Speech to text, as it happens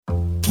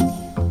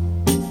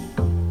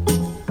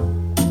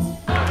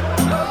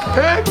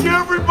Heck,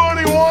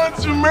 everybody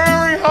wants a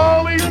merry,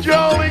 holly,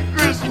 jolly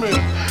Christmas.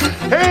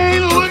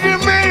 Hey, look at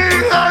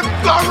me, I'm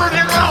covered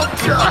in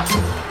alcohol.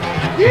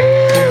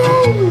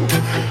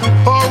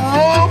 A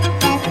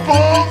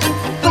rump-a-bump-bump.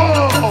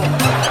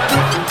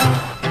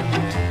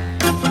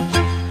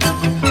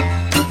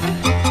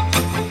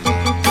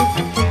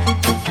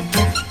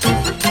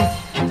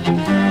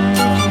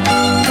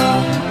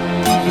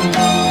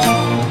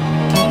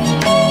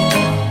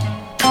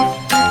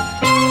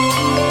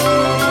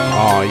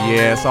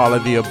 Yeah, it's all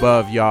of the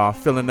above, y'all.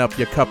 Filling up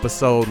your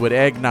Kpfk with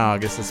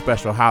eggnog. It's a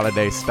special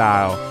holiday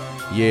style.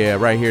 Yeah,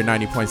 right here,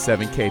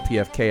 90.7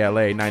 Kpfk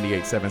LA,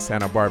 98.7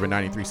 Santa Barbara,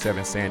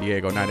 93.7 San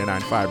Diego,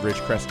 99.5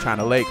 Ridgecrest,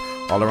 China Lake.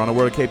 All around the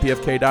world at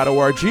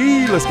kpfk.org.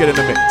 Let's get in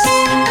the mix.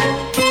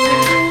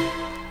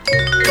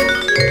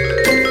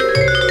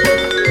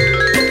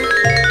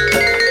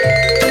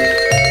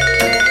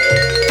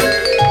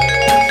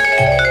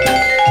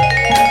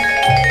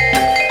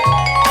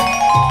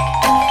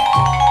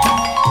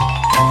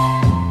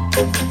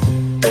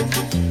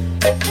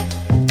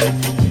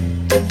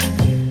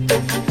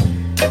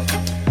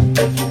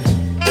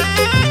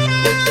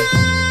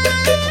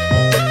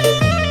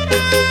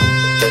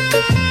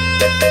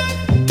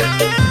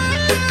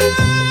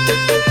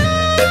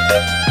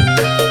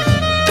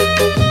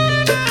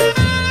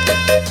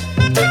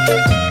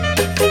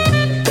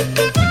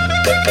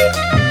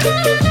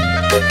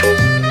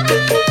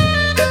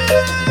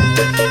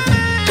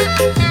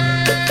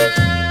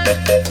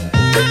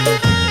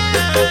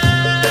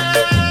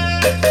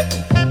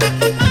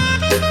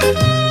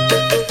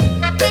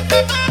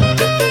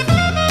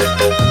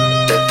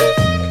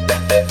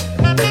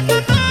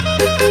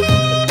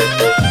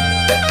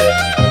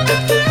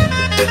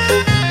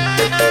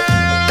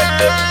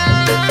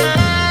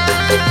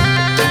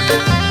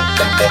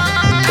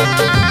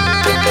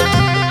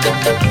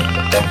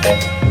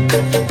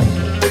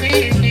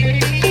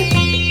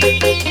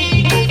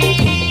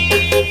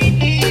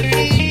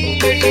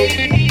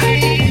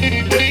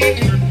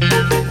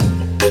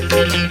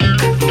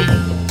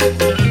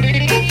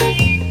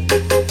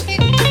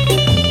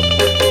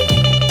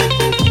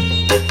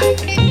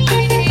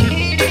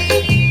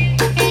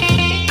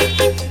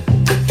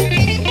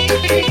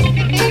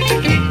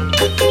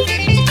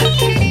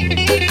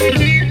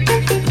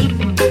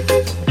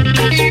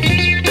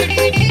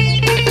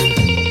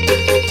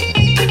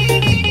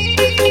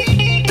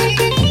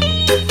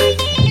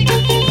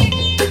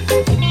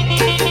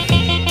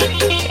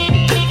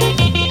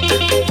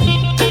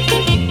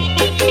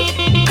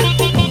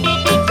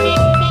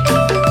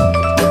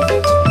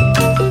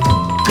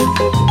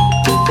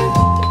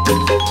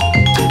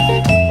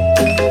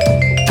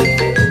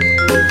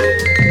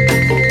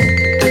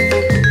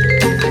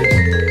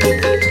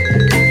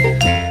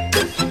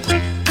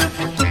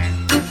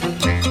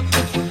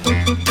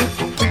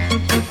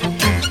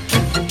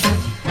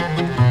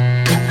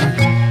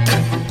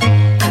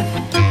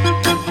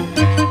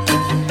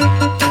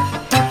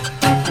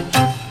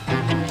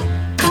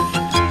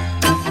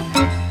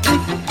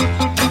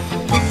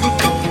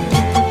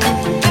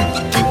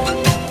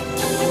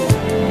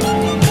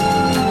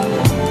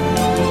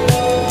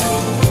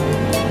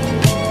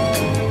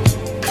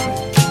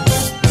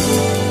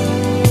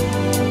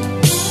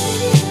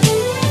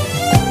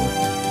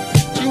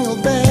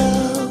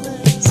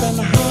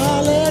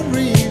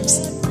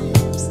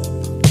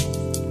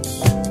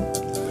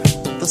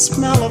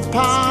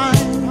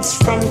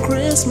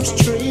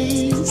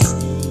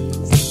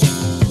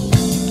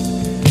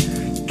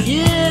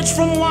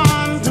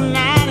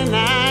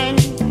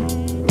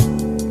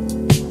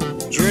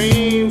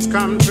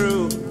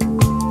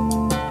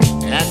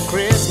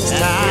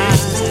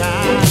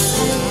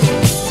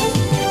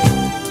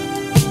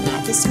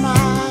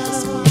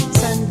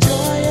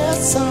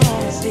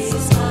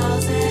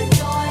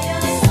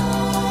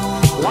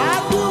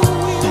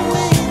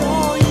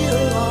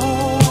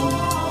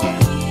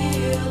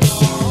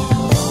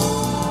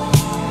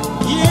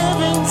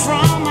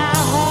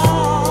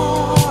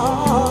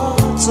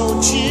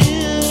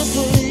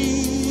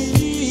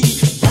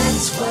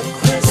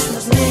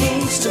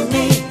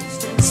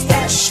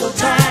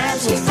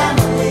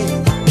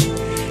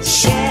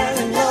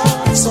 Sharing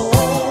love so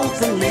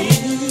openly.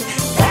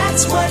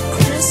 That's what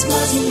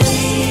Christmas means.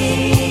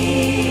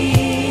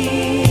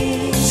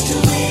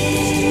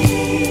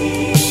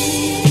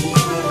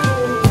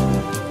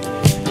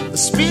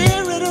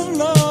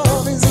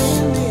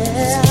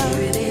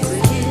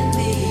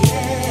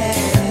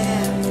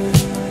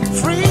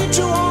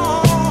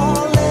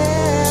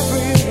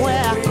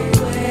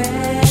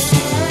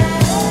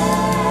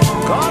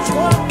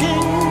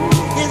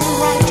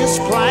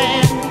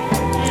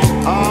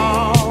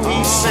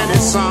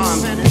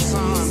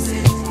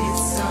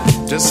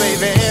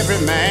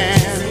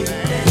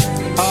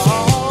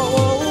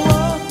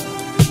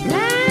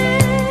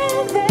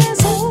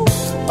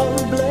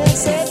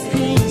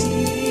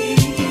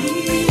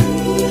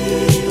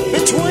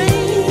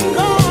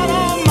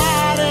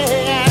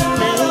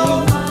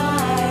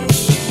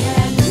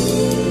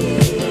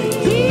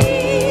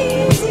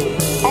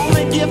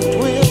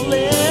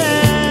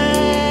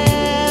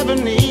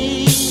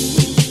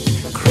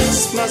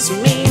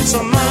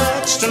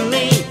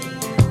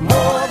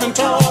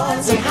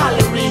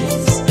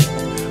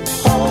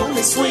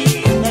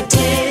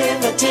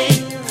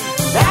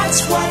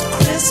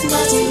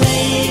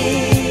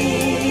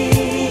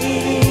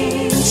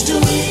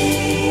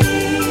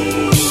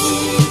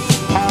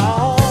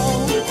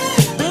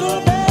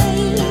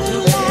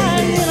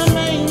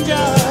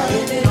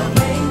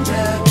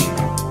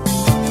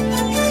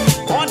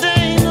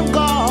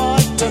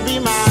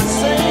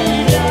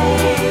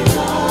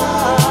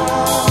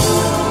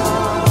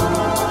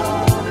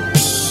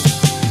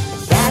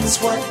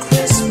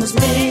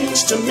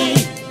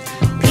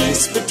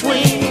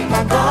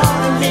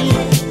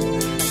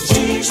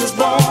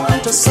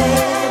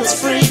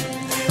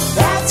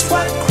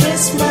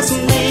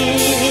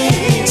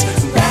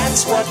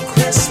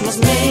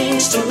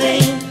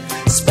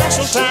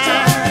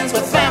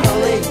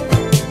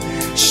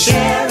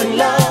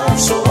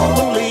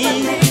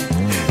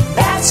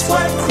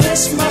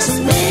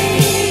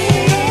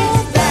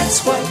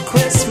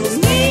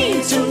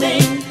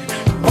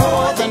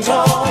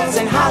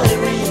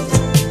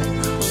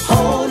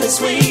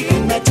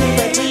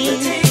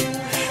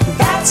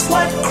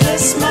 what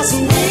Christmas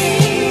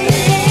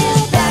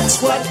means.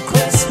 That's what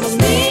Christmas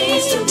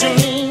means to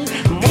me.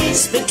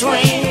 Peace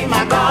between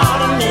my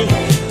God and me.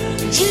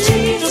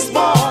 Jesus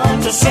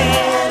born to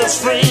set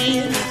us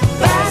free.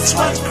 That's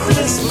what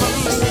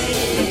Christmas means.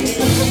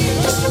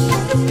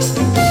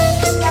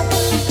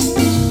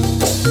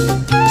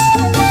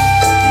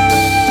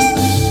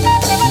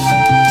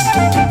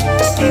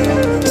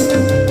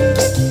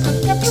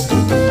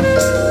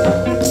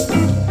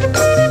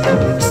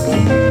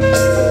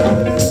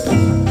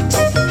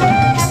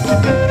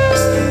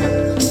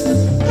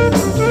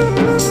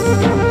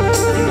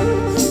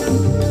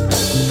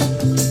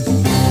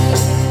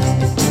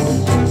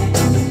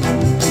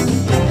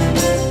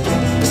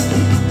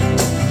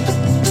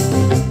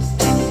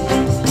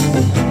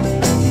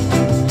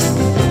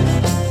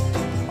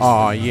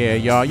 Oh yeah,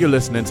 y'all, you're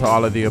listening to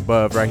all of the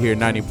above right here,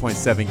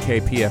 90.7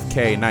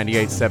 Kpfk,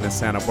 98.7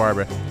 Santa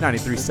Barbara,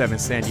 93.7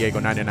 San Diego,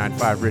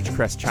 99.5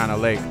 Ridgecrest, China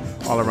Lake,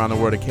 all around the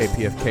world at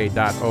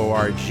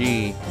kpfk.org.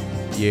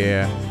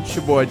 Yeah, it's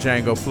your boy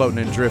Django floating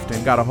and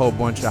drifting, got a whole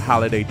bunch of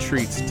holiday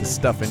treats to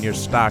stuff in your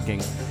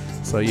stocking.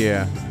 So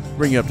yeah,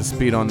 bring you up to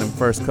speed on them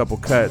first couple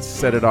cuts,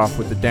 set it off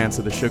with the Dance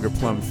of the Sugar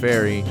Plum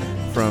Fairy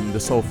from the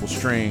Soulful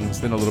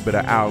Strings, then a little bit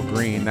of Al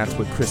Green, That's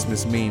What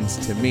Christmas Means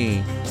to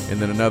Me,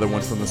 and then another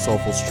one from the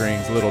Soulful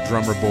Strings, Little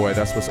Drummer Boy,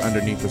 That's What's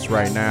Underneath Us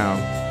Right Now.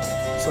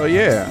 So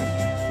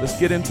yeah, let's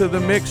get into the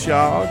mix,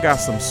 y'all. Got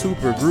some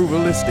super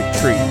groovelistic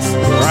treats.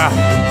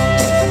 Rah.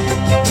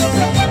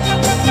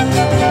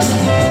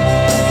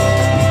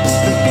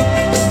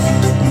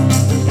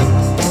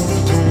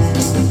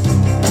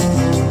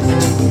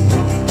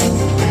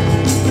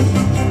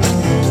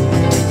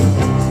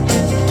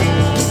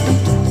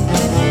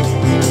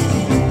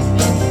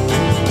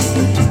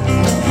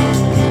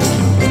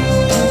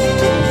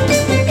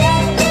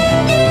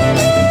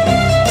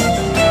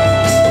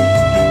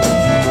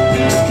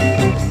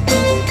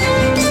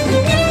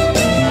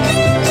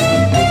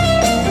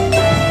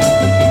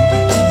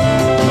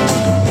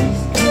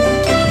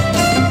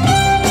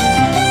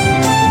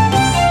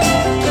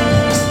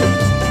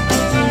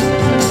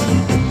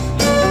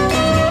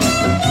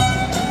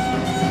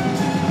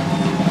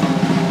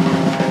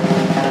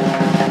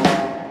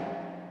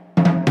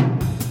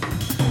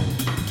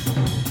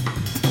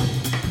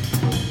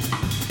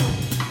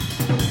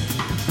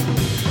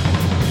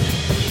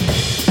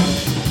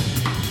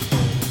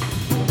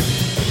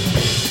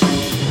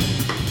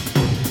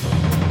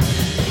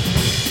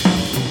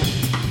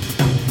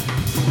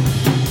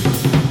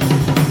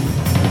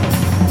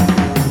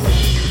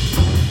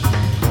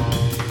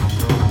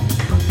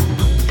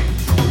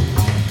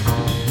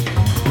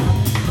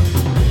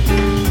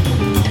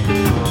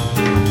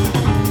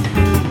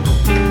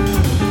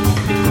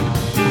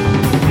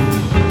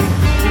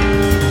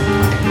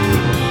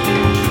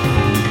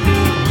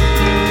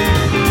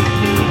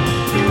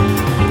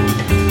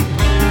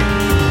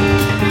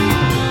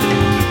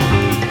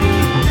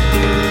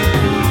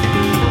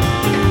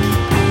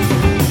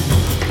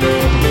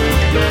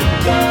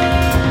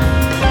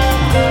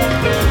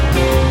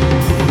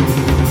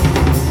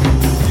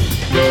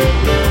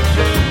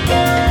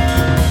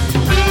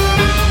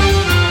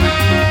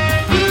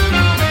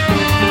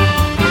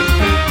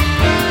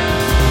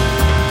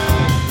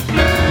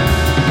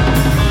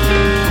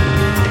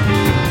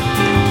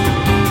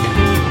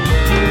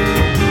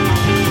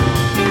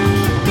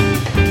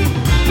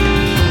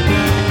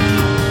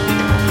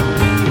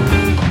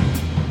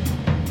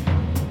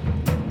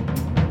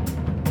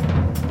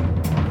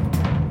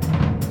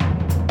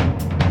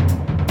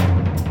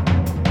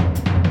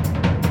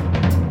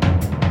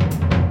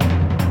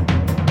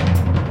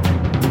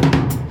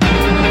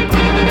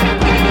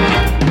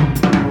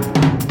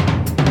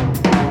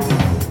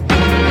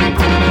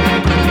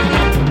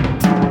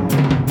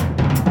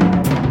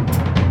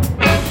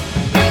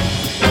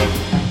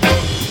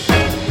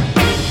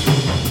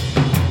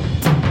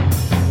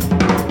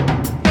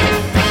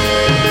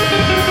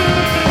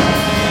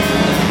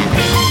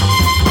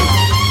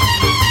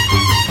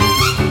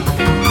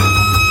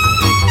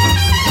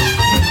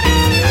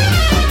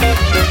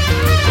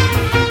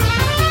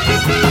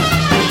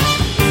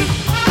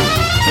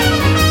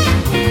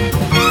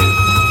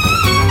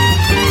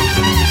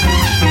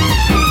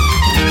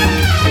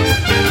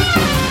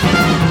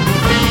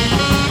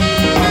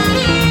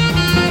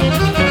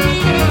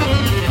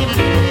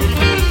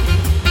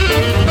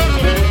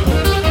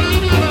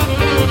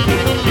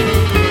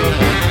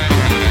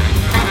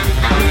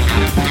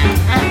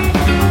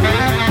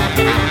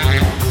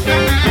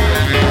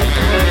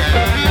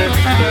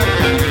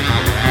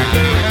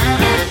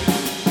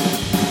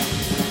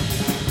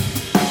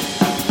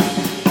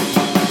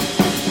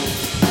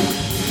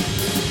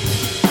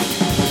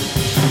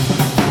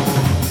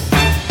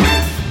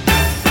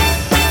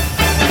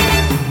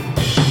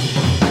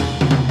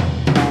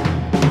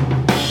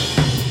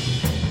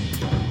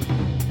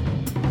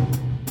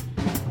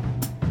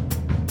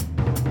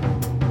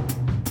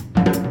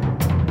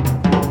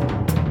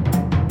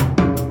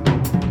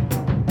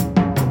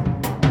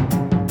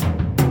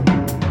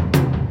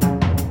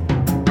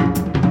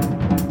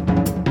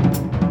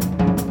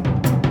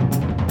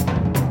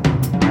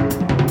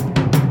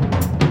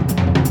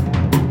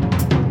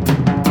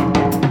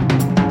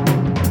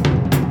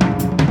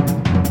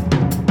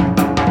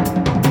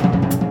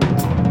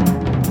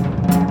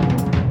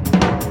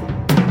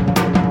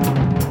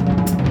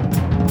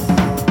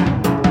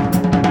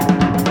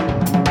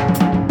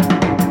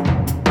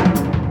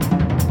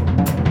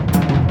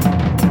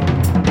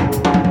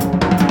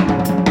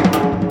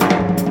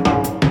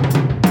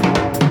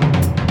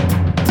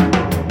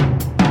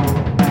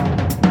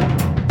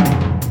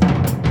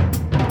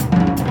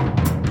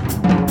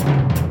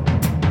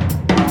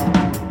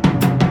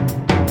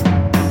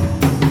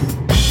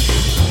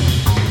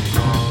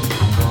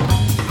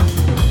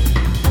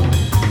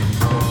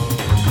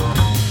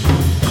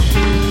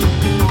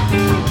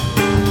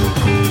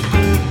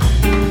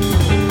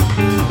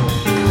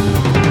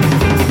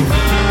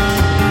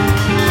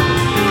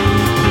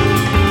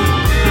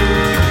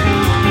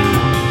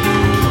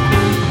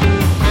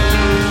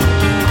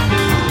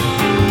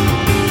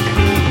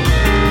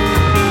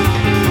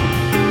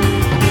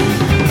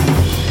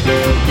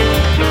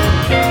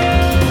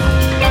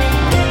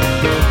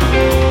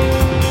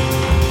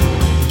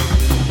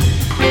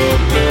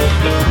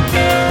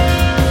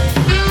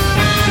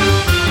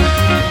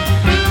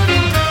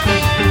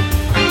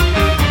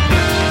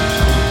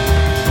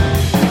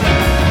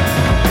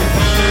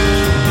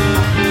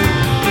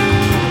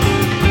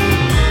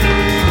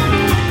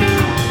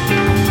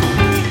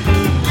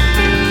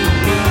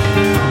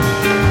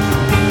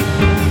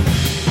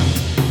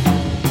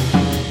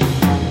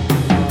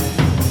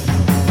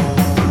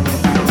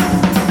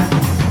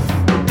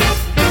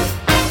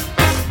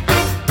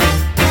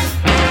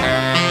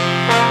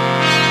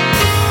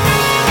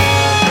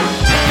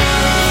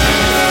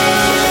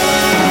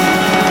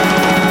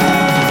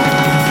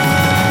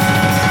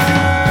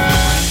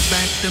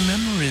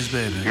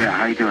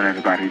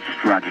 This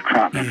is Roger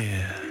Trotman.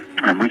 Yeah.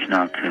 I'm reaching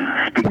out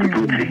to speak to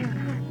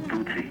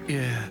Bootsy.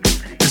 Yeah.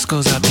 This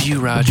goes out to you,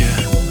 Roger.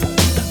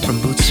 From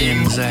Bootsy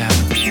and Zap.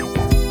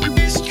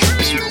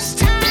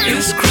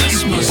 It's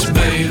Christmas,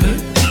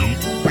 baby.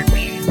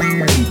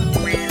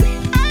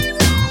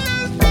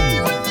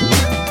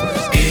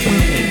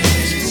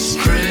 It's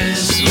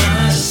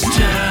Christmas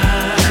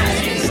time.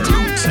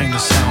 Sing the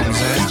song,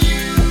 Zap.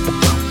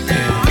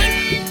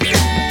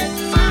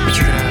 Yeah.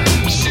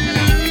 Check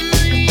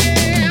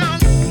it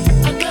out.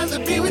 I'd rather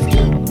be with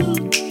you.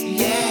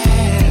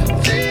 Yeah.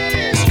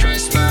 This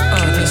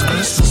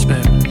Christmas,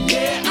 baby.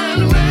 yeah,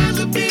 I'd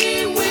rather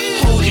be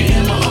with Hold you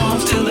in my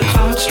arms till the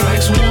clock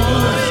strikes 1.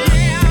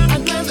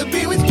 I'd rather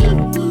be with you.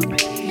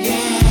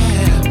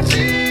 Yeah.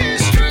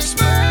 This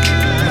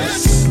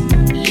Christmas.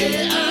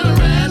 Yeah, I'd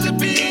rather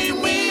be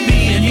with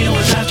Being here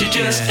without you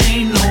just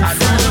ain't no fun. I'd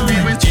rather be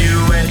with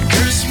you at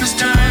Christmas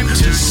time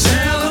to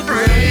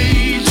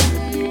celebrate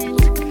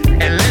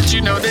and let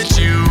you know that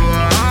you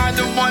are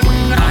the one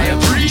I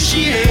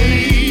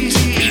appreciate.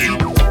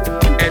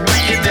 And we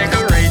can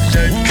decorate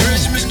the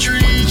Christmas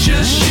tree,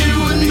 just you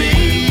and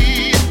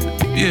me.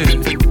 Yeah.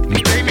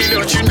 Baby,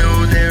 don't you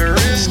know there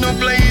is no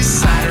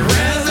place I'd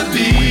rather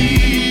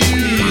be?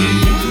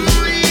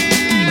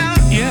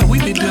 Yeah, we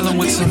be dealing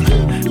with some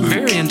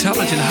very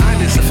intelligent,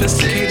 highly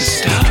sophisticated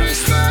stuff.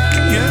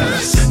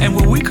 Yes. And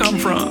where we come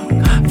from,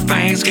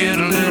 things get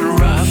a little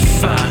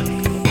rough.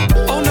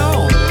 Oh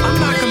no, I'm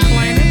not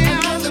complaining.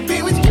 I'd rather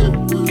be with you.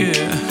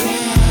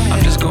 Yeah,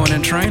 I'm just going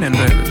in training,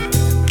 baby.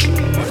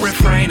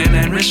 Refraining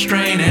and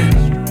restraining.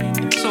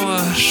 So,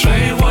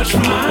 say what's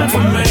mine for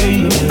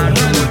me. I'd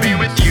rather be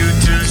with you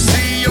to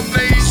see your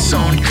face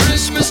on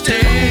Christmas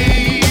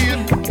Day.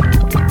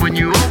 When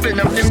you open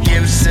up them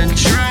gifts and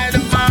try to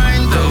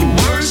find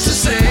the words to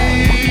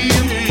say.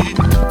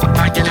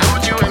 I can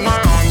hold you in my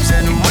arms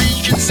and we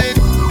can sit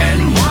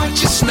and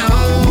watch it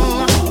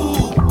snow.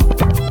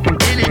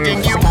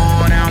 Anything you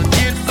want, I'll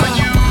get for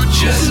you.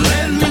 Just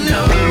let me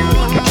know.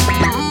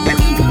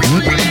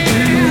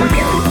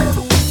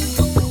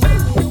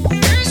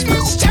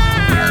 Christmas time.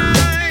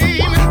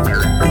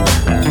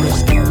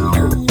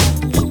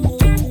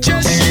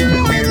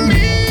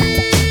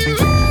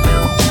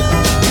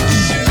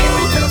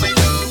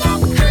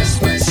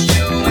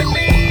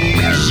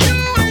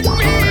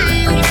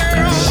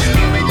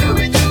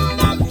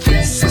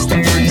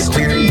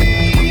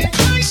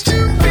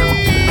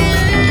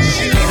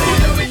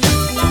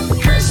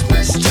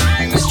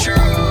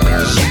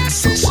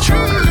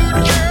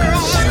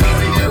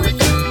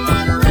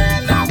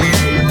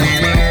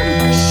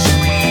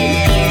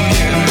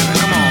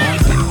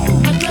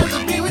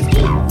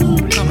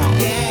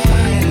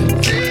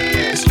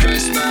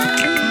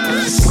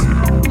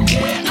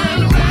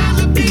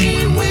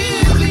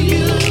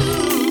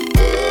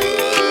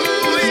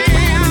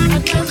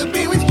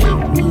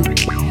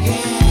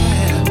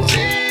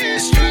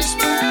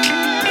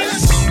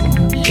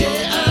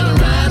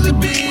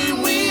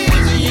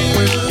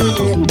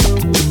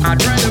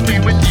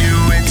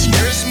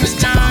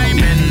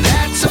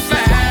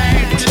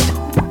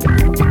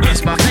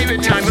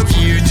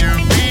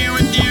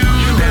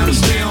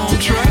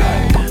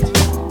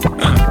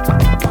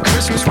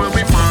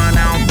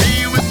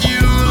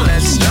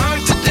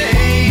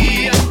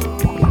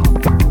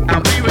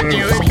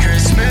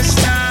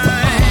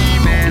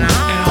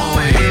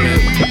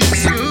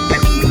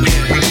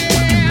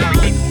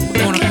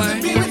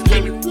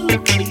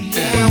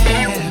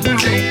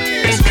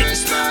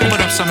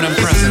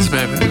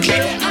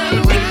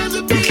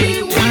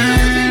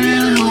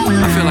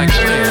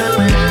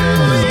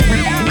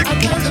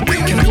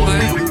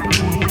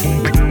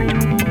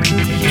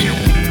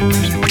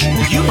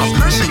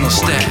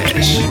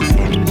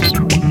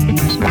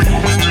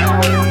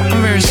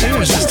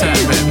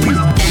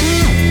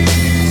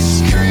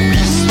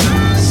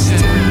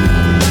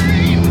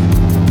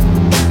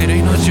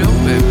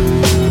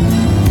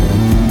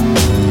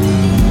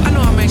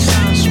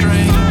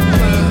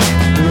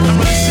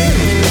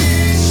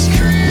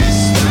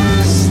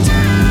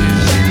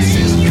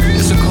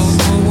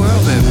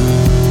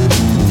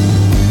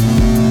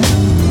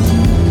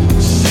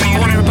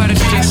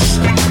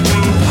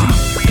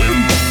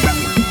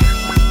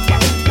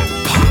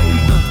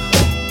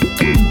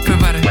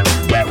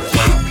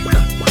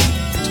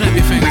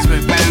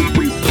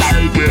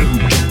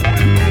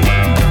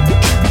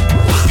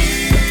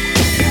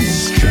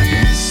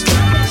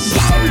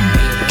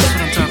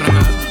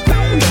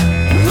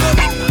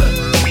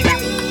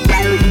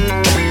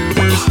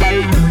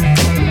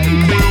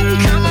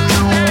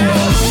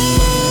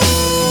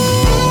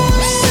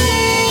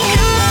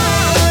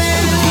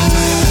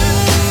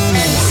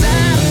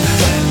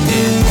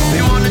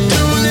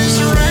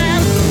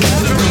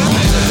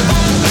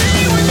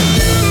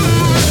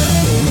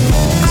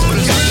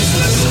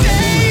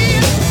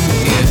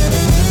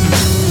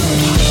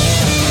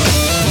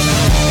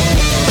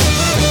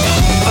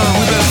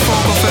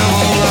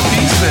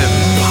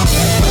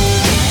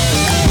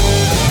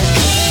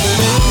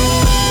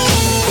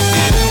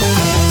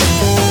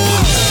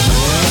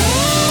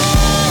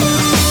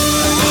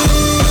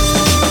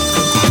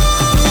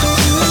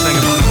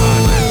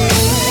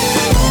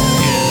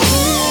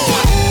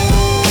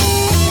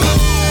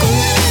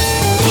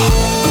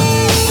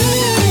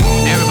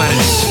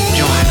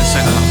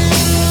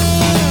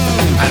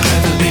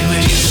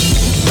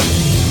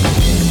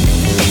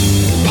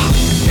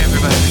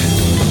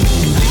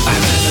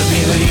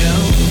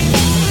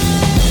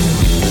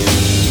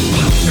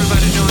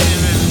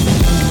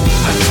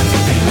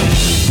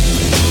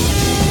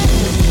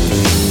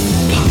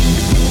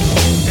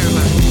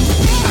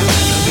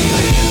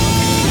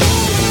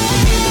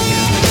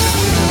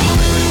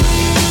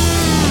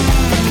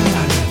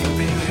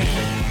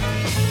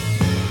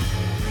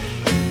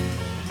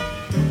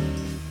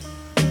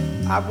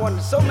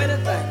 so many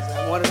things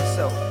I wanted to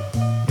sow,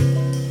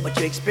 but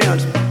you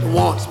experience the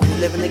wants when you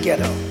live in the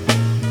ghetto.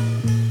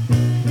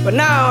 But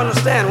now I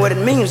understand what it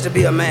means to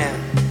be a man.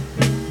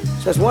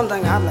 So there's one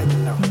thing I'd like to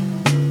know.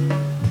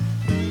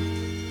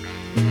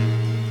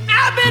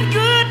 I've been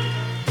good,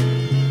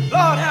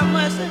 Lord have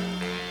mercy,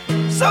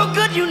 so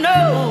good you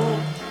know.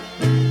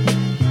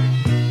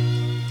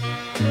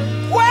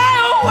 Why,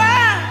 oh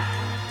why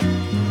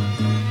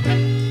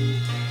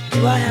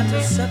do I have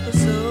to suffer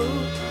so?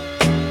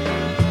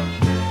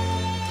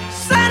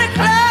 Santa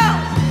Claus,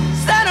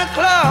 Santa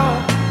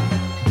Claus,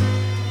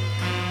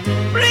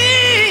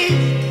 please,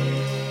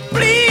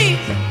 please,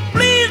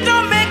 please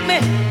don't make me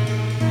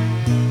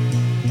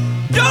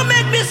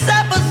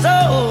suffer so.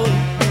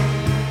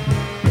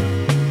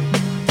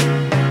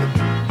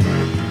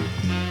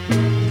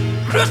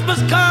 Christmas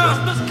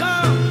comes,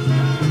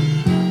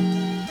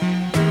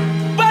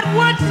 but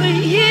once a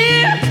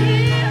year.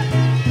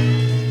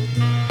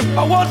 I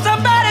want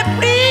somebody,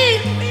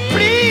 please,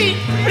 please,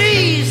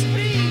 please,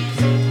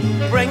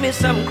 bring me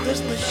some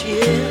Christmas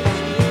cheer.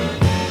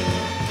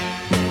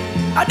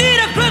 I need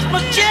a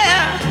Christmas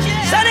cheer,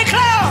 Santa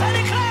Claus,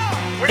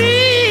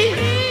 please,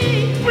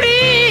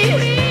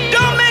 please,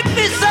 don't make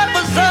me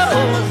suffer so.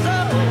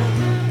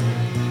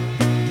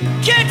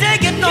 Can't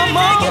take it no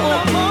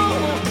more.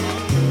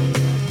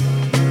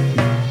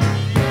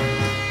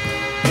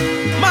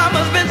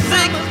 Mama's been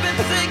sick.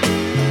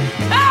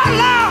 Oh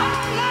Lord,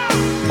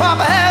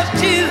 Papa has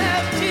too.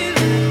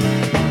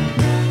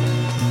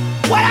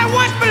 What I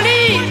once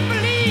believed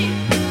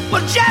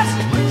was just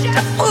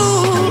to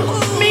fool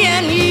me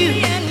and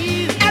you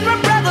and my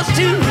brothers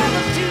too.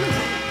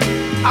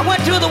 I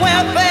went to the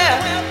welfare,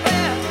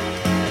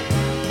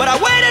 but I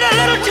waited a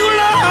little too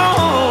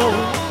long.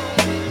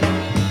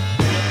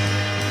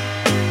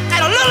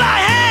 And a little I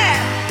had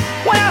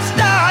when I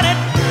started,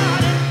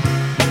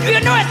 you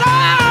know it's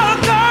all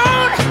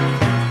gone.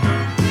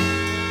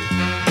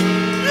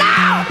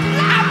 Lord,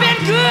 I've been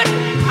good,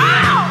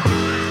 oh,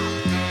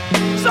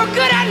 so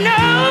good I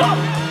know.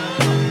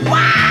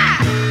 Why?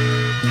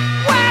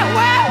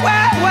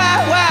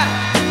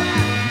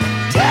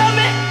 Tell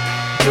me,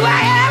 do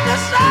I have to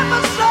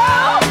suffer so?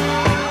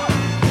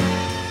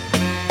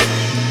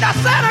 Now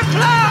Santa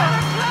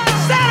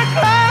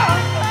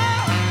Claus,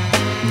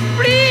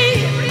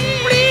 please,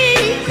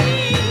 please,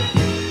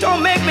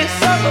 don't make me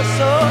suffer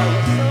so.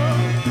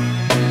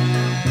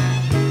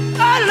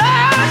 Oh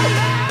Lord,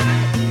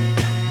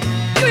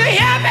 do you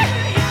hear me?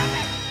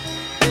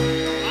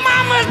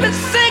 Mama's been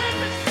sick,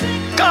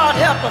 God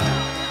help her.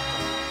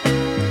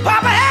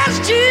 Papa has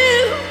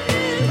too.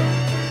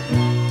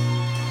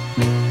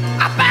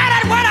 I found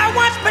out what I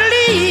once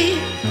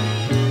believed,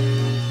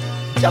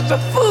 just a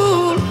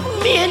fool,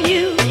 me and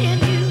you.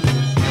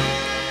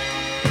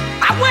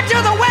 I went to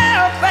the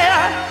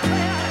welfare,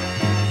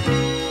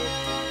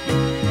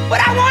 but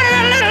I wanted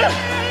a little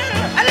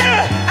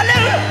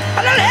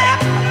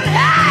help.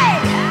 Hey,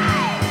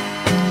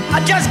 I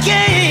just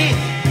can't.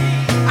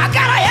 I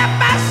gotta help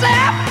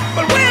myself.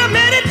 But wait a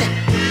minute,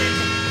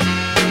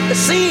 it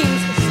seems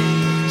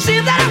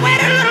that I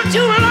waited a little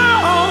too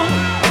long.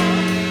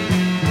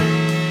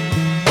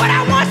 What I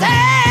once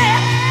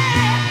had,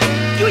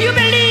 do you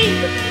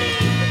believe?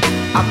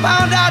 I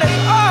found out it's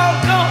all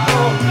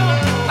gone.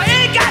 I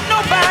ain't got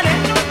nobody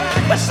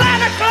but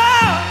Santa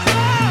Claus.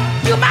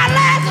 You my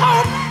last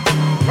hope.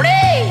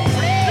 Please,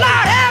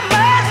 Lord have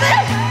mercy.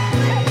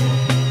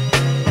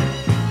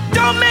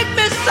 Don't make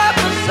me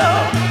suffer so.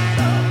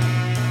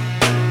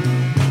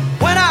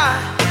 When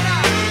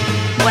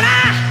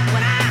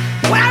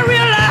I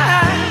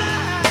realize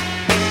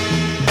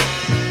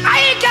I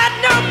ain't got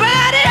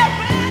nobody.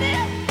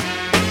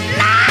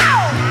 No.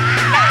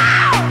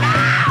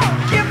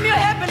 Give me a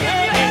helping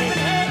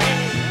hand.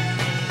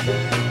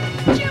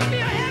 Give me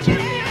a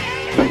helping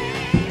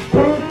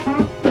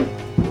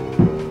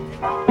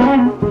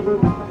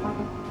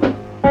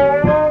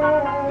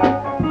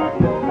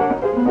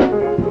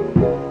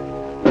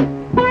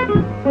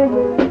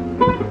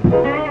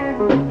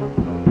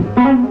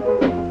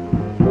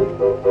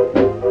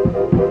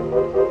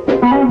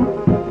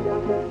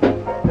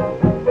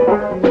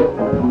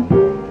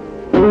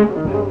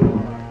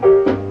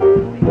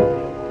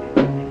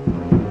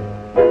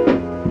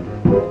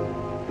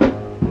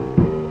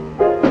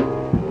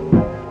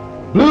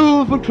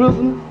Blues for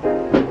Christmas.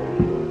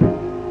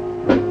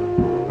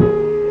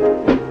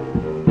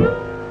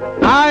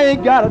 I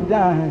ain't got a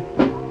dime.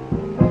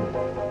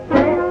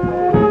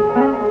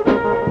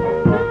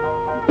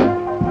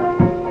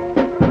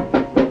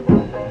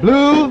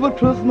 Blues for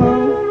Christmas.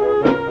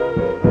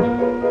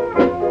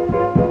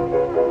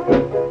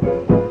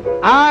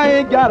 I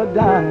ain't got a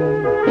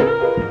dime.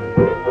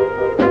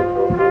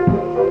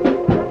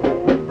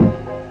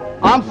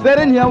 I'm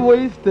sitting here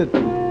wasted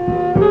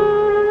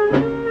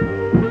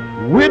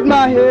with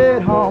my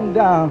head hung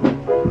down.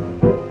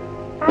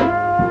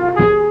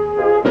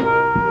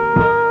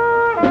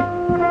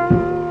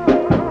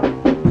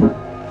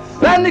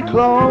 Santa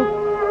Claus,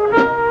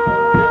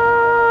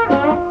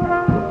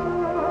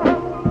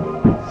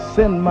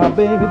 send my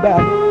baby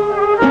back.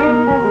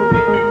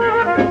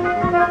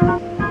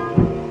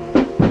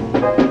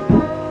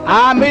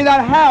 may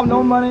not have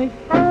no money,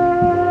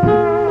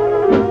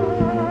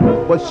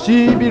 but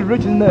she be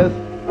rich in this.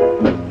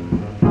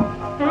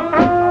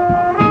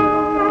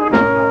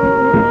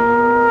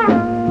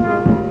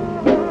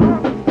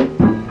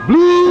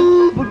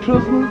 Blue for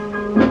Christmas,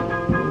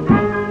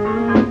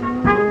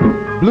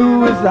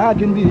 blue as I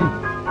can be.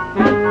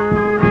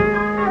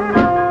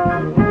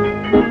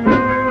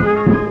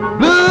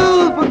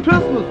 Blue for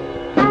Christmas,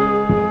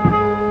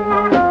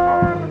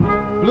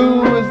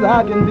 blue as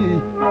I can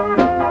be.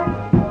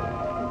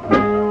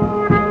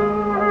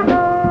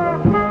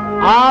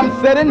 I'm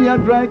sitting here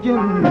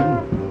drinking,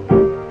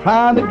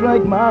 trying to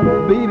drink my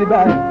baby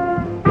back.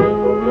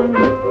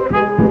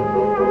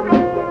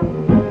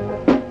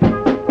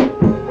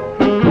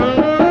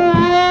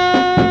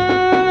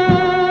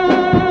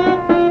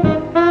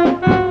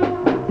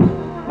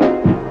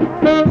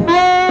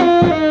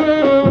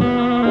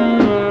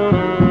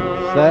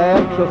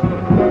 Sad Christmas.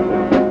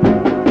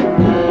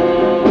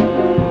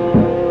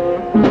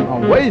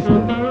 I'm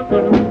wasted.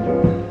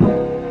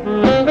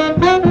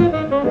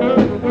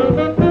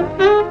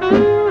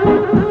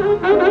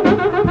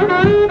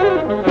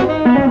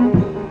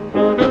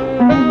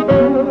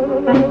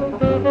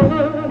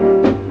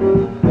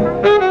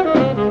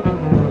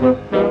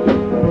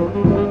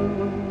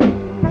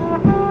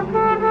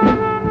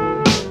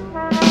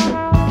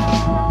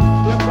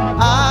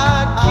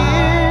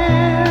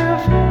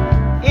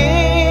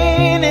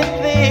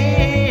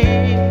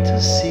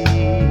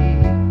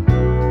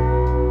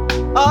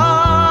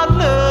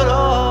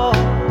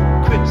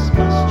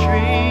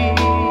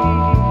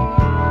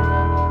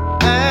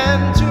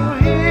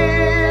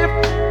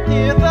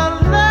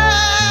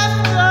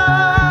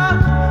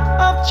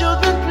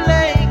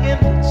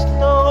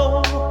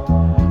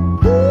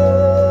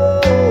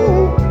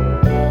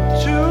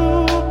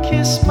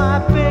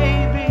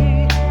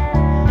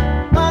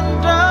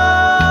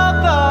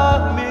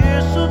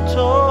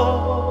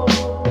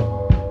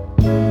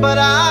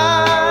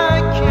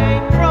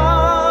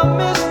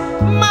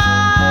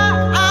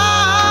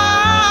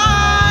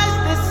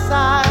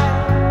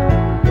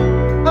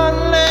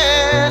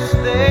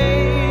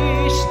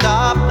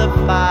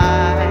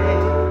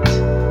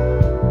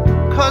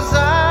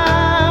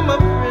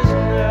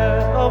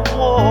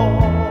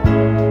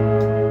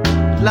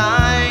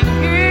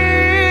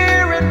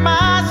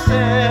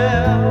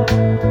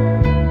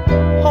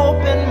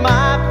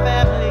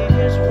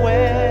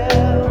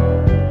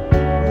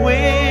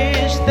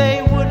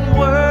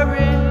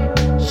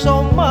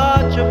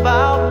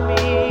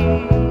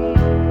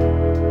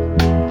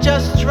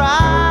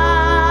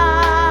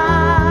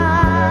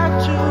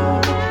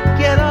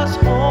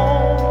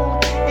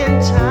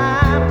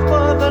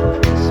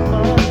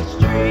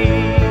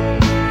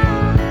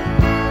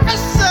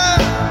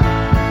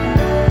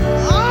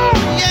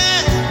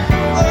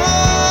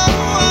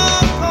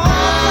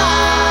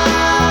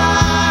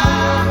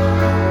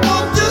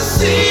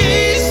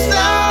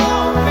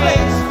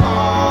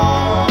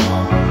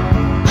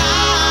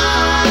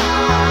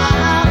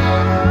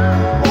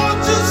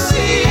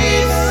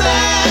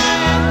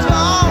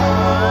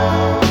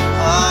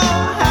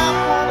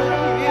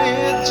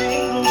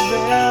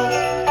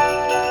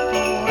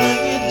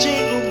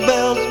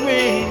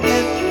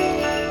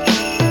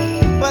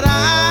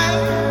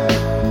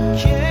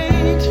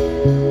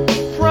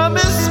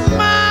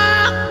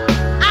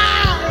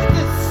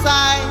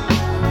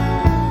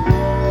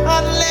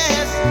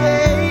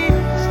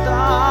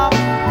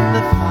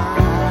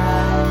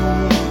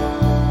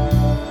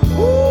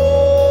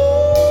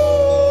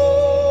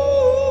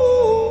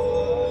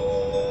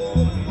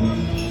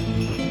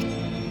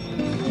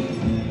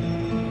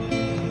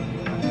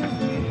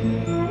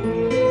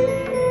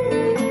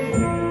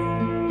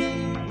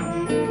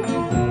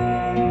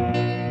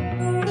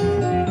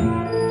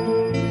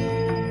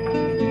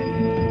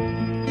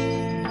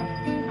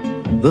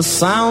 The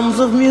sounds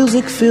of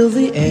music fill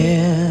the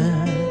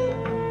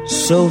air,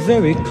 so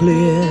very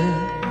clear.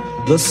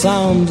 The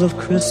sounds of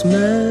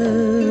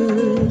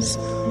Christmas.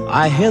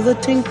 I hear the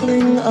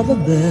tinkling of a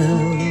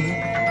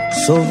bell,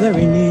 so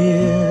very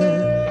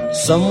near.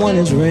 Someone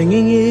is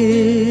ringing it.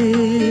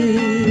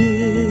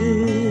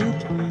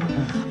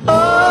 Oh,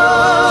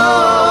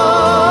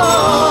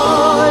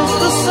 it's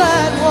the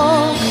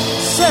sidewalk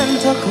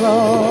Santa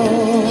Claus.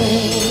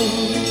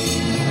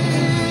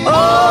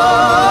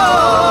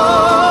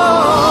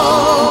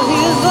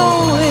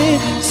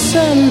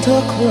 Santa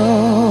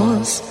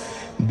Claus,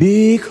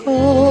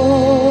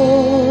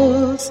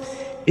 because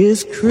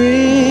it's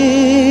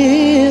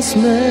Christmas.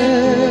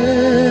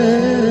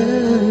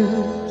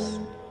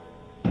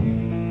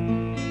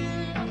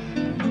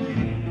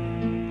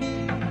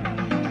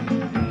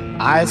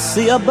 I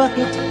see a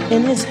bucket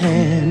in his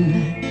hand.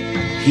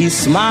 He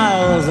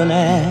smiles and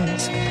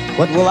asks,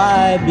 what will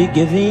I be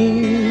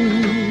giving?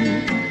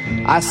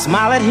 I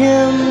smile at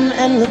him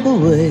and look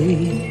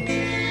away.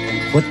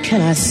 What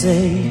can I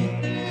say?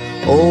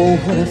 Oh,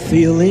 what a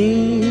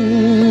feeling.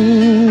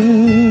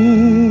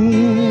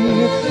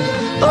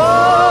 Oh,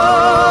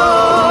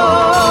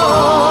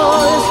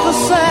 it's the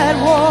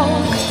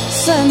sidewalk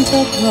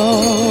Santa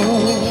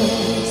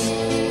Claus.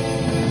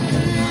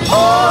 Oh,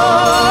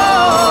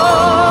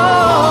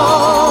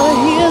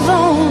 he is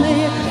only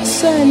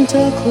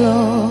Santa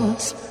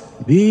Claus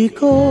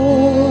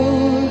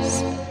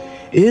because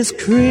it's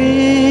Christmas.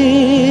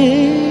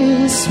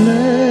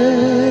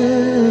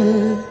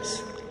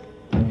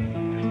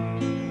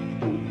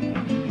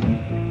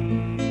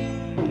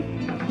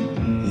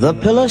 The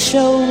pillow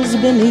shows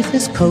beneath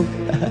his coat.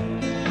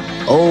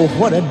 Oh,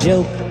 what a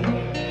joke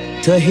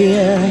to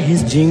hear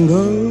his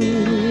jingle.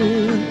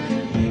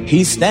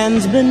 He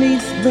stands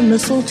beneath the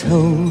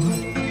mistletoe,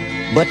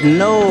 but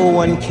no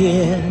one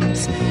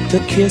cares to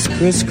kiss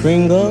Kris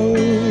Kringle.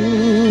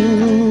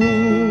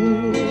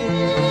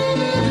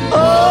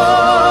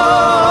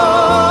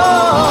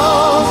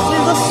 Oh,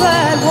 see the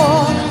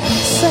sidewalk,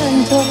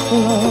 Santa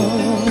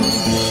Claus.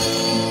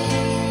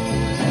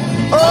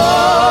 Oh,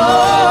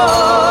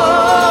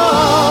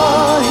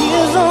 he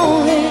is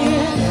only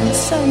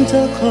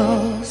Santa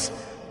Claus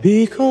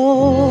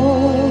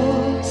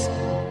because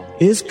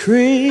it's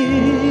Christmas.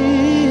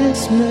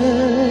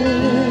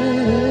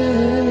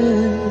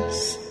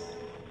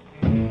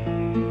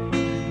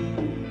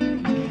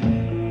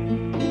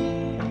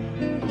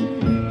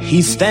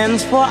 He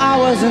stands for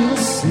hours in the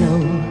snow.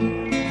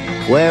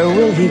 Where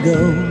will he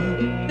go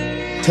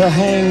to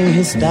hang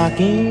his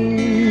stocking?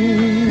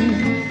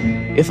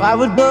 If I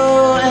would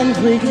bow and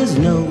tweak his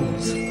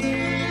nose,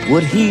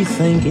 would he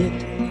think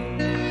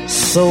it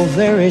so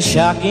very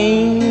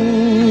shocking?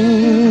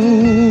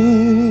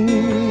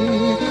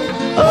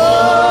 Oh,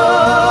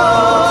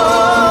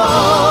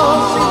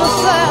 see the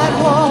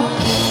sidewalk,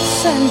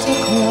 Santa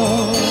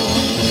Claus.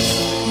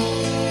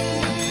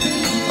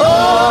 Oh,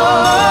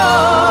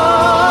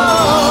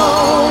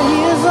 he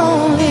is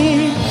only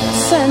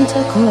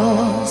Santa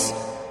Claus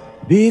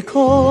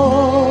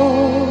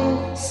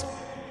because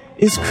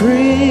it's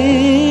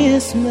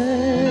Christmas.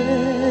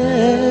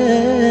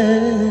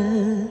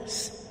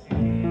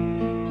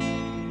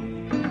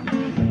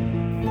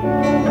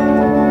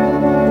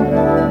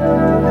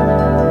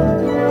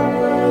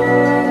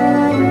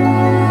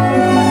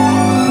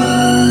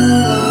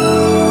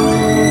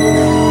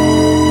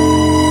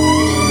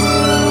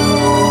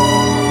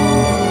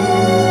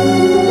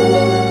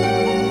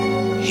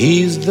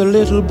 He's the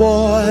little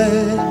boy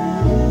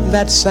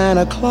that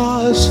Santa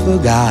Claus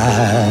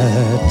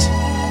forgot,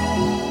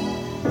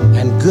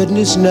 and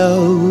goodness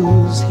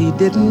knows he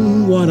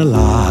didn't want a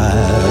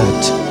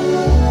lot.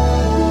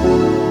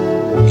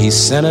 He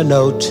sent a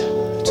note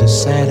to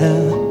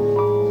Santa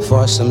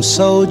for some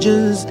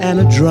soldiers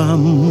and a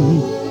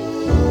drum.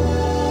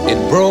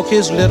 It broke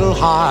his little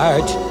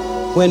heart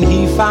when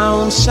he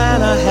found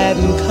Santa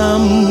hadn't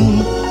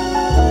come.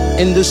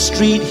 In the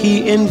street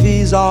he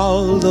envies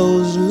all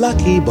those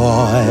lucky boys,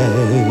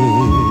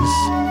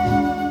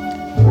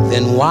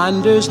 then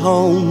wanders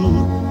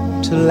home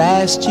to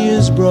last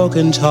year's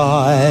broken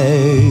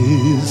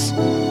toys.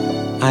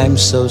 I'm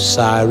so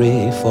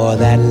sorry for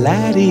that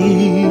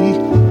laddie,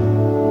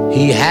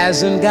 he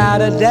hasn't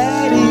got a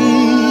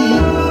daddy,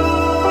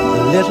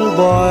 the little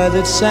boy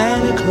that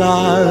Santa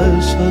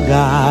Claus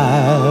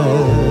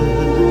forgot.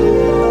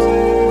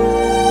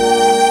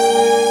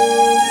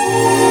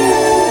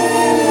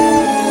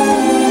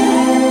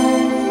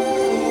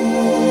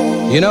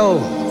 You know,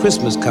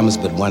 Christmas comes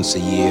but once a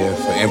year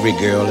for every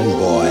girl and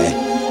boy.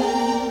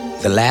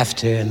 The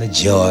laughter and the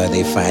joy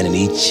they find in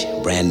each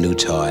brand new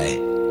toy.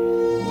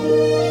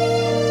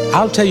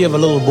 I'll tell you of a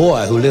little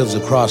boy who lives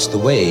across the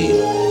way.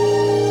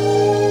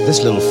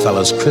 This little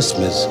fella's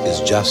Christmas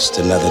is just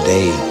another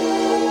day.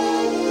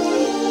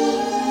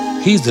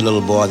 He's the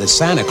little boy that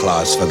Santa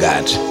Claus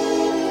forgot,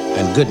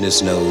 and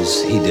goodness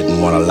knows he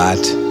didn't want a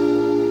lot.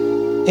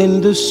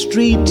 In the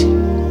street,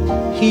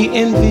 he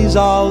envies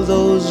all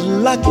those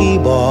lucky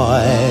boys,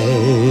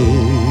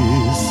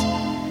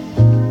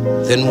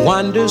 then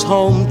wanders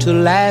home to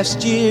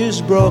last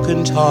year's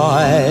broken toys.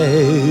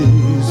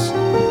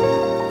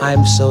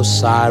 I'm so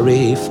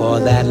sorry for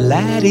that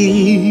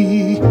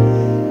laddie,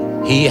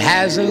 he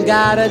hasn't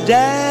got a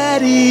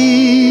daddy,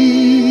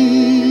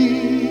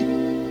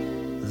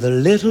 the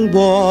little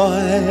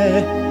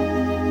boy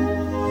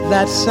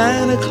that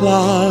Santa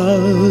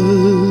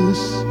Claus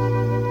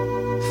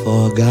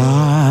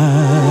forgot.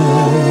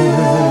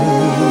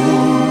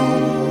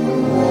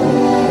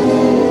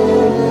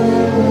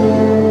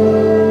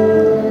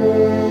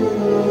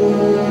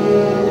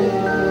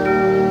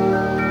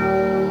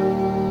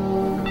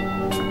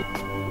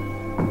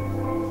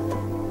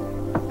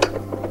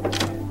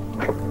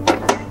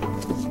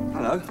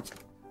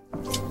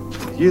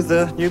 You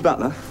the new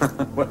butler?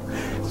 Well,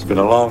 it's been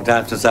a long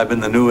time since I've been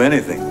the new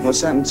anything.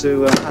 What's happened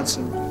to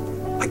Hudson?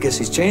 I guess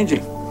he's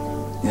changing.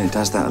 Yeah, he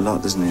does that a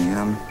lot, doesn't he?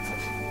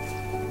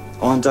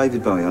 I'm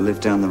David Bowie. I live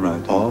down the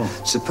road. Oh.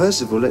 Sir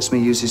Percival lets me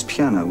use his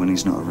piano when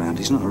he's not around.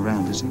 He's not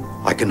around, is he?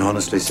 I can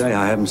honestly say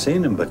I haven't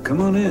seen him, but come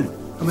on in.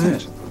 Come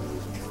in.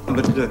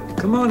 But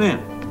Come on in.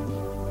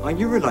 are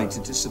you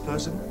related to Sir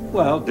Percival?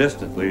 Well,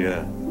 distantly,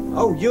 yeah.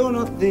 Oh, you're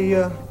not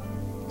the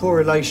poor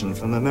relation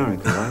from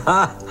America,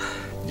 right?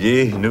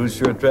 Gee, news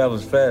sure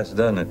travels fast,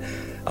 doesn't it?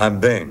 I'm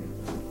Bing.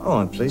 Oh,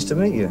 I'm pleased to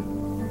meet you.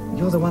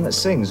 You're the one that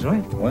sings,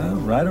 right? Well,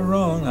 right or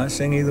wrong, I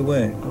sing either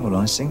way. Oh, well,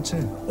 I sing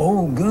too.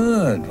 Oh,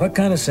 good. What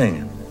kind of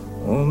singing?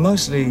 Well,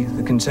 mostly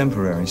the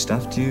contemporary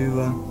stuff. Do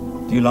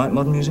you like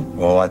modern music?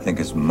 Oh, I think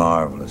it's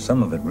marvelous.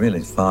 Some of it really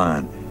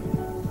fine.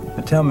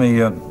 But tell me,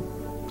 you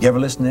ever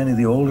listen to any of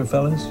the older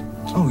fellas?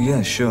 Oh,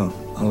 yeah, sure.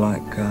 I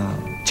like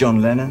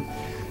John Lennon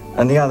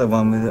and the other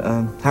one with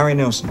Harry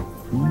Nilsson.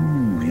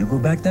 Ooh, you go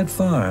back that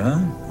far, huh?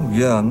 Oh,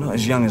 yeah, I'm not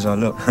as young as I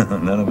look.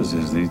 None of us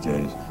is these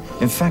days.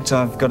 In fact,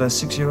 I've got a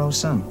 6-year-old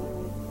son,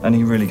 and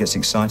he really gets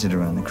excited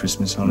around the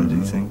Christmas holiday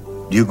thing.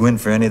 Do you go in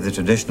for any of the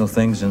traditional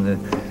things in the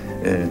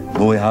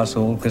Bowie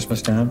household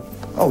Christmas time?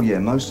 Oh, yeah,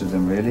 most of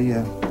them, really.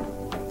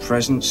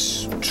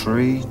 Presents,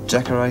 tree,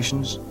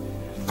 decorations,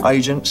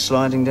 agents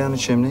sliding down the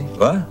chimney.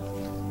 What?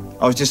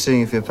 I was just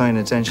seeing if you're paying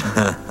attention.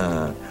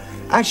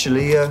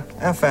 Actually,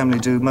 our family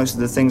do most of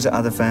the things that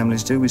other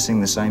families do. We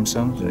sing the same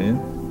songs. Do you?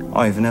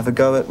 I even have a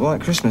go at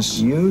White Christmas.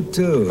 You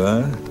too,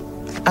 huh?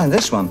 And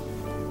this one.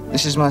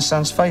 This is my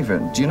son's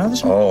favourite. Do you know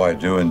this one? Oh, I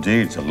do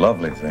indeed. It's a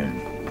lovely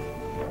thing.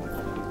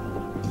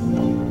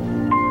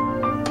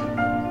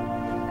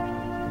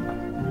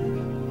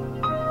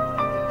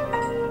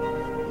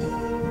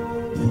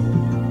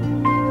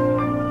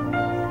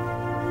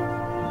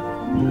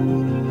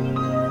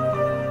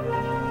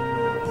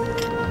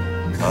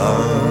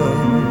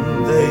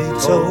 Come, they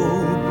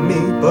told me,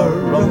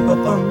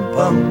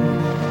 ba-rum-pa-pum-pum,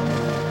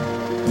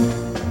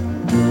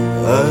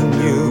 a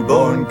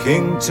newborn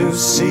king to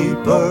see,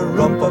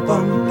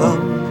 ba-rum-pa-pum-pum.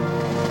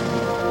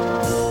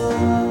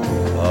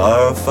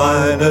 Our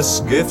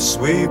finest gifts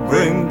we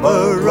bring,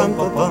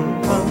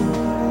 ba-rum-pa-pum-pum,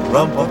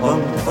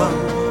 rum-pa-pum-pum,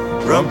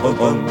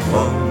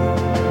 rum-pa-pum-pum.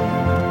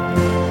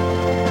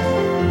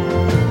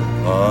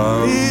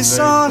 Peace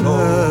on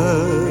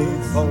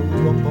earth,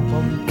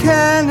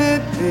 can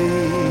it be?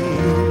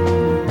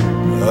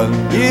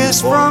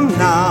 Years from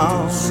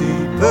now,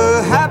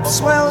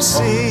 perhaps we'll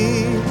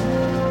see.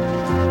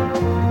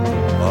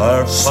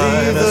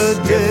 See the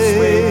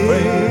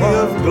day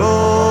of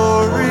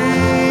glory.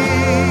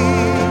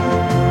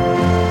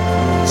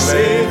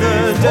 See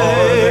the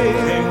day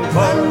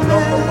when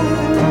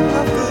men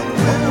of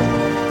goodwill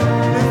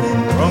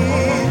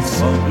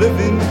live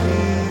in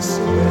peace,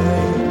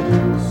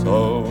 so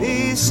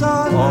peace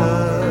on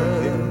earth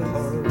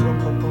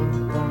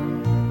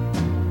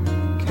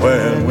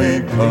when we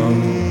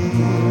come.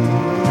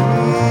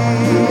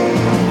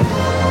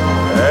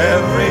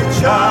 Every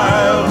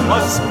child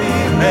must be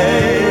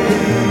made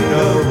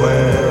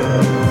aware.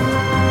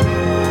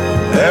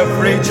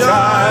 Every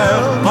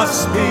child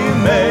must be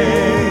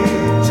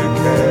made to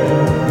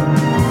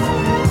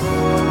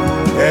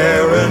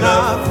care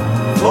enough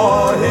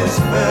for his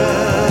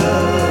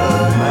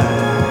fellow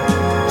man,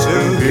 to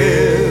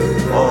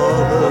give all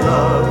the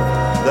love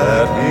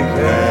that he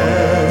can.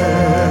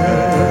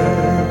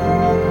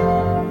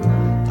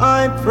 I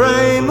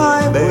pray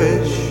my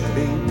wish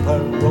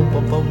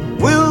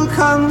will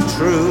come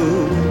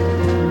true.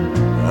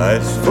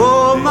 As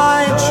for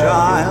my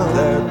child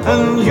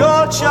and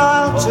your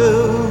child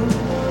too,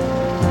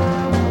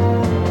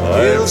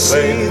 he'll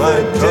see the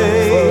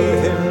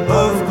day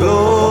of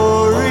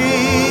glory.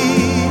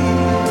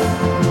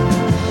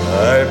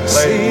 I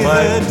see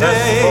the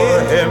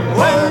day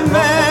when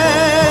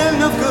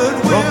men of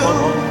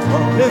goodwill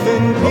live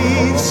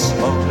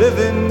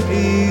in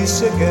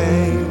peace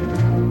again.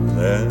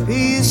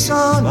 Peace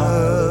on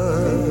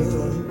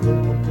earth,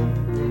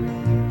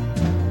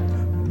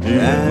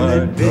 can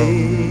it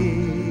be?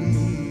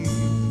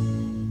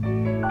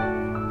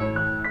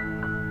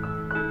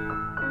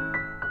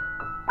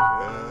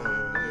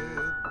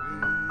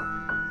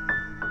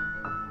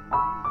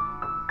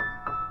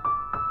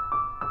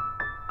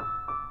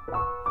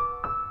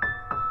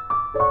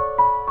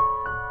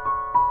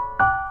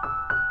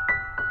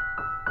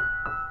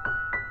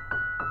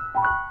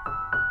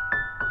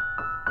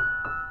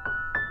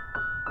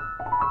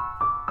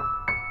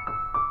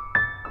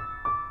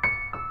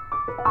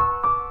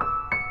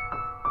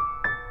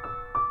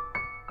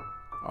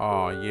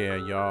 Oh, yeah,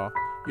 y'all.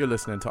 You're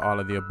listening to all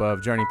of the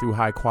above. Journey through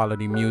high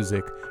quality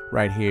music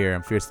right here.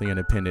 I'm Fiercely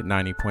Independent,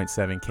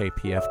 90.7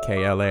 Kpfk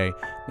LA,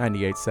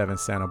 98.7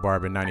 Santa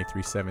Barbara,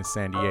 93.7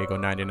 San Diego,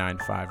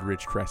 99.5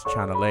 Ridgecrest,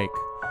 China Lake.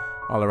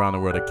 All around the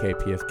world at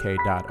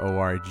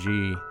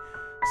kpfk.org.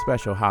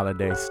 Special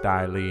holiday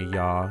style,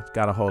 y'all.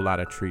 Got a whole lot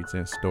of treats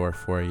in store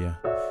for you.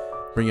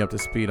 Bring you up to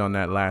speed on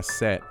that last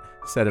set.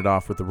 Set it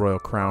off with the Royal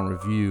Crown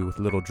Review with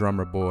Little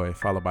Drummer Boy,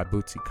 followed by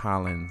Bootsy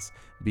Collins,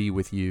 Be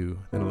With You,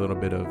 then a little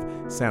bit of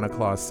Santa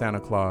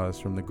Claus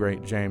from the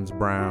great James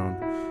Brown.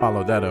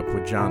 Follow that up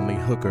with John Lee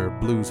Hooker,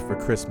 Blues for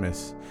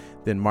Christmas,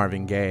 then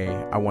Marvin Gaye,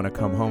 I Want to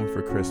Come Home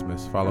for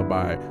Christmas, followed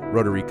by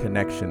Rotary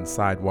Connection,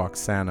 Sidewalk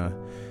Santa.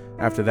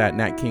 After that,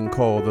 Nat King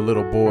Cole, The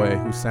Little Boy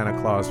Who Santa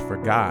Claus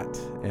Forgot,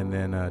 and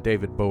then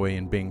David Bowie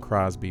and Bing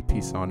Crosby,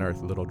 Peace on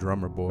Earth, Little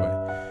Drummer Boy.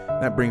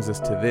 That brings us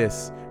to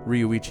this,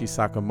 Ryuichi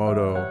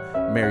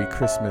Sakamoto, Merry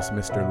Christmas,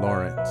 Mr.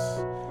 Lawrence.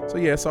 So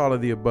yeah, it's all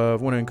of the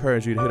above. Want to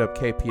encourage you to hit up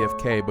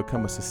KPFK,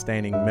 become a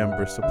sustaining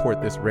member,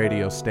 support this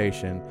radio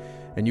station,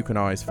 And you can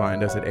always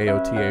find us at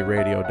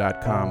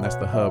aotaradio.com. That's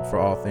the hub for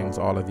all things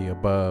all of the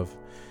above.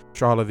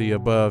 For all of the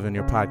above in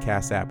your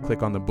podcast app,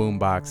 click on the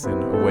boombox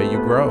and away you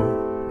grow.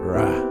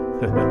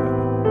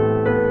 Rah.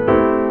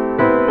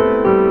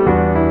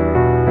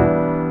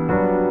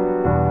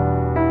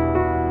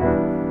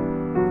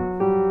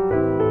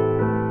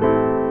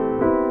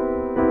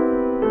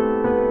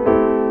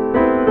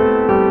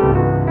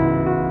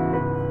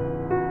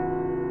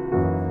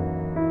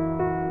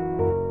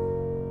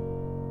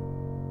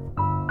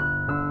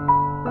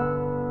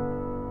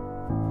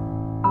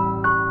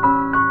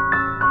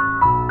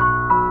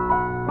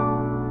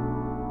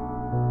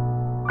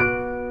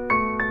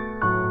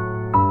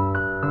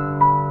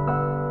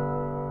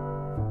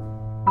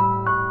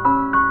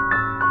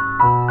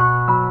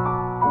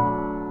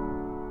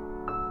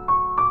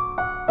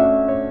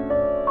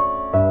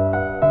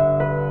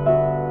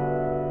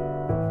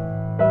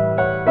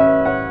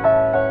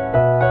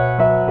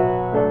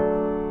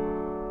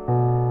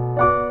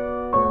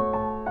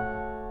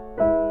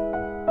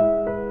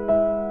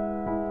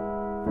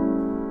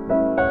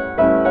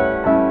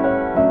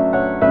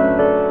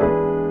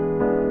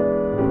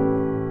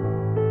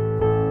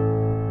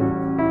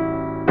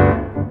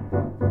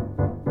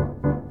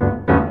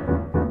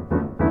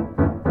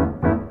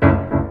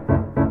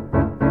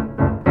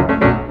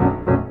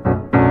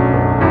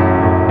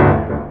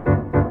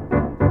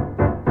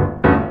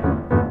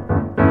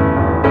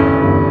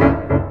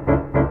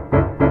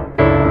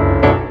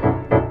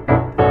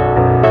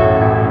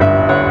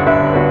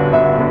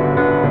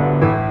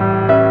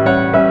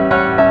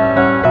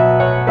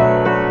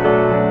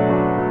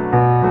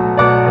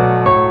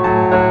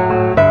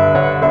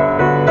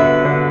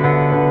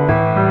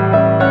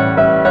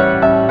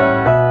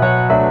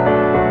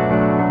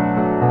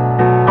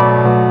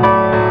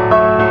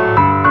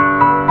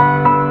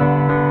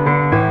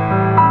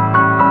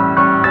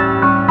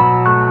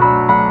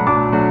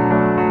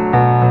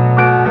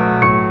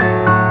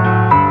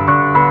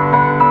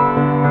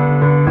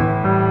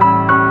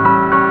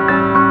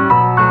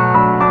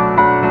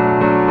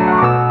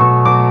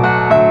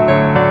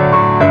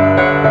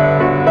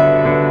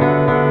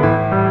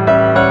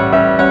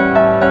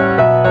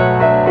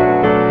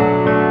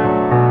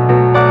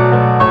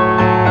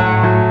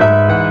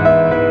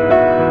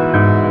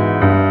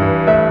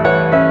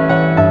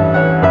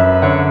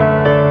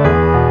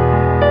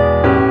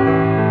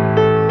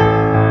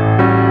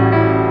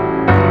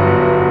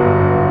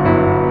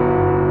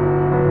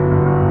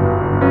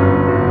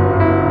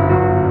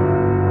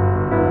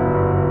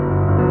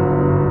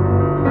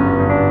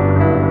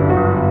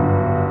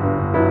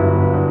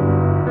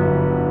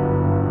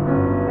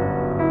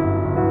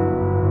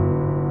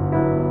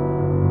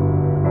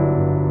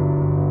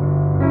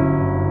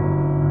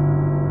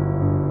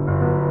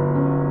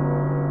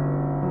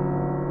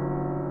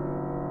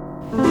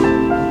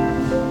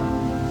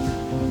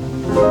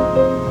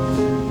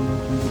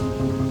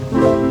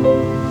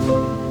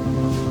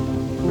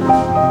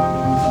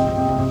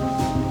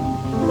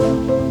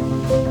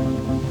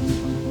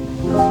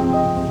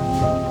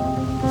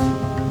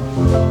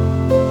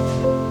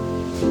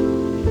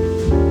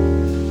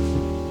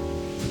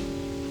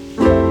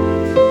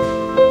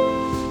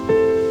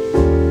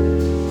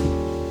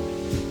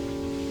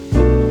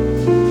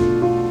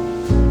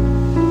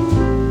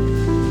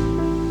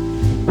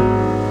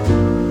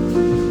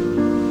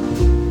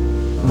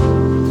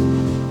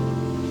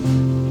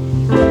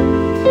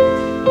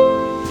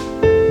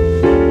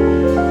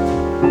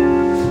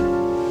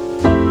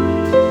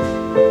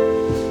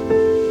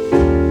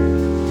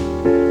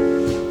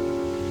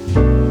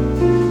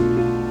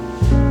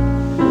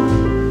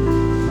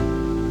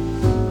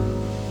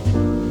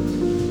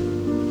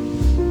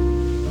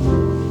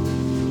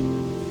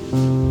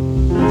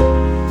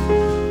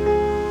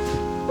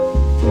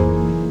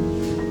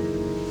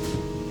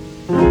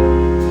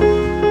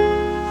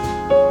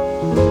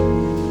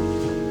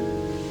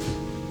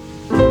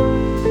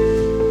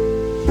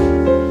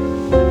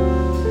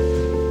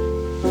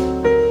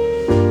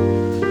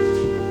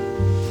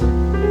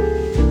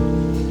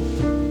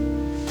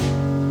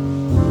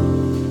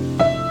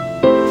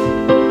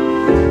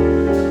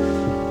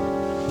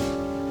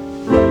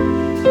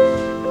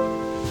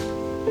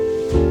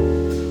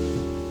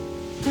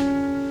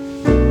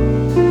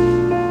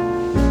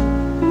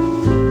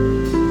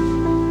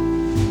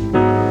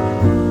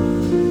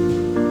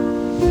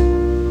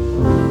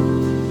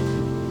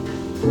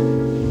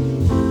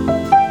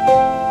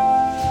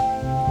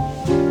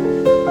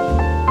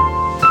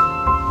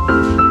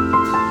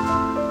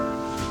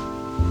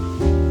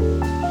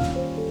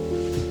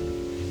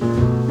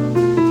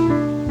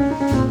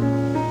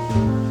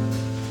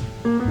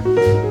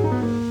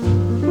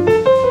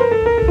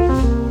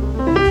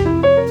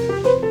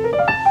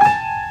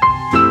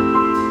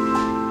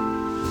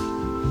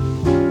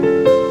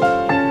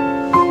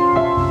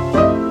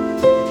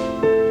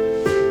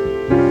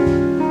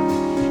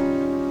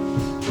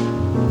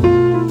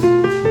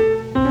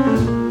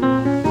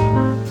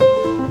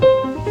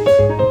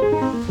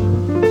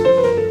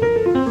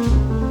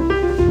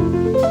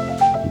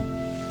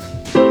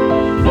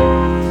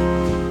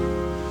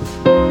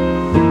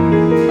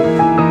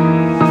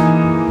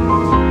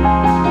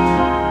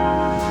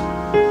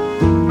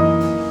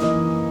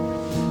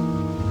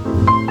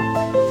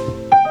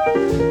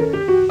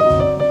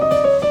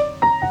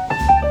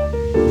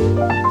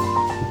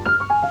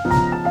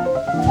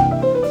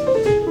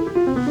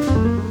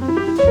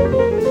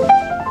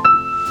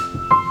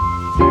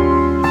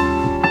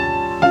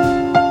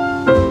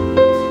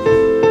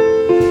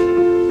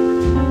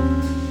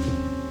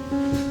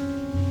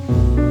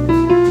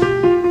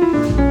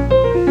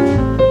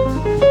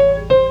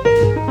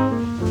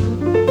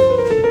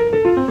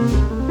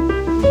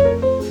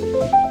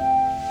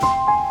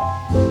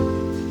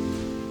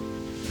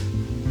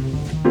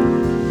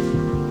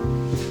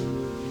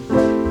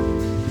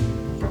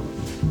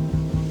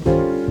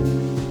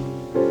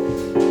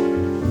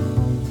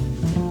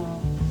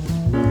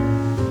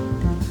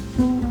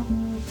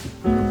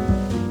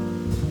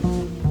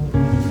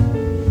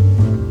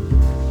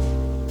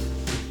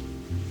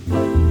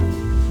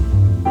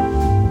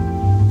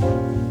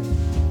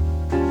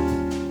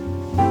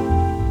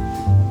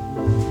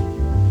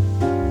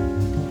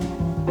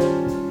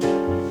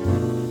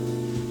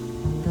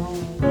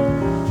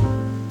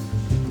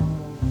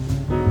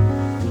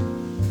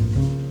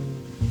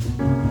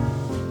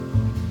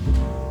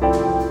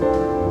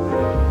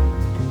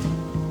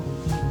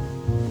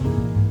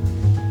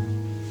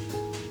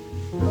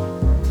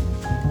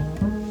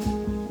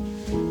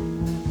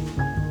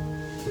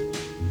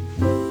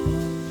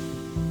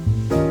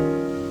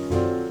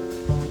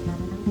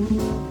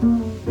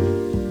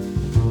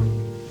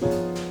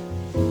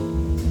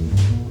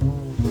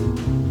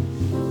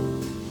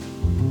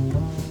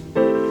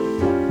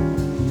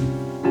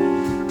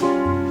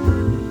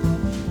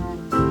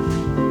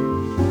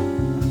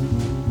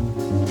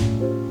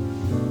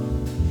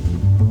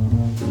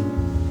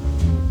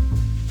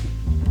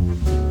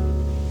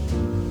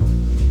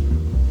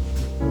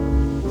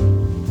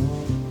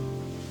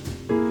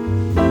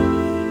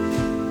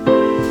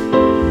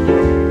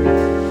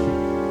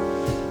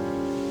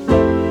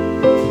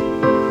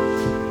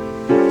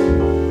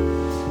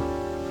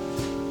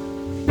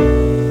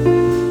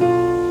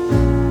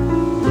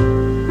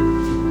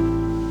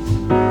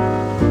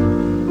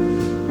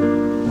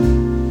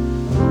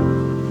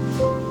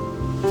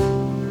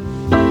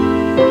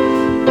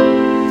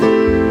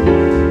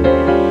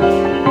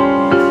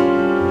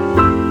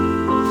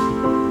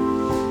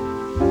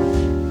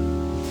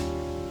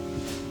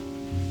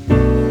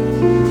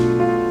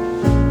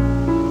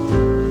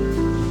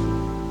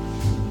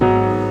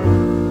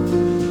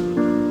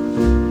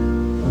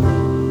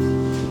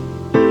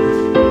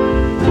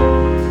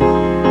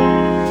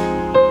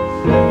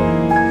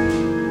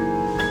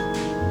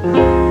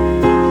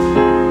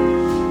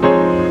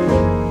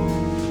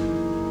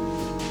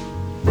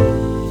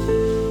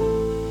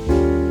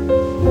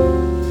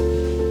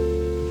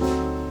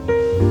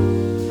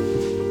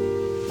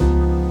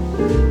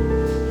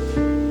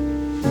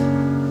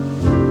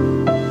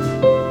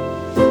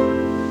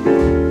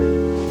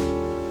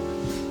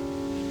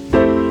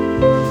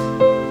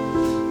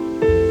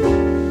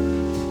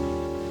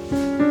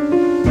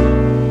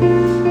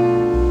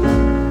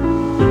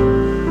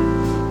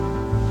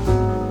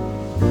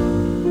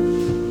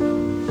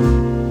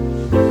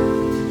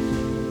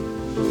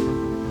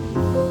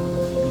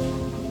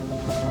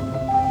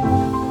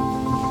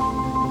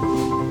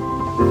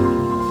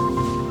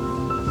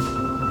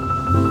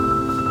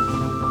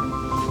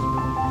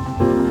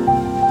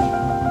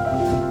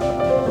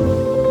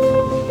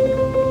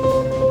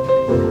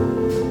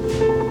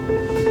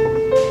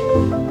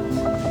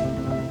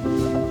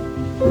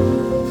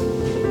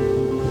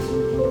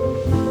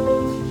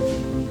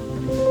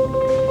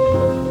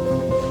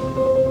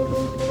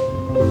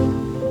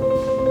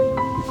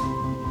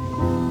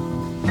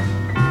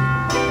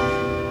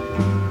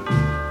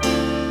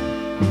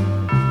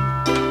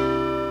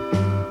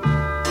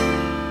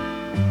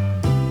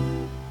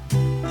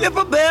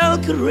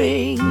 could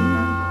ring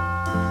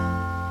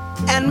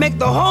and make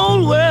the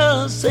whole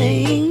world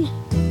sing,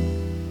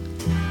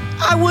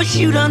 I wish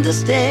you'd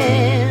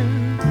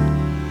understand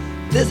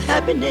this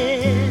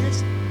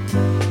happiness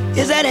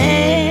is at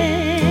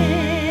hand.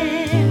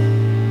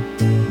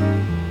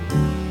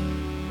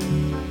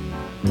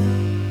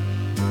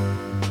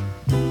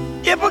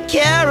 If a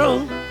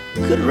carol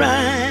could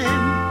rhyme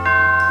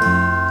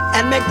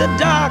and make the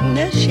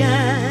darkness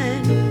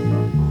shine,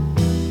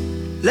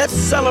 let's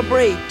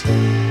celebrate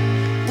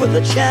with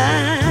a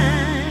chime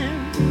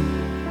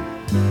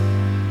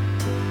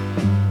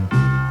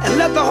and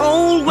let the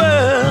whole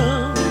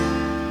world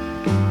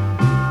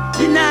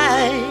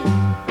unite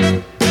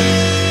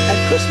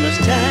at Christmas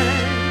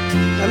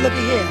time. Now look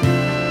here,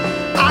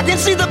 I can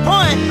see the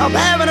point of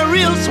having a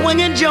real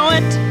swinging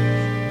joint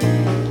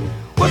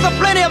with a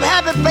plenty of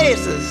happy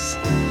faces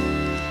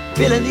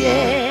filling the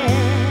air.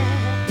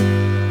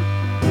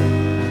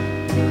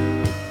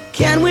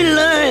 Can we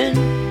learn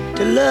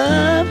to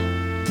love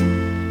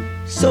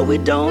so we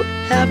don't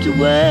have to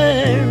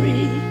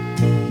worry?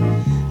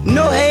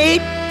 No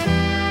hate,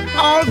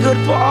 all good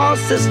for all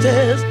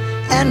sisters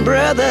and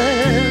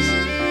brothers.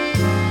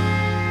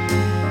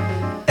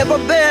 If a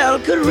bell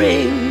could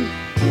ring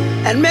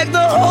and make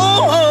the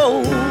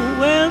whole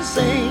world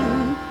sing,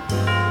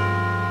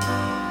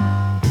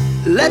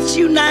 let's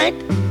unite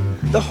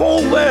the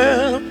whole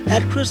world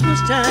at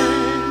Christmas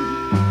time.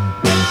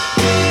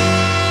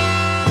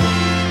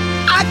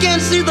 I can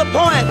see the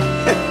point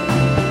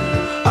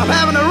of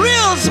having a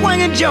real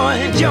swinging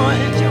joint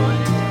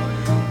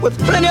with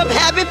plenty of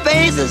happy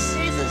faces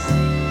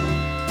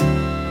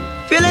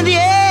filling the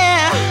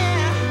air.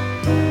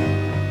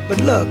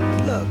 But look,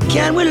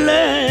 can we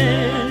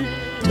learn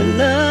to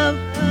love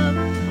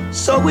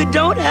so we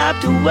don't have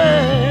to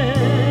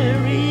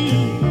worry?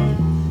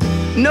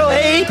 No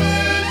hate,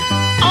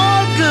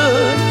 all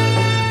good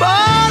for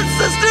all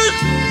sisters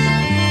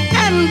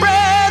and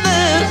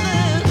brothers.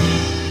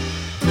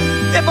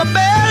 If a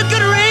bell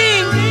could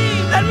ring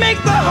and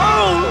make the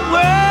whole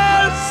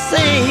world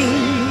sing,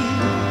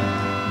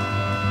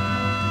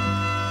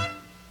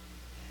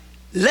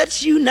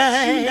 let's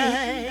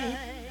unite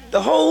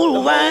the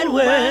whole wide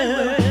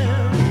world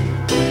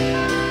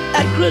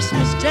at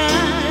Christmas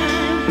time.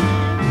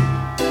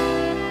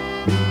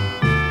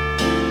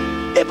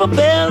 If a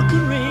bell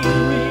could ring,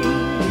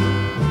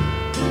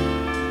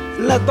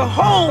 let the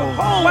whole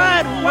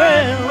wide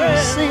world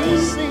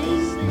sing.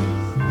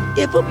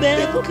 If a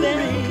bell could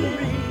ring.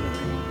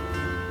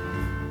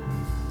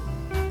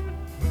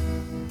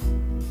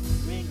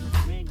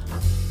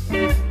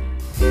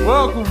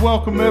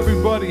 Welcome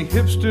everybody,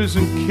 hipsters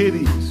and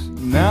kiddies.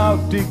 Now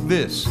dig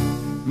this.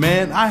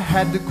 Man, I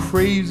had the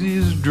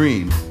craziest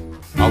dream.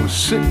 I was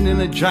sitting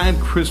in a giant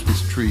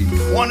Christmas tree,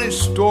 20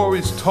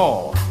 stories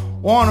tall,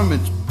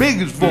 ornaments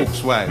big as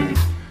Volkswagens,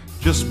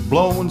 just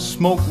blowing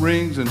smoke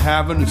rings and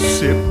having a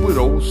sip with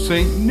old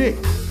St. Nick.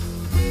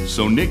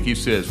 So Nicky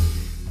says,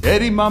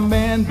 Eddie, my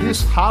man,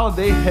 this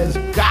holiday has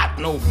got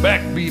no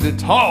backbeat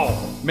at all.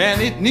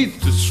 Man, it needs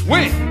to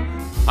swing.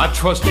 I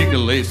trust you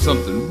can lay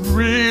something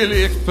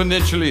really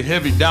exponentially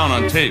heavy down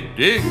on tape,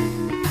 dig?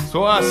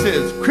 So I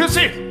says,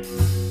 Chrissy,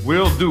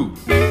 will do.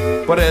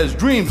 But as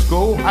dreams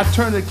go, I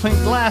turned to clink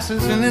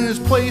glasses, and in his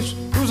place,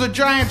 there was a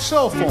giant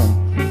cell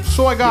phone.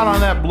 So I got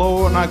on that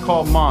blower and I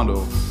called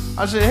Mondo.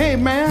 I said, hey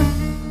man,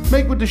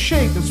 make with the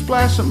shake and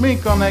splash some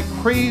ink on that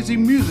crazy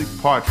music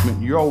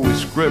parchment you're always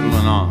scribbling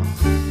on.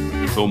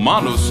 So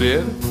Mondo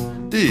said,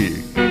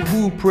 dig,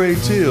 who, pray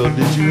tell,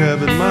 did you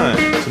have in mind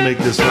to make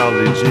this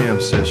holiday jam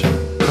session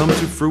come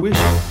to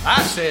fruition?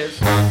 I says,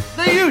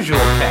 the usual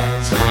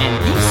cats.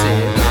 And he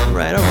said, all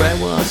right,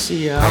 well, I'll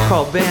see. I'll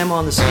call Bam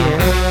on the scare,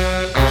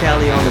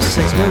 Callie on the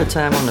 6, another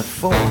time on the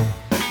 4.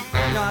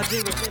 I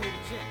dig what's in it.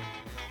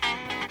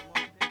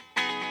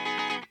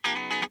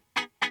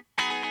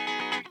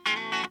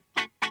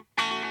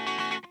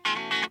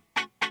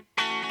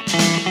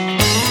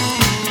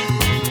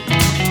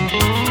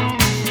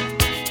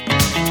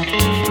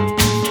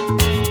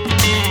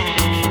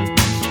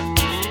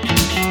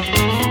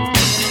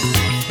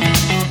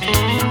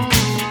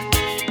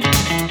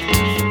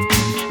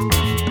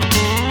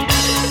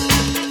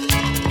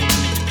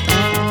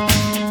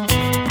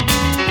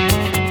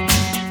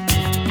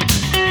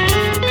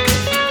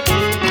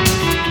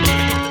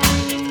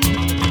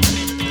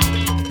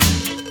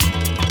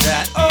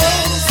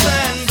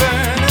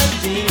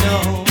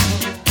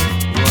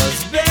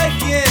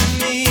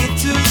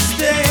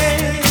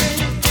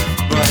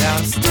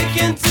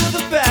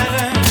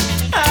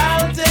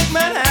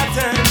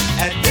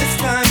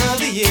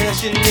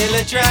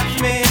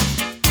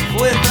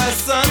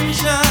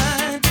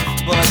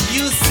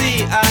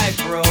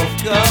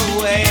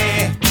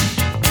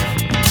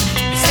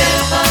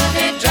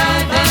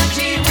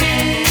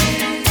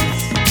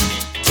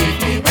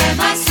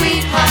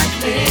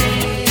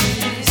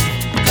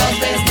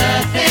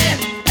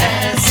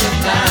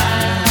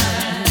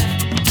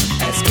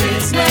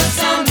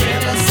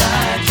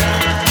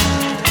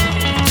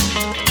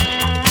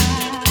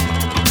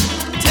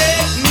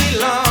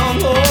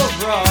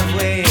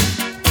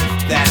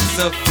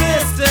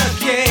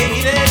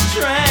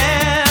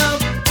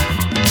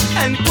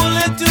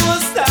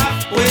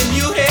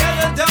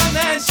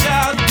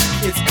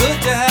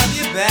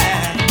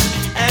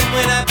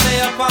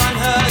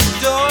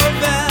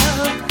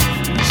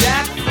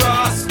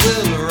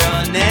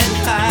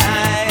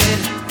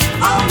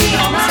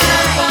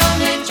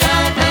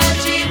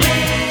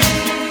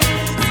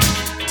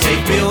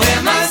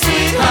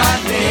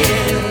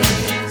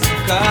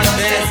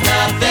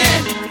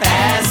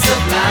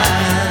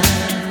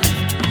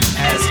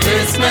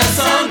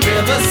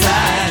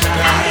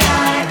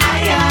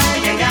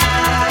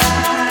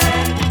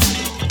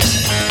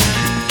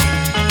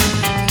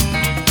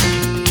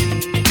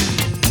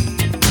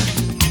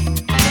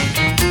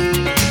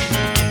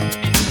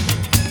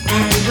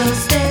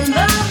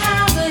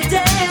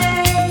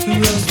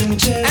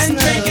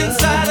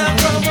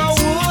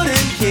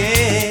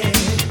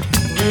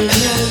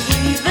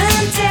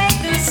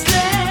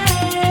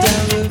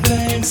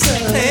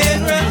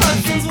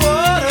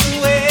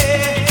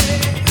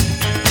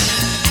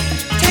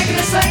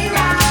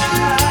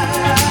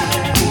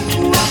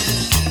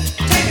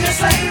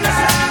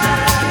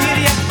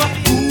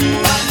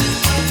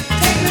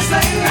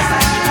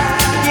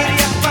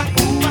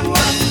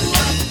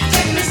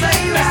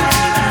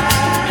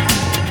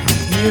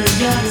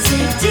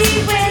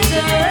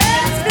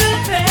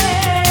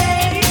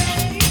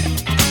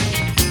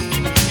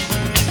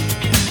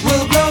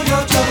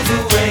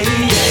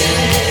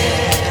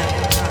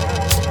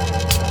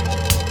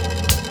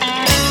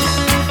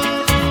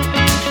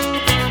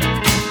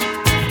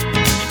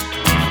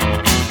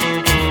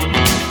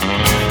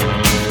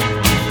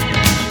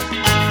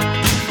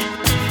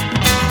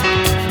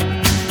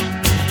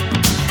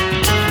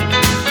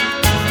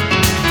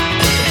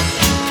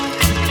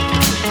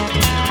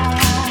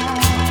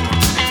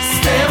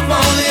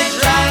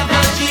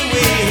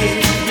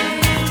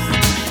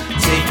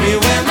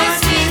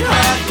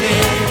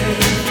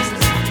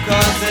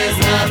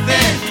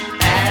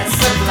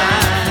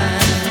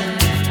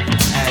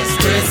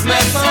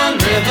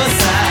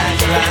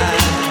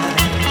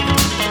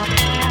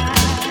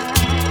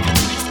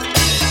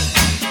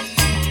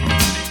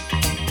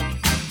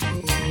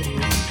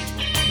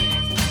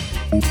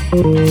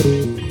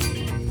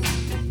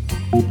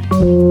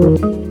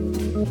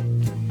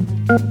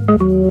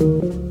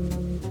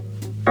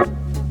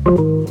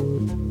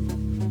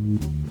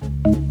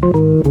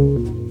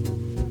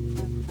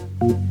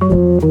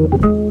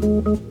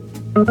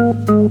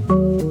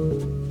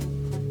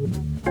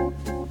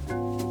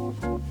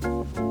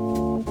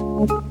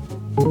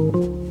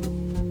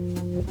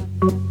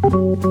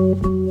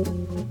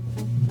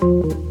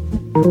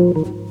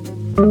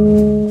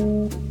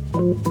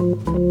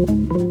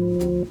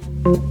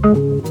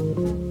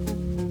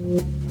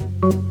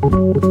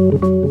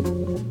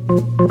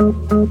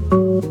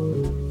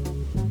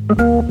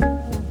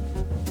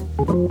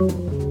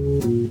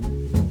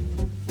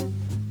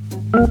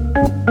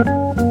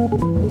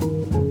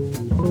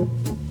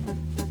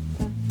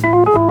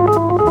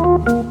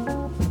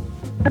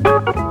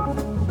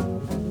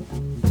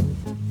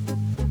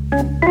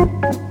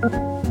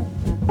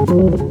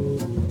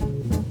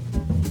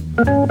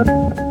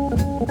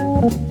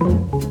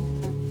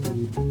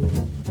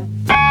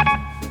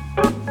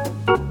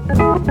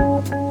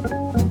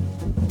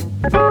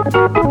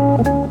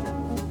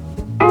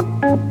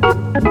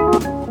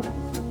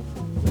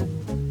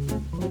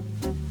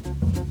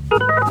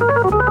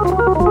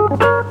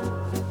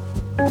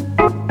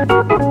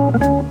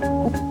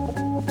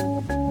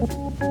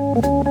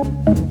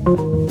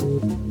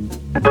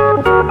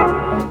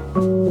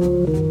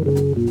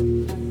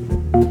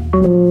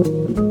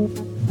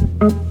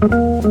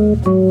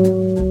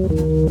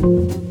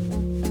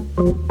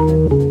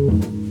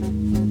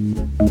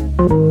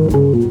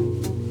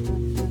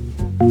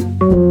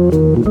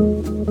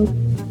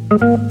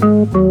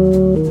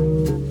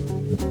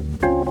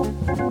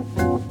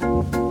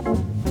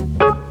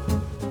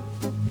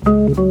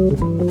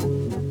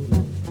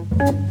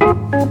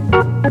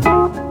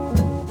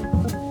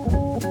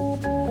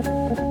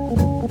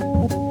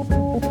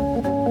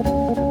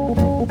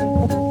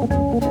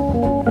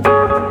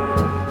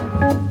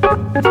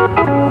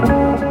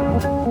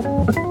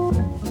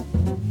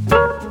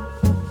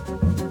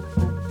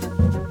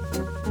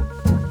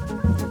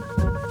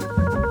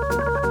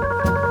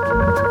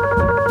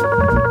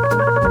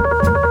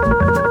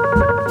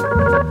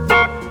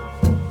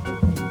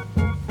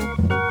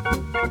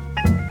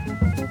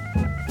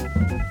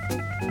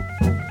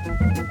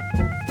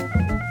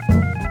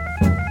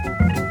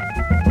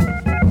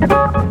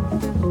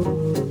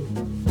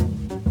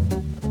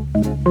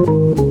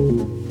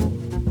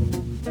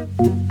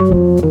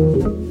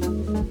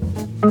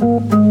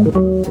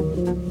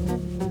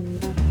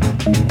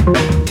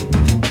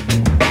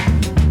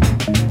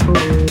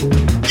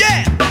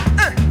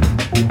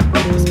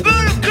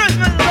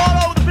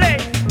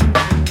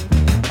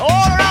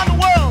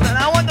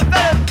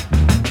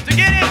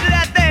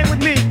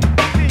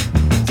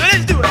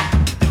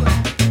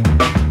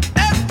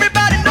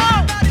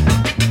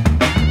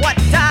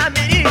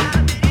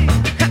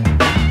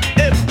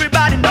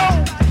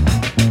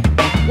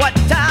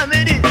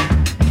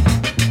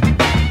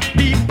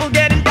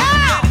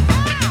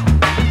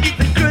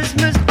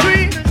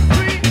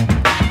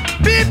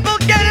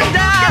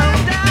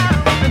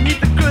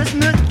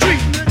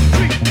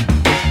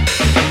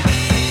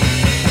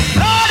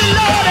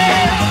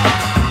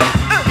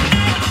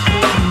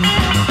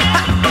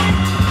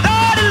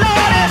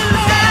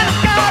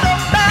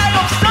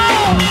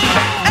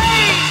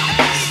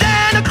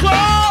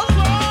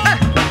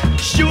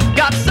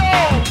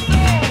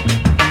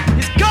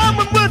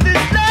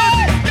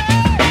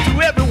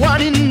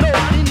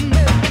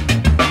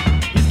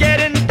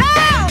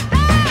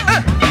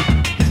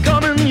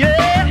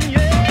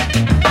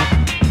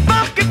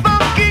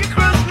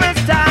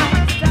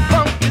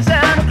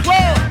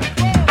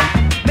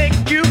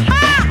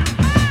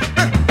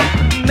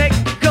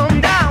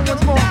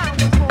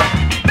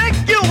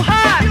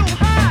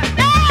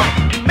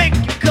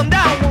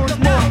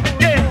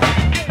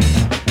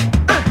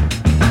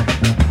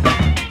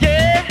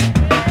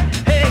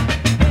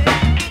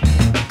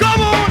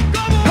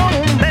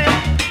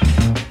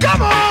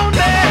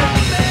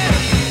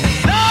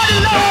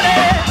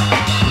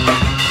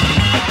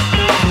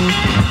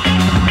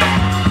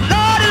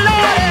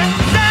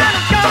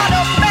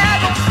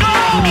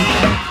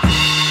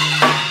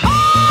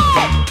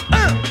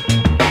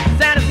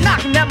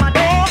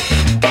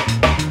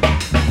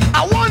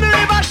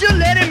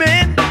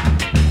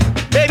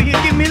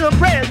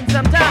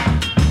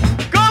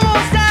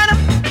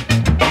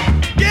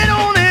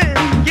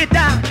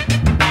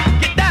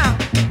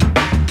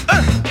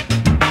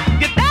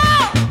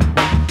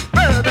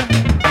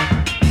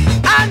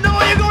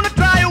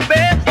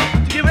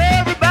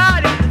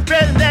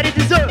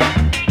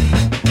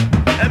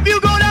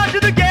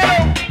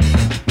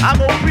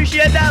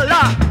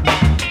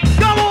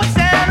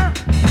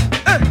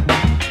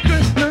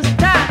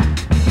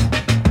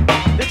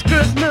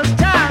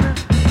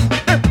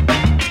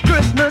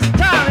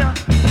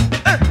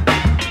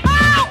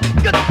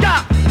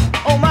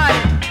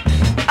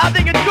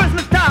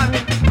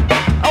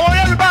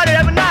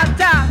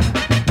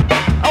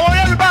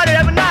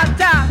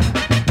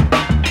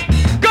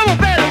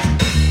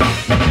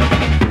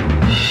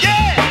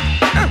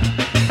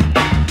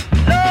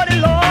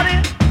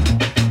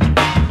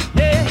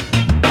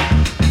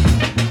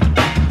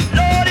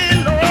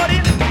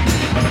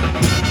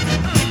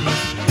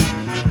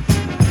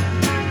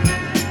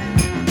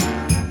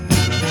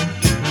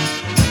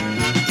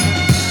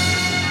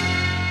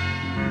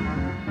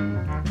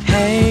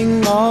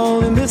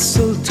 all the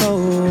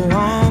mistletoe,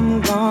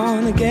 I'm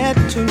gonna get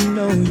to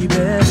know you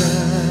better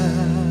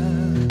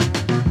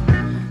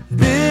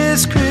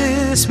this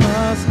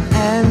Christmas.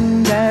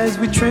 And as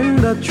we trim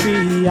the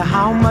tree,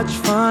 how much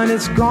fun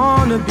it's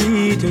gonna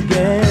be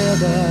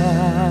together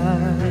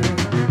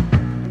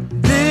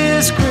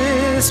this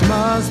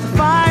Christmas. The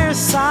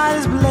fireside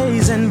is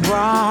blazing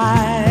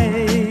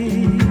bright,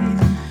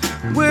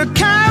 we're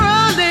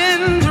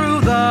caroling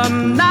through the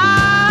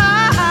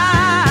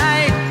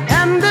night,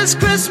 and this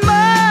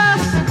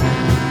Christmas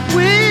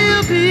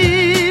will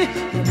be a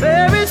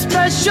very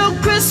special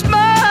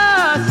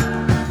Christmas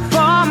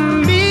for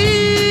me.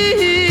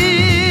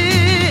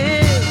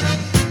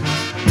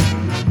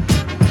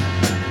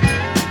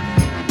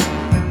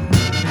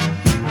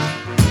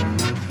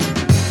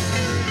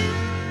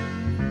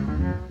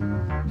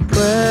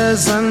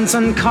 Presents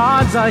and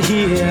cards are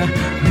here,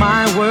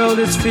 my world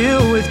is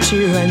filled with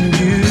cheer and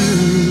you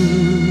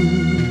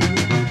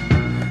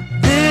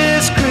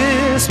this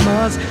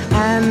Christmas.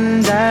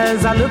 And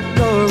as I look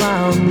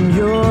around,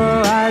 your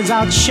eyes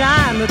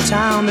outshine the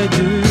town they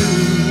do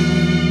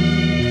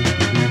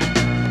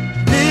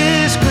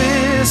this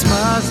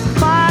Christmas. The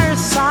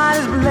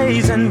fireside is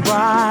blazing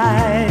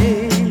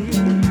bright,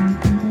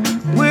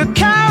 we're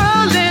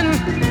caroling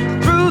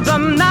through the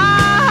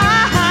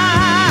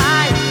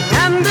night,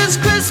 and this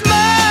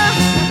Christmas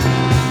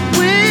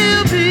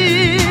will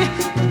be a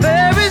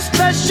very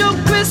special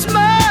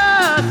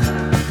Christmas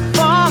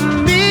for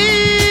me.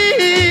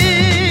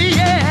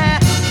 Yeah.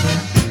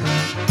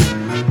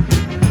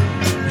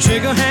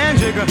 Shake a hand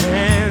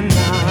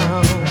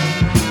now.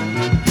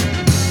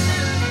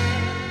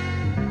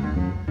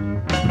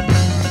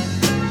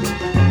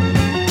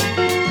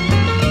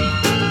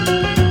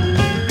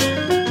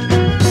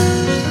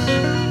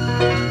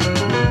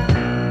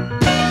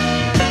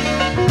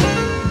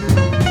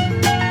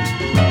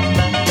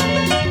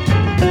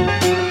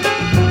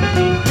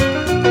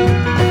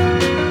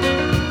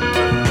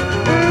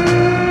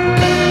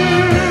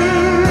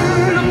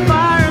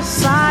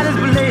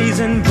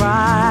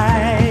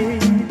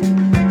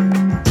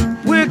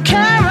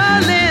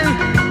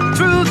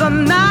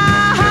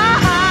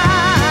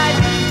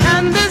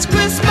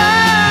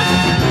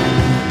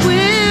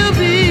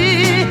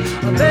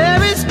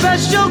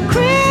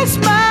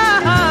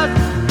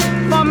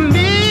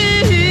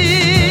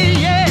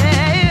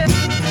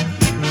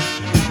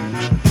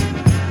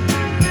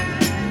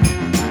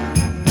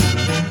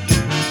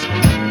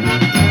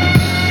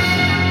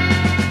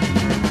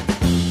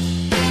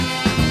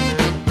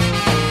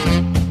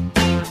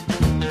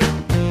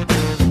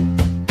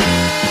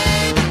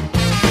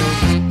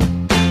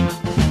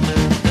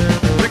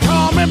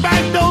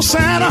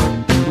 Santa,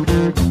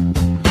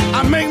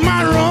 I make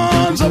my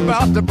runs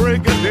about the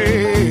break of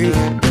day.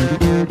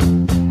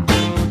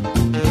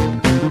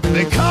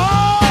 They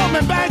call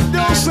me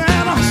backdoor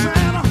Santa,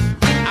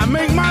 I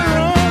make my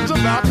runs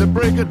about the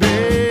break of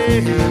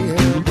day.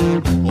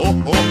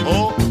 Oh, oh,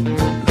 oh,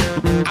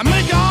 I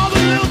make all the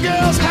little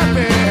girls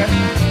happy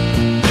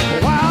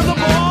while the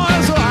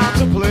boys are out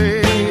to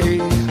play.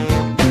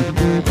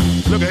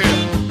 Look at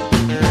here,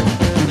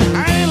 I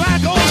ain't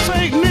like old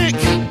Saint Nick,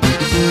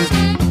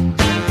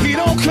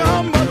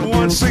 come but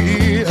once a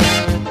year.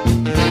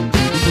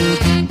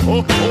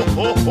 Oh, oh,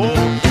 oh, oh,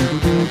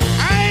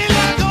 I ain't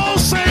like old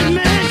Saint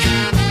Nick,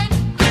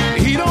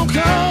 he don't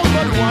come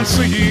but once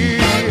a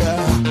year.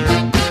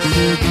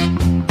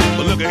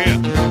 But look at here,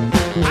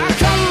 I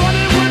come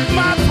running with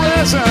my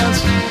presents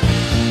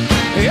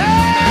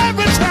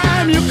every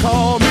time you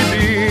call me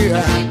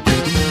dear.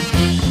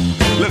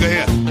 Look at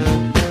here,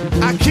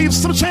 I keep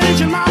some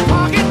change in my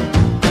pocket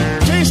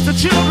in case the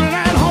children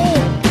at home,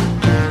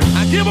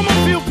 I give them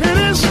a few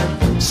pennies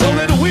so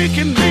that we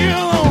can be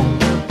alone.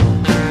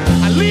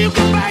 I leave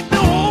the back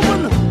door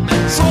open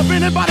so if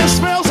anybody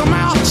smells a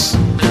mouse,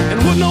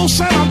 and would know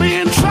Santa be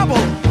in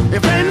trouble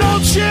if ain't no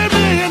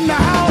chimney in the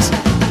house.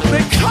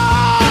 They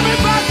call me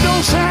back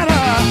door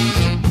Santa,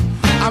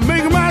 I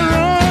make my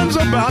runs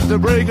about the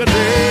break of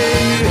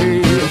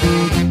day.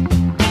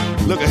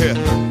 Look at here, I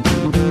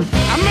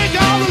make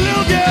all the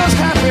little girls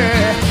happy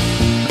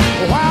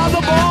while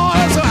the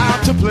boys are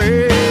out to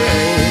play.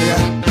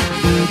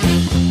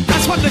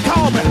 That's what they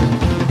call me,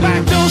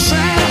 backdoor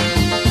Santa.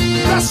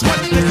 That's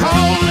what they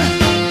call me.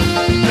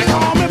 They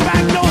call me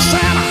backdoor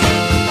Santa.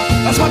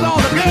 That's what all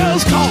the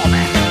girls call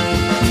me.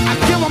 I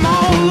give them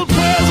all the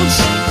presents.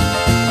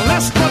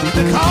 That's what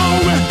they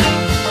call me.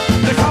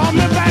 They call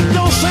me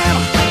backdoor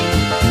Santa,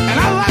 and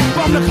I like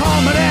them to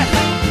call me that.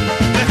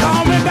 They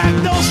call me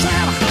backdoor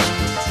Santa,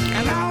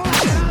 and I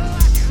like it.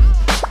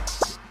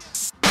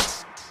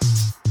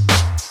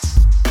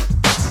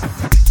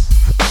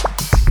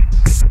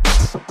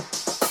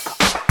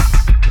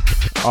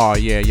 Oh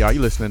yeah, y'all,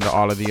 you listening to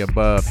all of the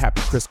above.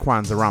 Happy Chris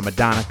Kwanzaa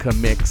Ramadanica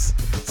mix,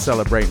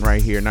 celebrating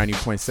right here,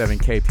 90.7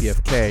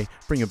 Kpfk.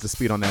 Bring you up to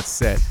speed on that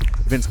set.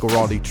 Vince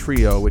Guaraldi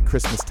Trio with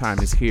Christmas Time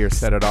Is Here,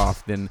 Set It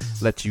Off, then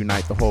Let's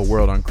Unite the Whole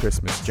World on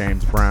Christmas,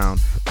 James Brown,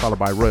 followed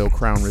by Royal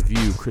Crown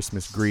Review,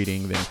 Christmas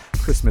Greeting, then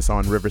Christmas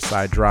on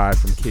Riverside Drive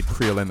from Kid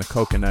Creole and the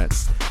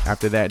Coconuts.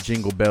 After that,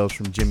 Jingle Bells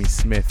from Jimmy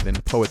Smith, then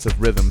Poets of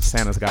Rhythm,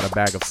 Santa's Got a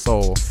Bag of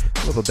Soul,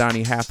 Little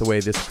Donny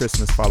Hathaway This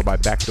Christmas, followed by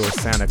Backdoor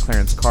Santa,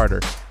 Clarence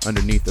Carter,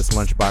 Underneath Us,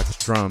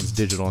 Lunchbox Drums,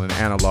 Digital and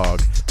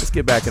Analog. Let's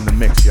get back in the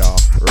mix, y'all.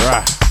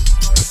 Rah.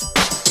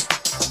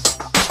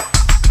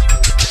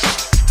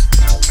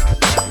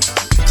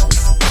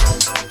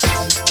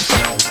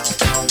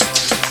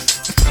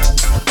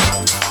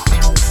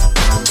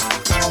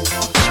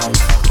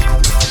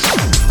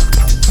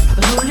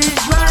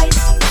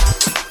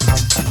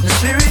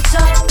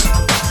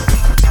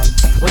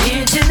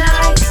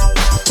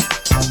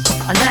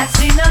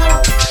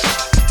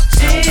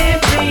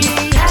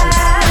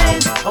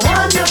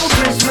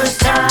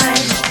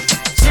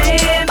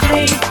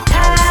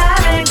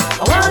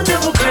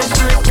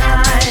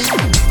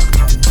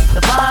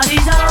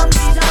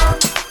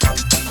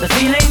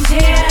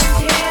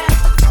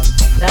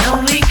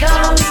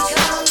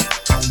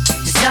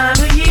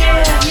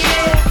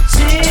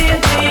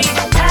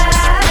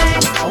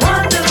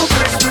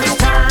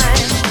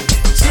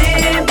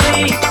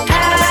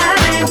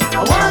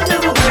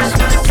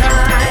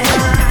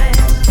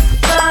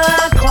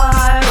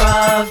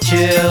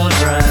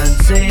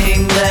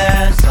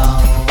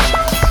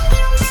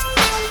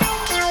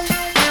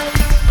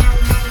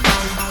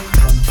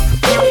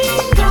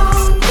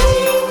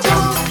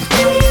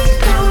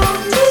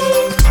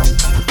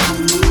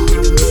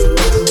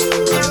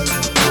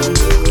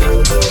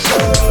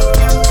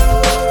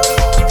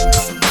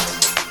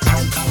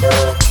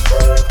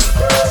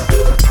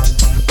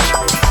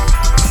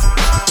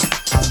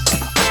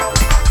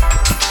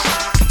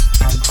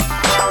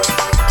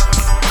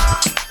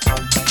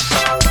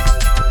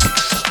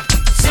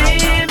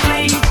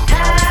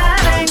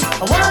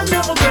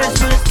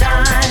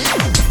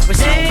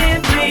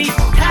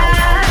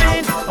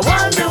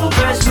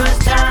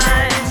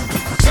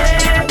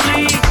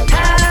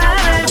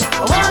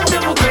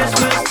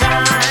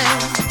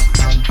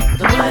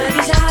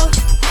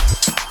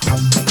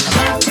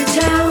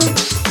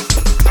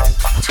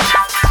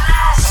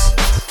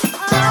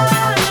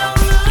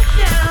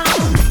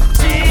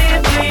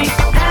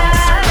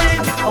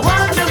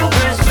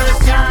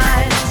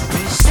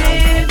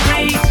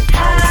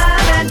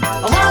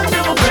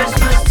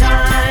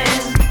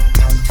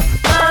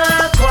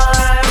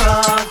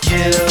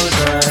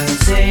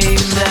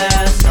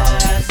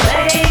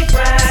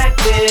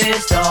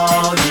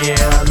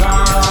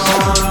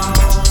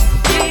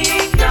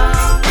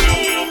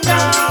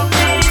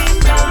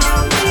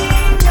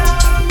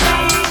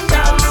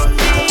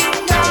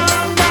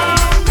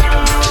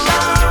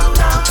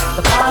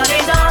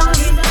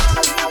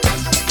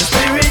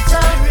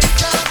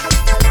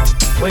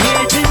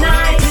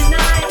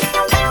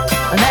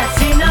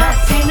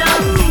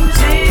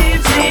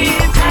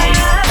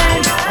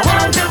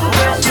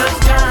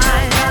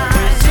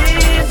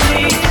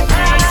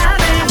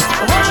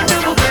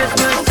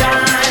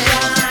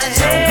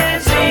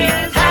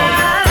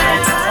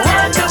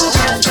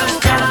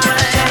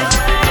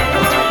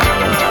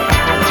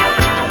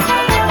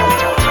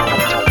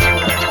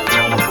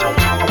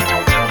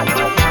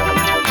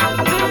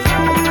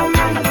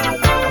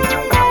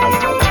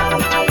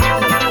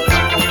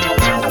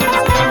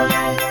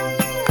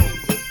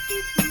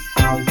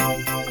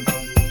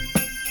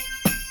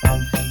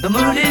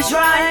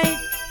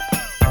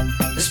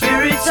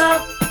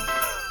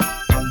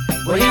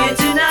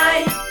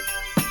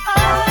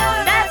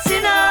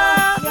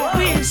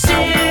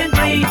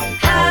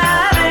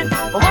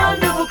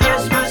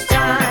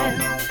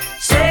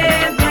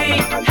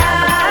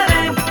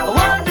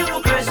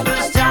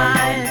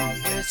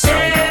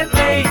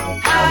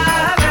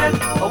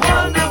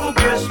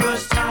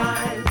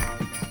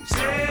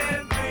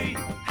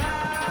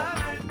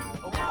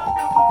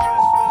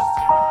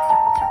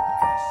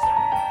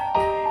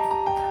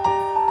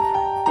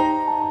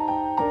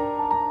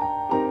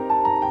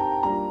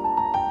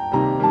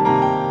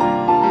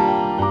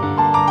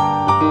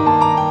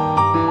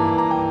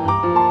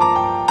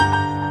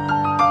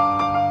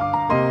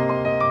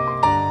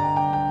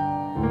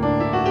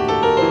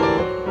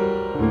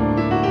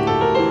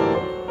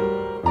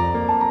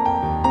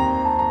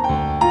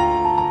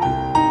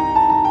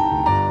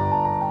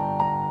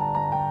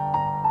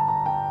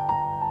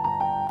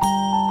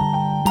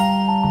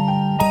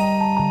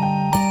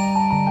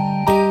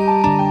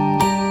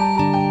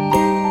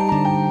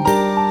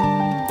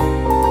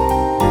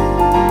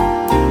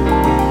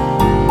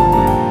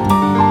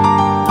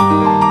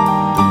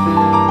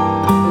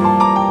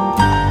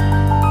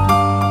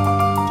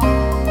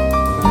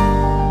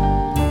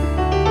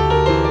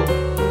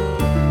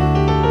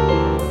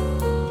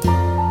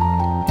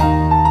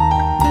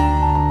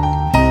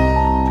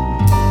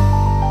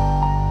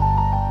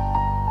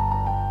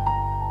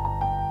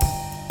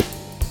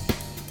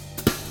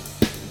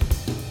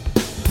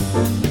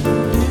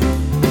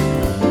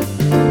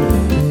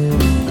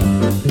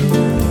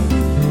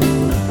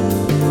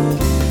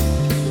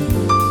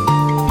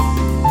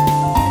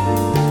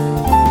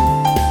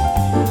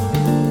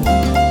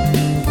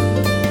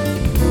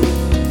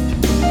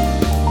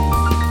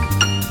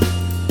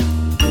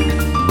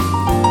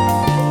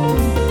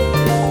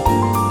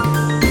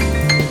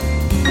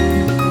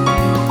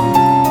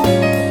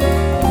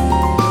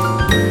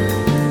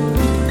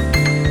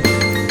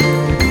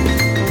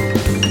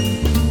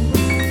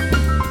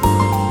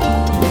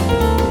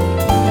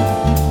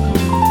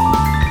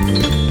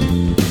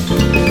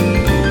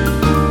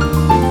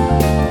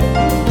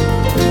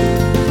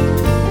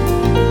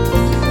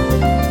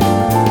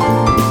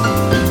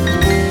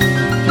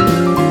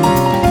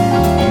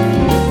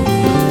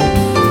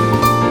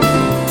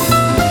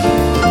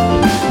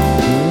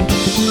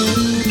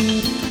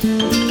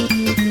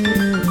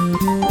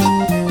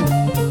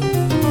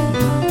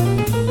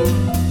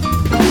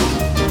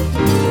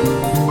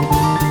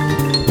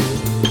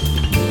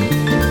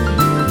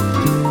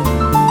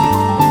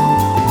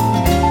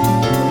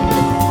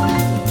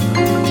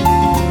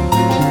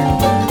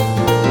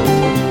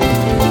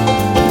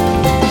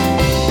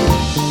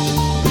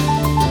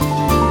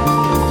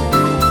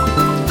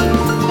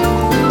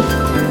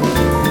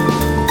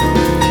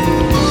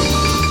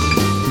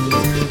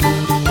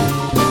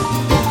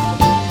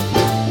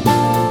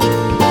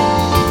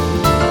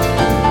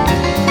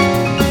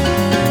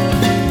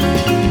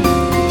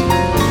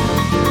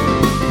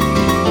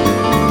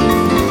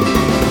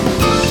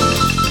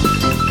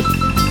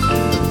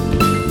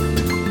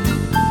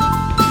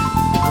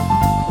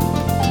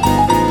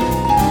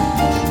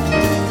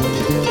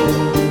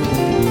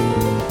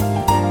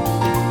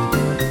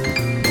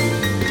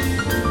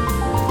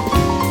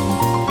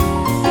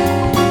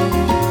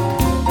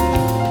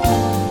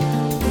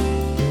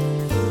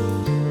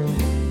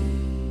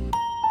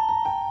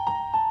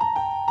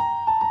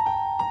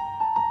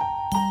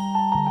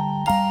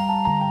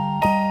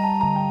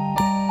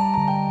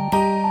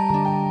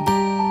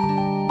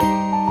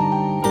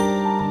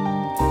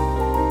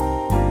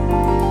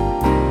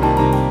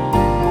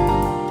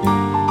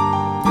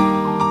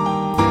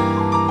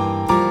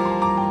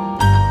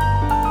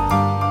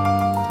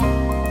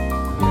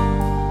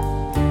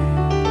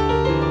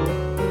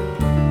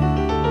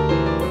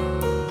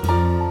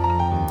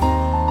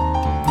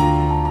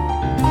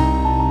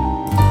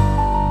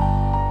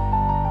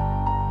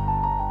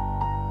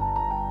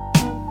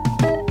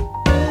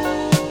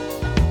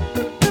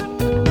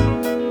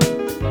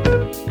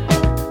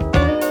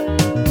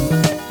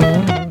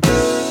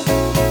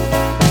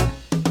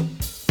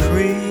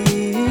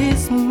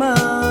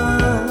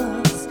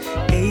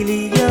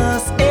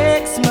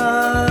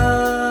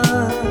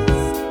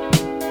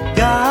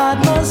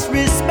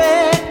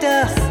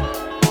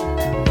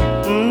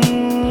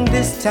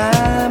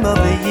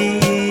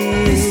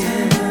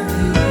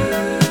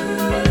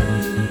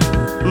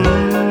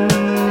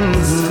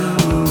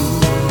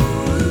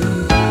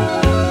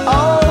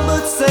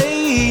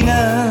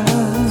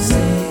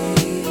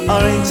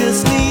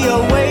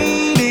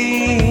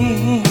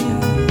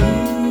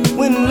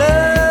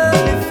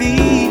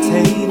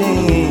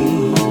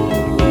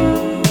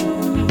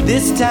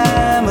 this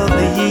time of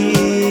the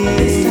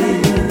year.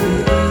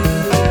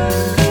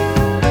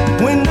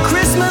 When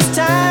Christmas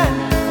time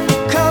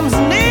comes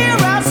near,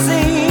 I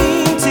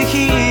seem to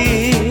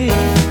hear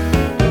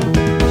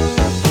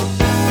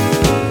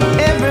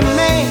every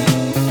man,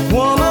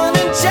 woman,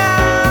 and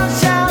child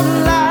shout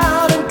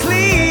loud and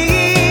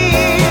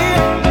clear.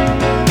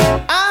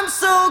 I'm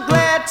so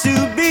glad to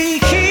be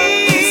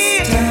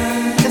here.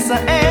 Yes, I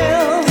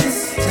am.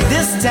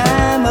 This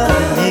time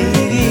of the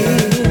year.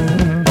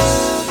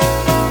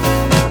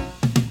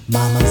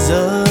 Mama's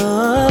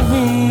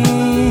oven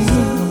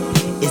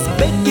is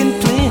baking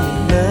plenty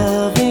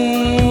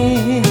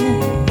loving.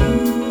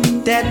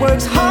 Dad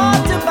works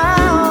hard to buy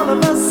all of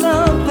us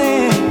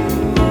something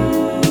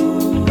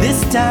this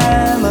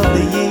time of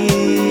the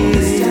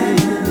year.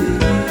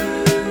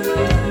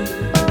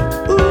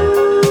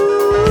 Ooh,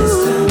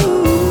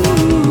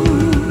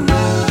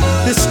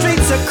 the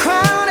streets are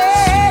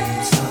crowded,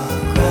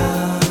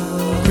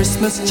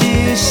 Christmas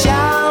cheer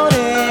shouting.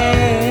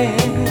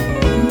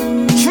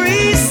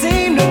 Trees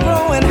seem to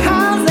grow in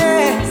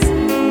houses.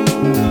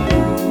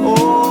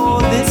 Oh,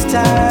 this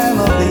time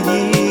of the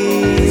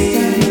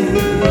year.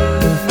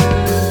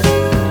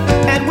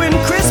 And when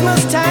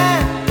Christmas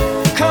time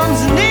comes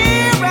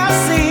near, I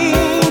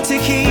seem to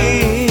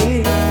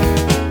hear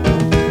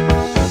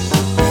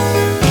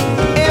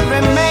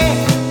every man,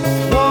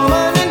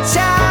 woman, and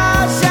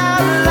child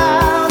shout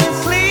loud and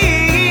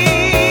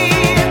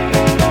clear.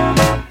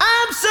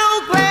 I'm so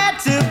glad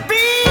to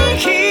be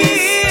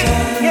here.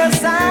 Yes,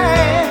 I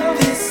am.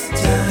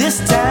 This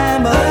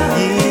time of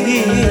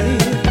year.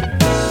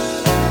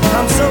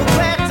 I'm so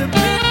glad to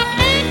be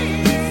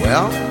here.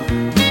 Well,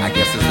 I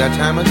guess it's that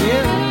time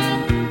again.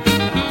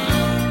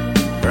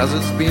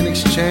 Presents being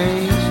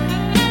exchanged,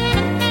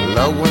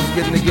 loved ones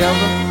getting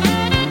together.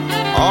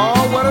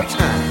 Oh, what a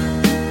time.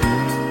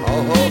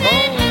 Oh, ho, ho.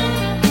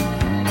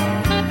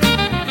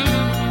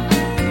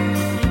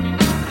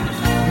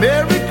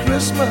 Merry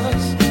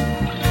Christmas.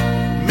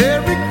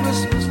 Merry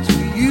Christmas to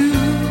you.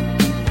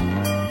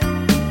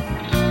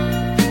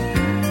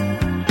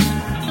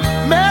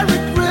 Merry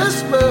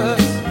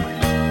Christmas.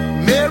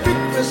 Merry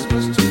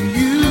Christmas to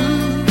you.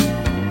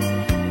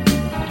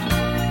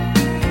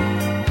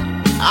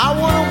 I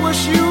want to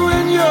wish you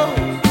and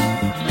yours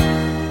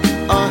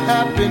a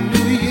happy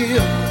new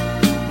year.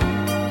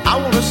 I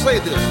want to say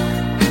this.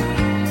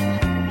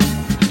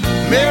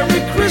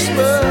 Merry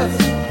Christmas.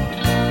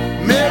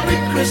 Merry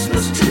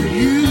Christmas to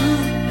you.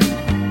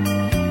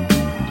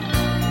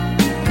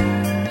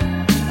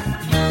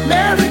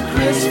 Merry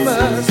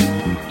Christmas.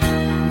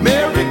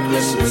 Merry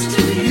Christmas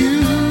to you.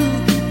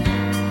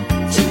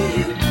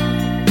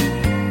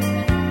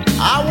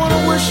 I want to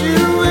wish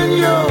you and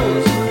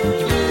yours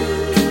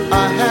a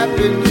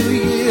happy new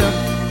year.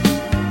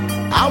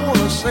 I want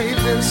to say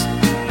this.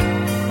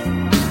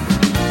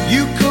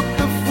 You cook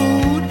the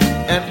food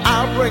and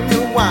I'll bring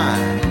the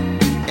wine.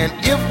 And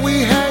if we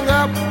hang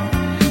up,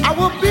 I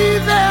will be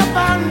there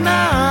by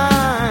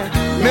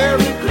 9.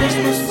 Merry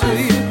Christmas to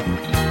you.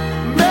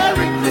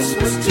 Merry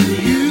Christmas to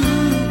you.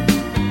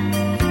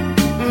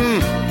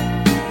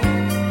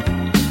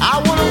 I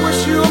want to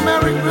wish you a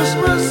Merry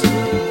Christmas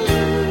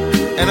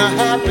and a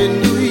Happy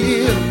New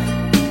Year.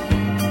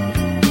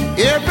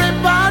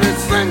 Everybody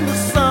sing the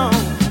song.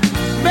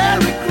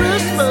 Merry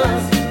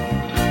Christmas.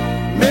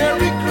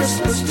 Merry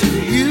Christmas to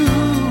you.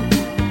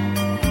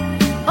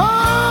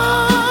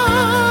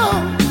 Oh,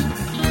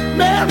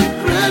 Merry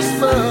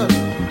Christmas.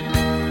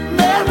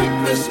 Merry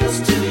Christmas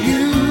to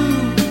you.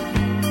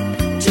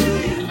 To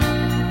you.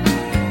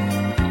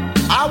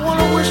 I want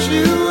to wish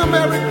you a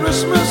Merry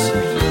Christmas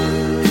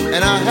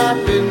and a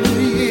Happy New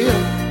Year.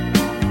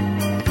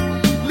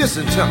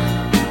 Listen to me.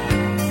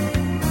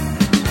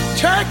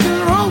 Turkey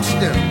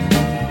roasting,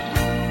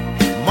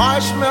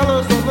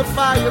 marshmallows on the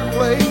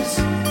fireplace.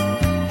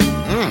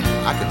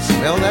 I can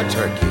smell that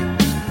turkey.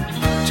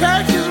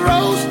 Turkey's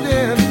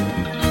roasting,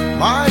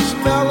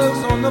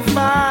 marshmallows on the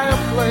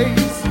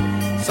fireplace.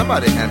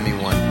 Somebody hand me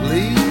one,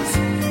 please.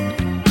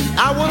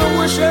 I want to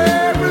wish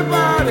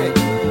everybody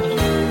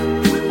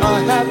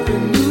a Happy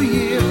New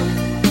Year.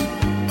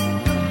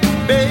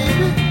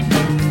 Baby,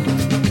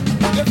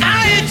 I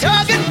ain't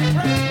talking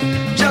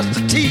just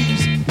to tease.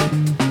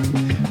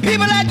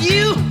 People like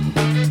you,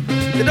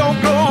 they don't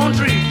grow on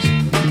trees.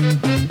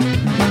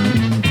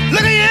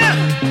 Look at you,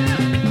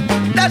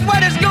 that's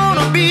what it's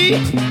gonna be.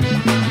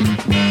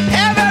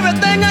 Have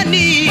everything I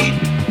need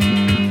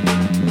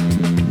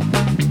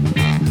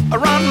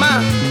around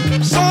my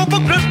sober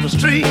Christmas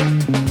tree.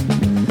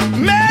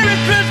 Merry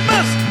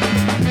Christmas,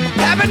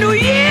 Happy New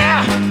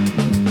Year.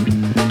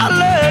 I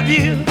love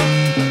you.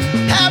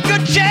 Have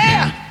good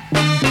cheer.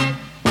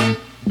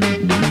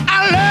 I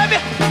love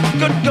you.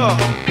 Good God.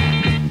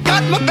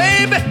 Got my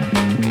baby,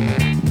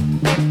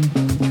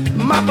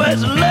 my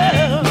first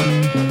love.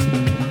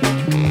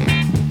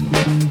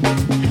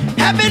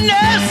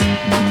 Happiness,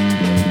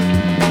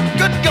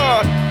 good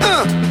God,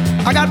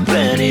 I got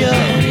plenty of.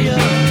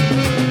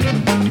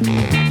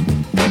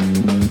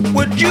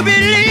 Would you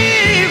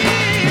believe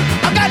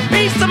I got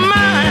peace of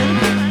mind,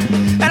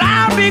 and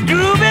I'll be glad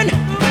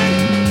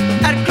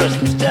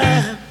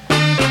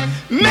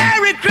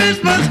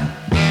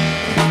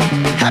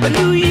Happy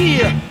New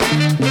Year.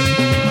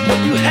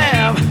 Hope you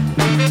have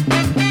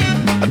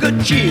a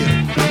good cheer.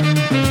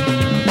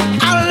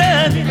 I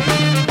love you.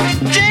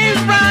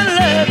 James Brown,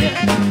 love you.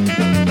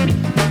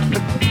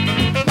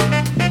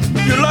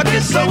 You're lucky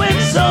so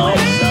and so.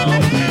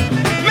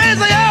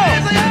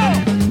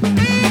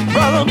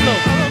 Brother Blow.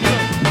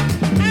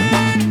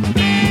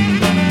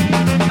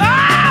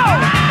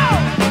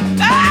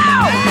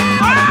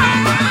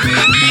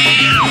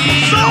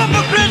 Song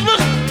for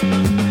Christmas,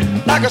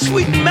 like a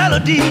sweet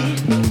melody.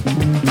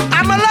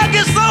 I'm a lucky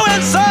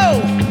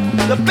so-and-so.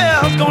 The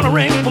bell's gonna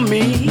ring for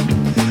me.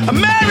 A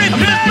Merry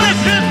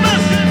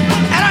Christmas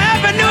and a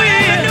Happy New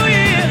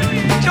Year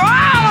to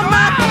all of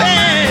my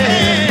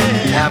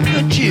fans. Have a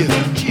good cheer.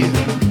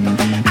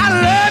 I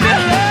love you.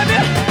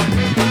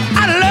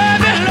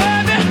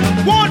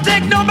 Won't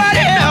take nobody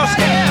else.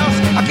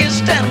 I can't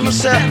stand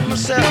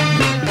myself.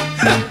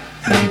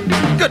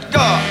 Good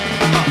God.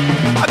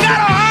 I got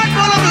a heart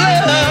full of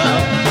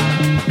love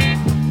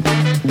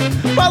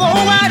for the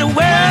whole wide world.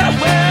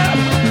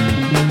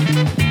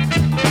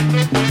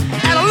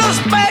 And a little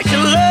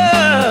special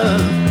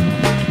love,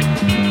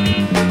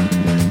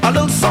 a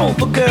little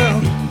soulful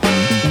girl.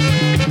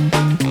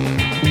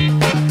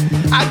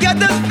 I get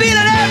this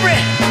feeling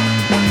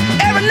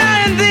every now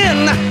and then.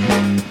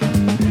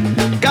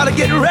 Gotta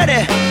get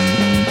ready,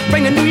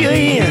 bring the new year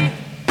in.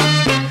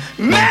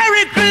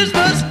 Merry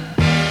Christmas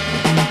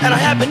and a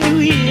Happy New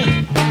Year.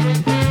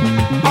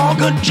 All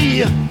good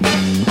cheer.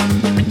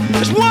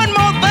 There's one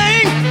more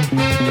thing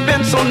that's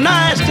been so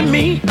nice to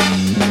me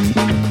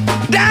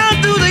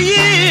down through the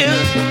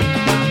years,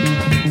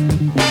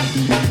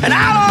 and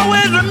I'll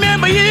always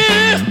remember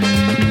you.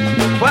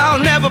 Well, I'll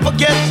never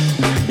forget.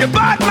 You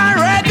bought my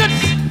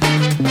records,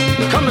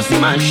 come to see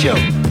my show.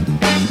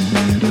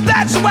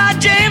 That's why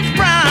James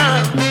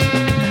Brown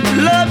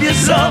love you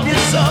so.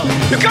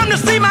 You come to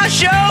see my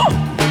show.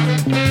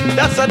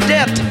 That's a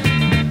debt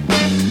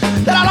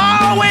that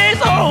I'll always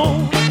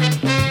owe.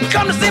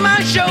 Come to see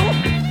my show.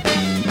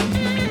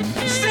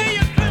 See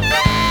you.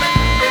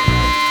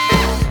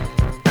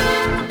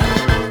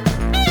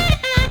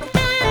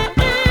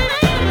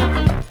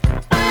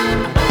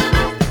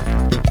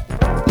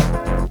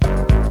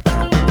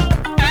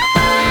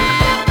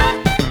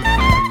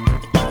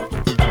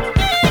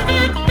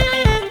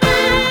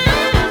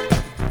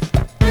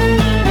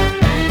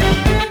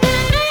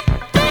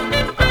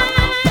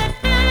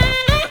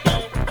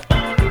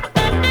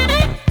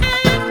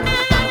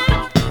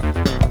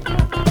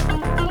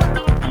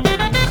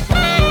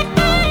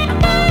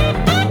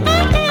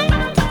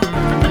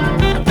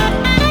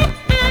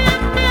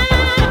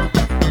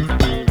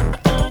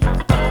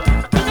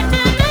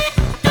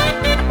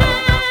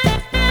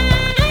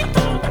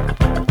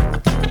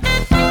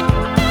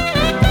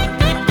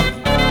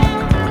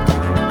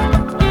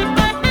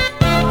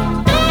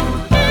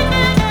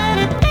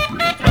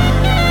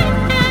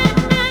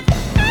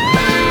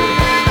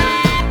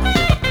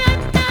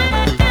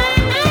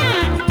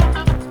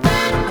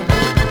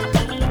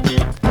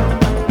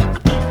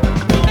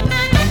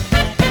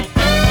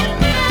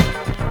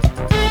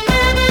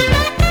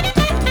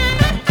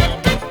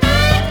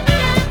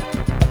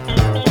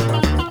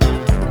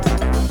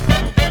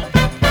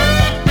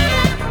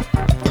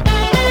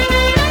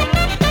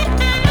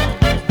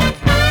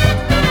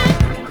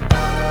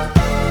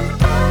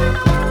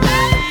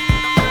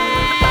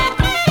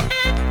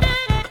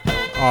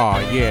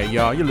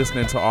 Y'all, you're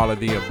listening to all of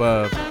the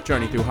above.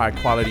 Journey through high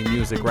quality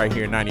music right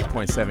here,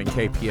 90.7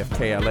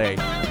 Kpfk LA,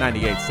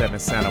 98.7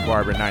 Santa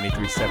Barbara,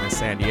 93.7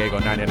 San Diego,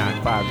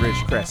 99.5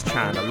 Ridgecrest,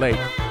 China Lake,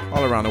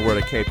 all around the world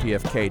at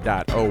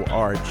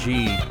kpfk.org.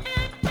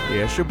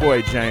 Yeah, it's your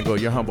boy Django,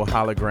 your humble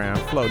hologram,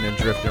 floating and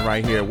drifting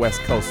right here,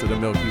 west coast of the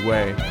Milky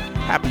Way.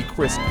 Happy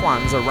Chris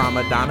Kwanzaa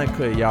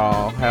Ramadonica,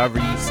 y'all. However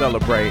you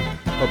celebrate,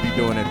 hope you're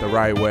doing it the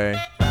right way.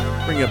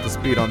 Bring you up to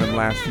speed on them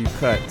last few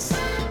cuts.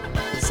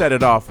 Set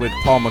it off with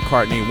Paul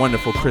McCartney,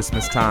 Wonderful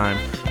Christmas Time.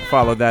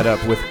 Follow that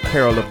up with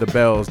Carol of the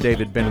Bells,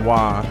 David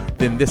Benoit.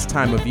 Then This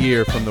Time of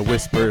Year from The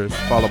Whispers,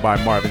 followed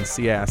by Marvin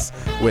C.S.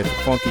 with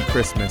Funky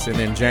Christmas. And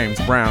then James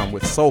Brown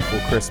with Soulful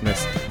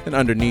Christmas. And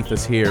underneath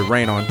us here,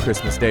 Rain on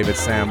Christmas, David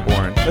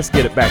Sanborn. Let's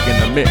get it back in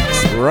the mix.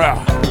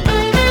 Rah.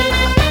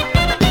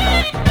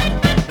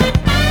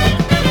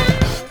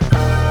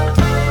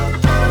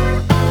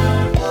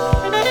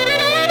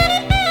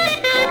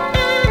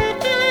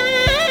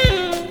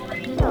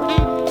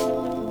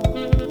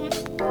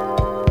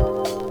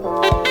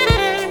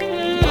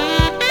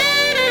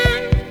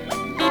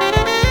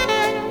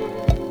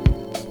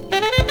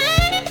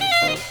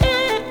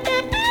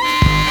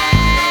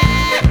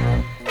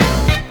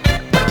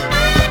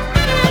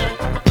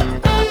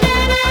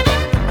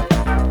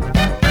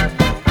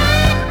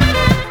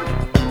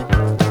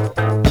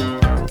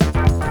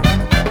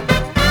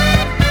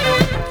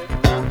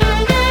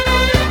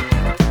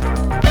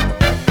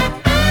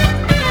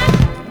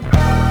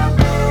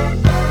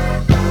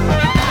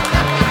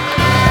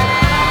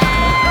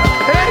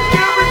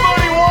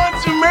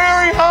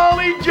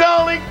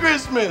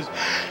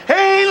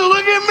 Hey,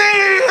 look at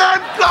me!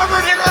 I'm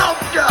covered in elk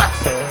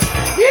dust!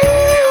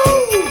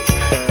 Ew!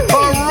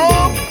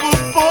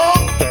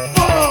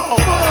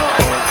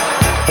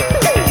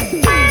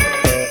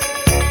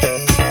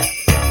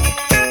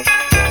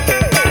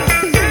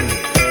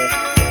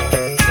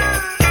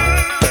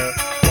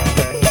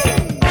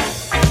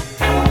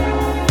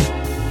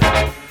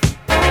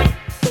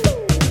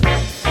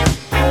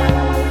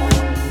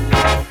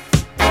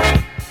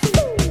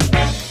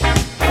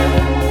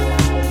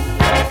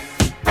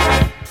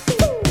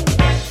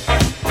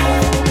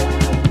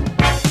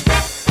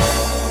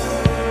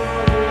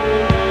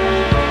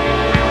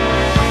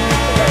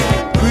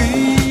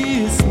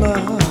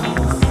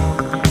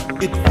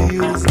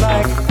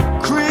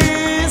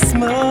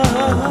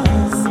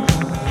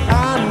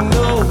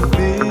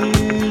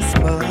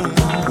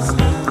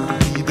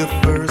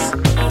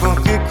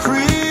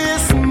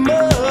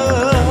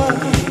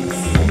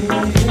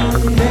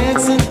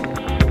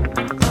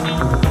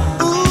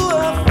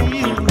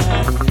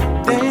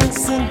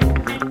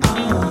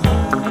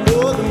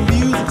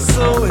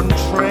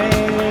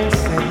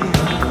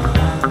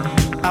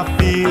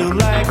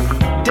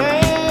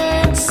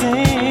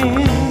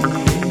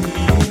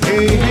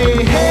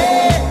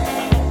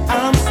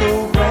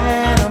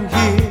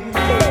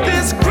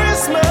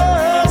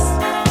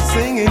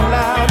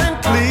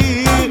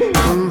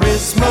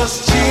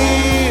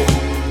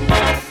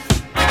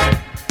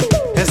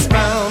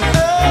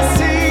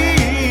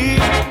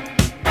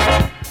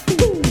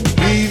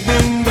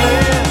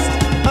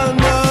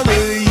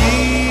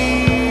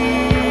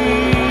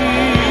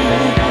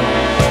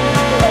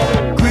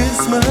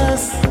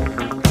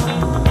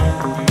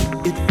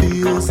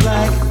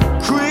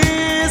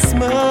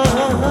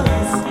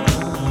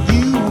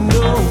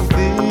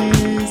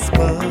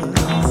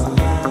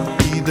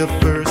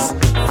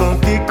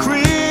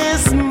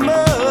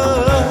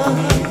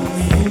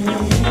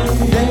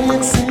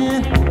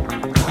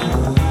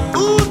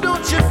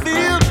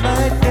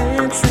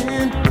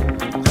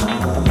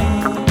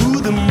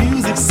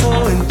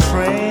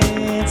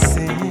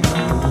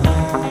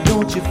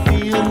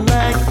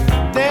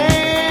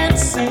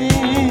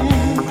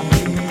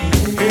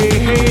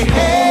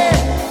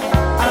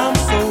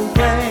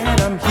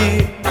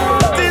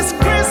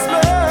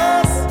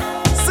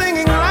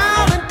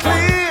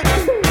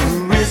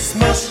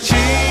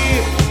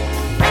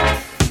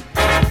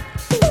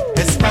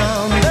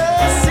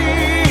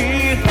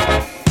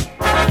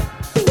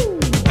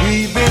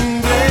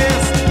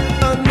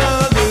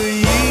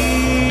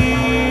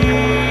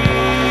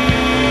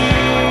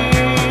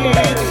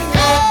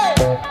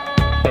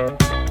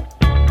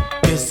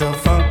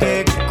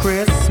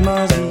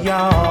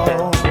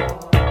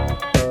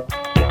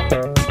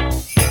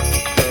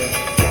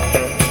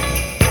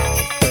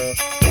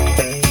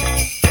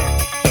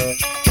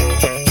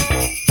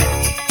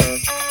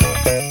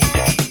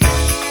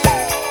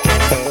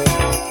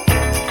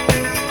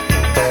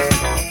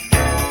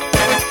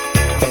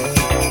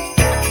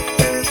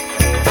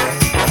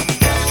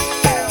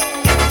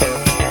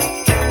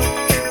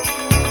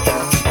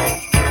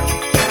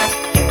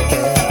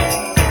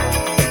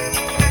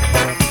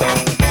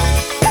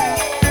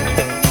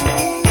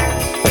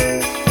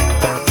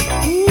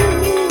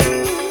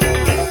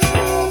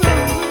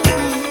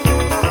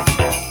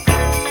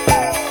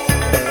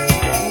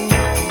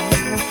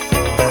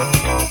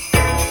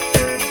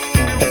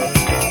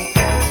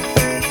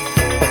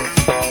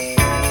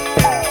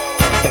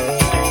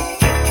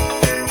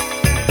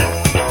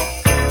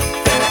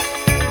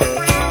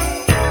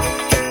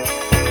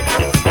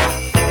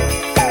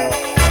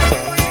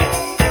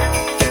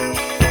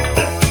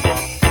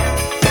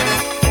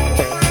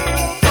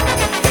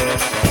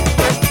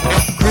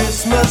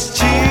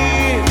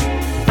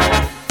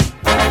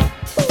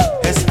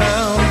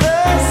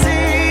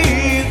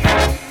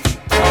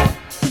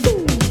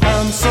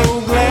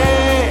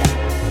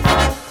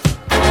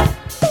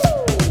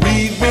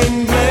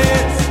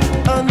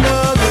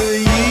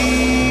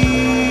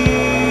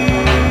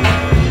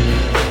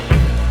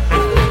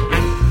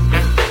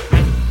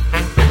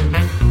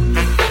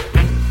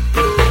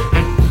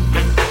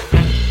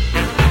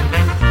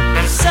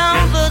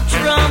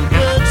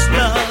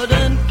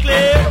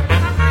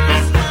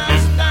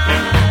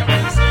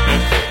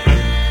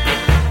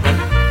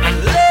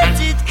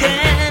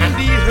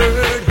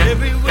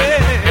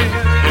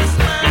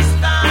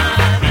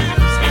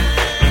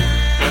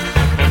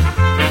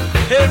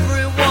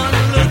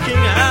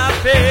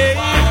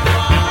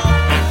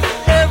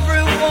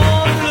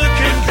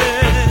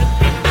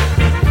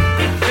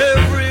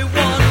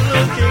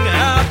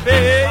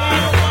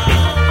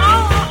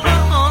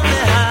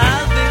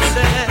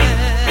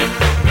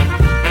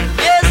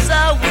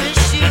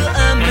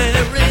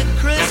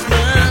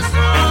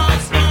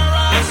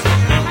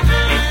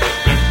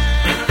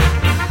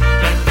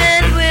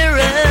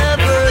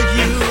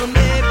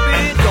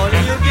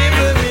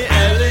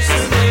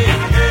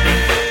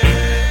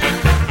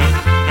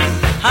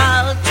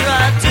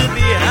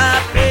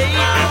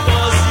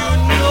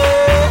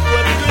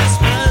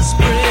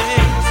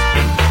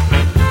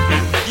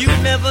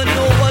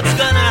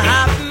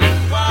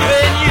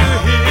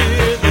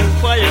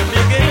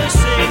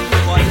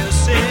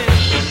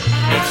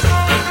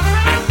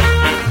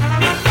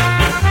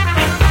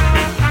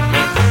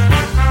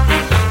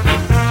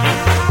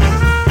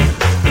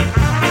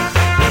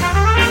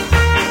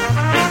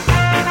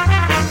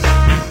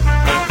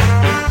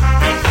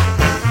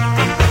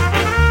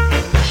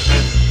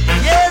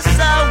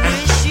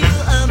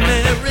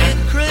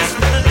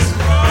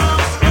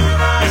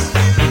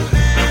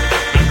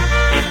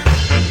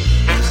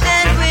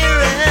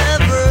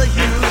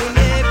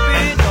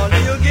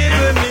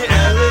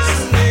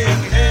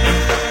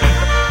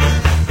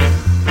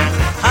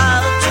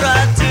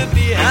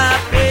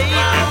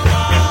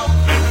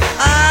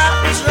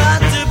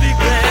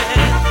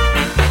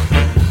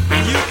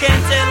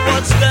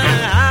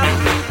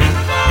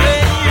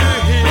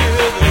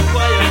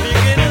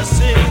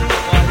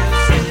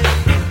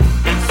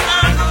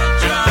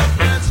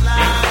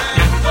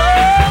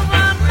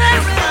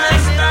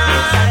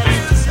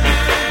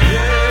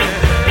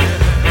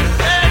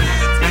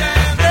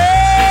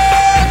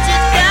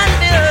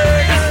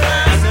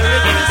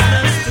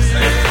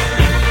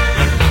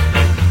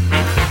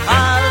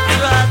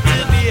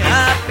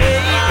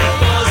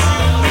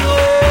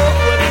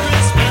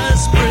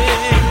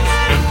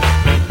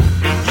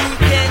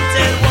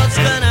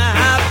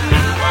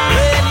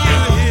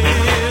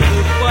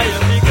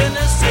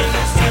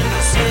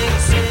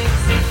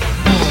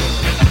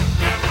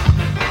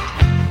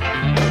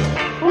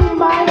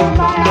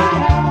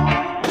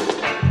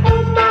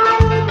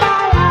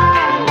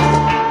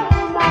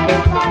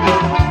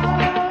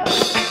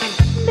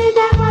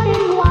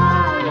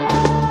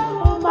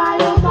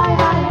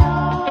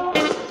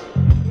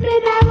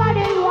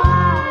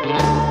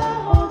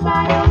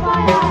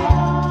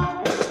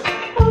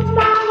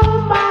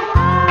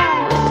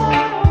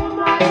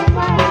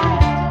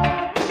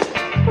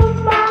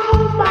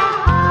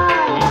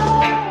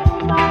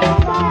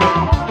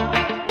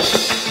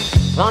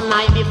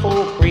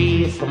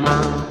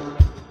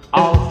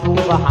 all through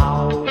the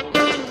house.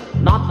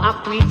 Not a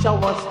creature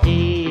was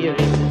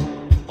steering,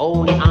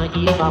 only an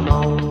evil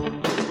mouse.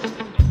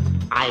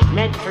 I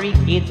met 3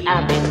 kids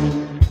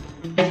having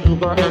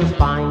sugar and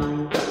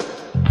spine.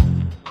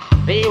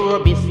 They were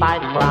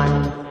beside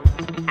Christ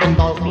and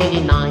all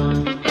feeling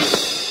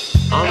nice.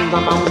 On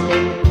the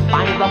mountain,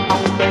 by the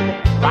fountain,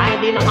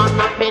 riding on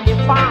a penny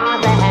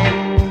farther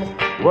hand,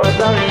 were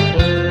the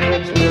little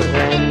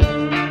children.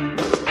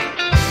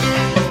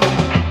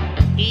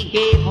 He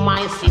gave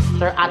my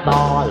sister a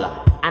doll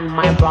and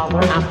my brother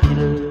a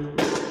fiddle.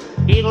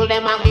 Giggle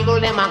them a giggle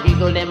them a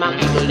giggle them a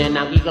giggle them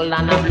a giggle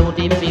and a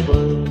bloody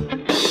figgle.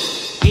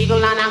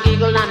 Giggle and a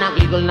giggle and a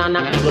giggle and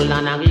a giggle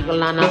and a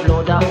giggle and a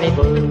blow the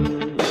figgle.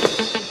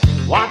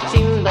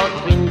 Watching the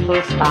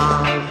twinkle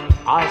stars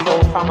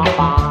also from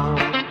afar.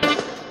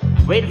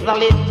 With the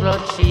little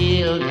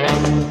children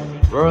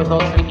were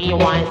those 3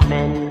 wise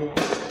men.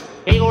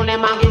 Giggle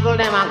them a giggle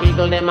them a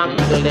giggle them a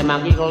giggle them a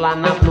giggle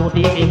and a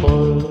bloody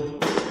figgle.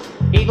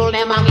 Giggle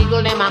them a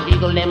giggle them a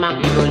giggle them a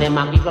giggle them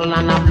a giggle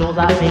and a blow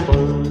the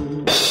figgle.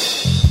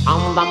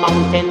 On the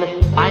mountain,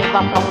 by the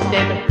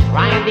fountain,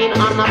 riding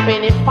on a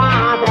penny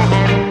farther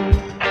hand,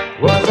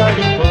 were the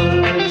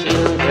little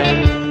children.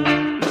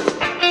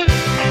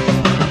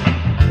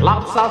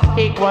 Lots of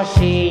cake was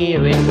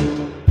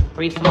sharing,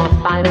 Christmas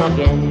time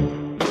again.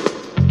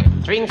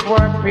 Drinks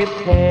were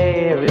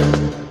preparing,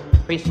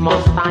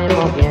 Christmas time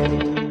again.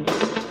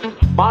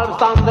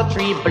 Bulbs on the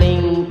tree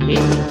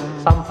blinking,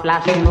 some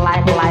flashing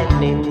like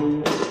lightning.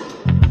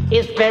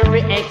 It's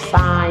very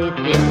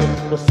exciting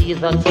to see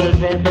the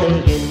children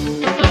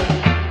playing.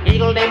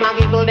 Giggle them a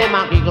giggle them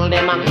a giggle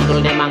them a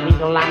giggle them a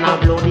giggle and a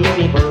bloody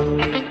figgle.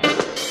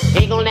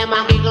 Giggle them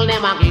a giggle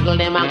them a giggle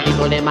them a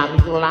giggle them a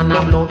giggle and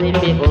a bloody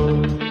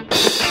figgle.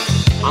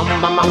 On the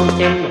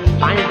mountain,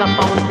 by the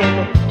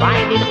fountain,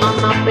 riding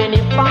on a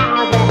penny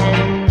farther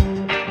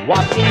hand,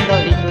 watching the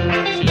little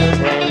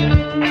children.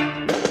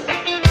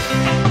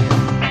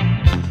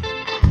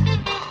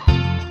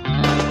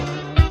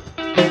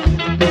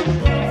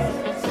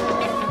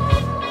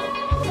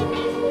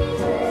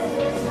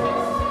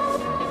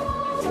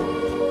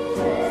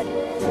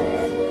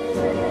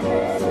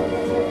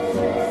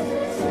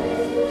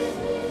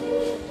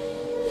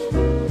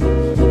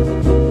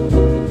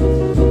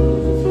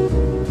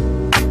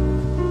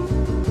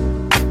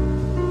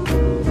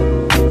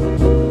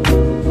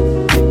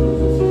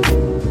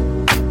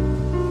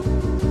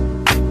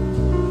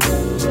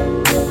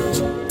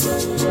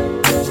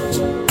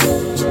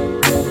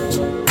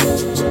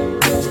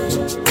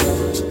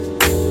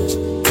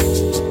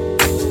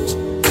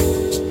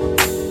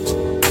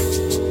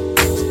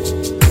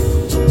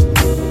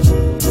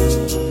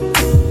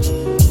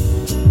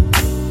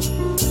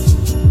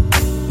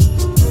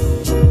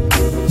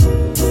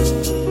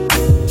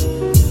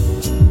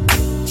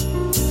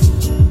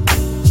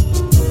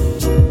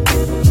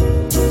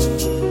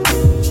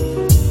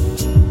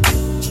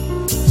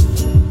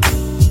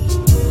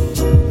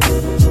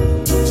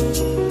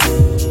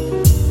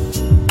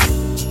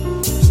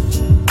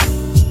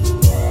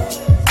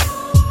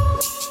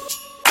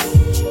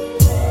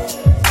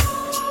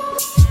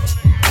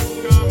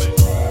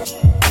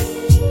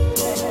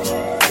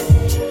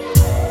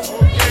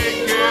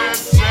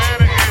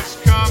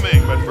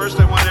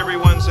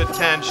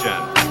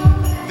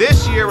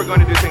 This year we're going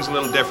to do things a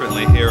little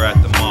differently here at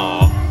the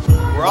mall.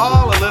 We're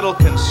all a little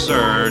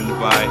concerned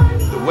by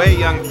the way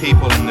young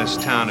people in this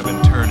town have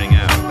been turning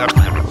out.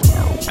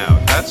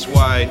 That's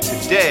why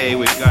today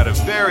we've got a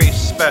very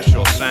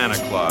special Santa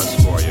Claus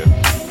for you.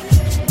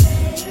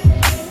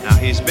 Now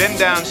he's been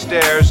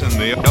downstairs in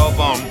the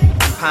elbow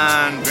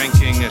pond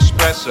drinking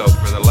espresso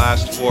for the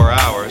last 4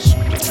 hours.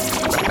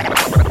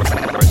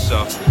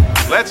 So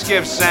let's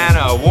give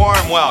Santa a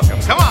warm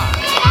welcome. Come on!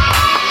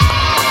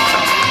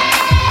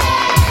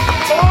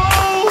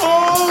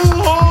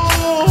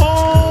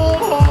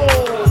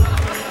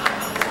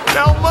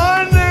 Now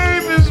my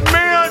name is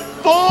Matt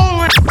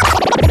Foley,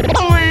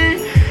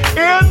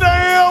 and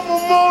I am a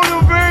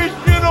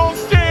motivational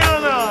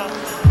Santa.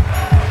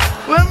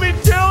 Let me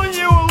tell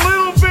you a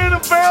little bit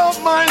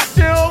about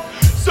myself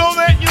so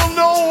that you'll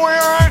know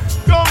where I'm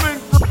coming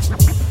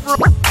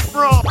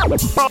from.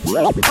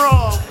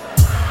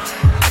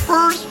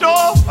 First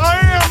off, I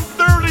am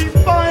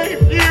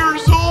 35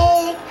 years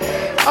old.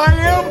 I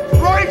am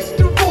thrice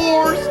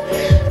divorced,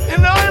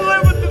 and I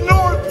live at the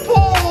North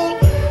Pole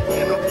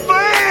in a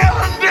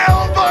van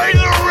down by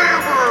the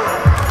river.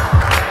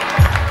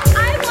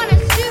 I want a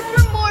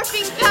super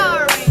morphing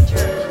Power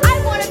Ranger. I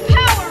want a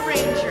Power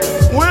Ranger.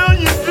 Well,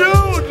 you do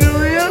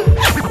you?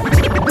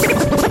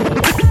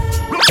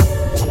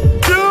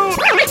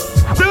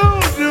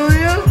 Do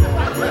you?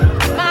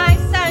 My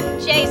son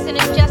Jason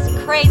is just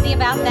crazy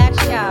about that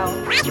show.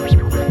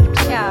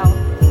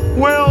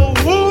 Well,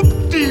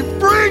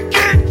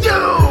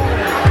 whoop-de-freaking-do!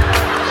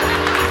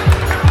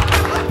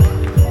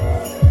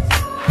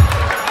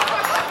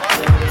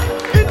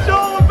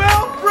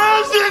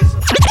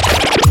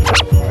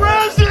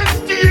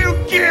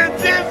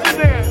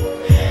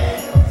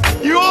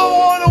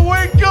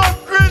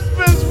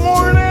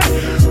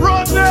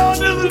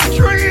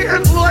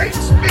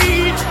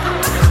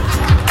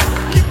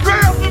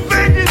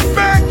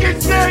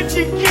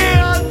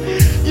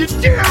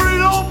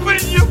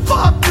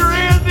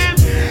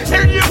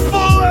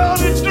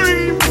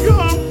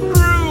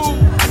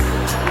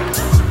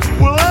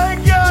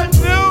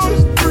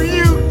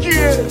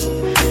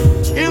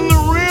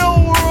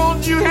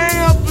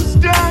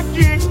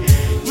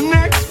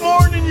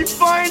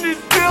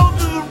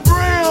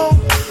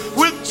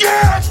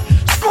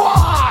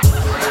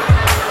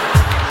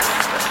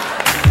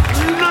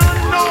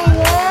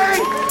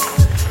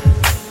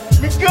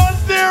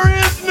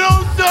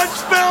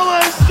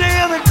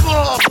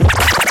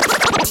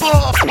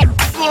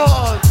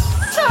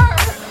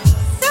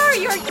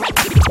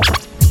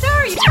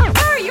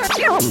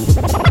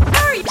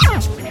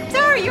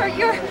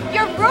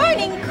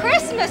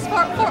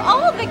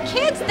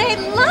 They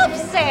love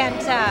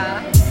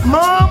Santa.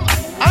 Mom,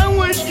 I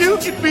wish you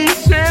could be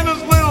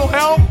Santa's little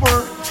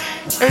helper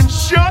and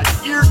shut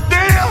your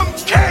damn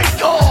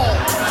cake hole.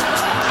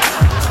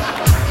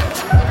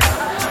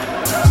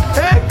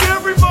 Heck,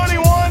 everybody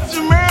wants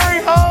a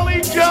merry,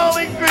 holly,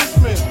 jolly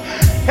Christmas.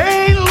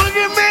 Hey, look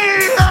at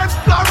me, I'm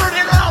covered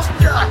in house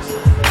dust.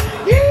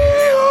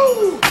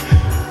 Ew!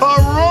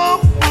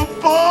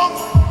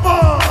 A-rump-a-bump-bump.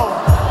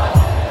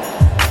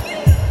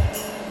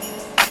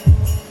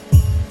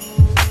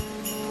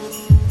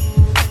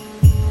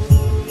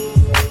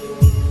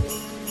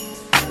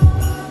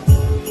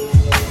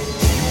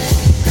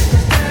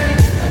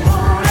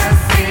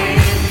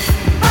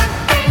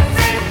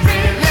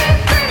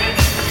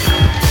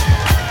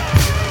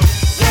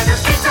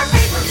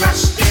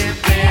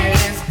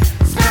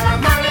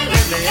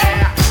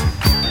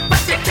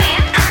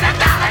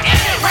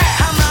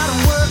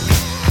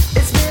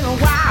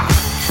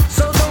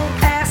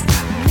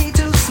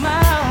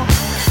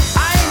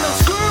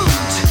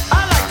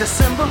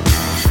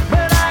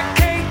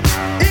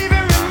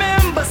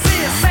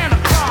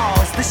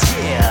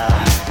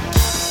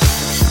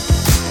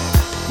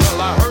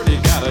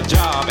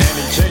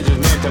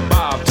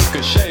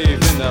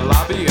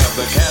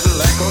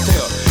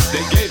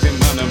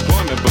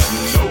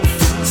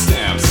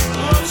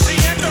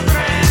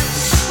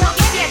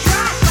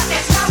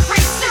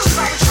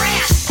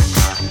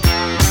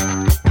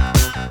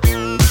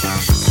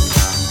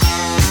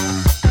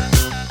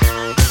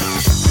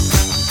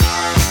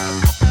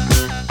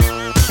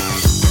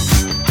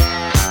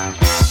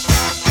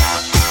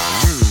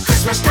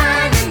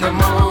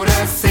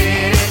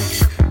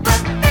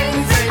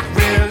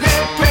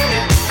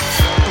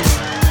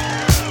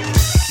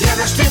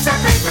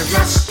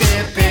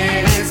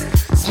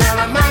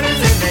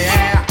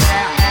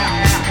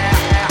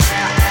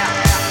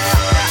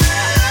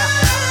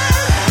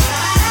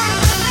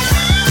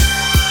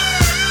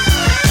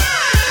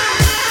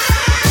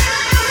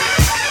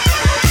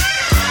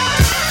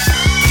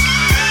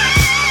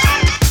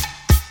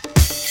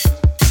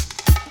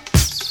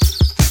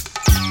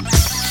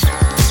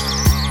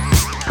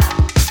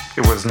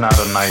 Not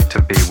a night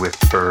to be with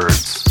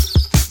birds.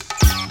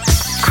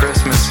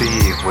 Christmas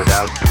Eve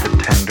without the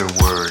tender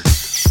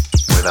words,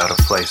 without a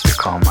place to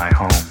call my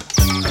home.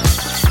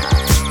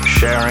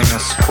 Sharing a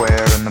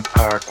square in the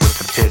park with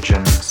the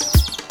pigeons,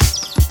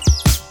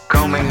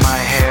 combing my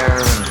hair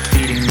and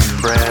feeding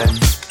them bread.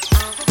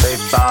 They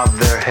bob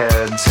their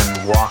heads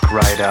and walk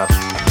right up.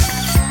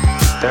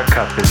 Their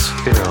cup is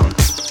filled,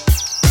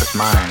 but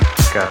mine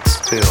got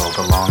spilled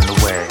along the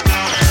way.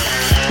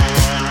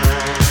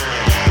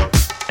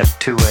 At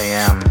 2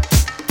 a.m.,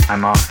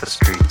 I'm off the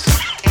streets,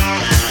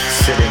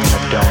 sitting in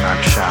a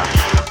donut shop.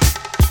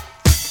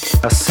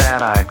 A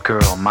sad-eyed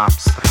girl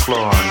mops the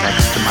floor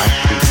next to my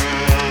feet.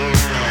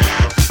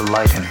 The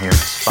light in here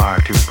is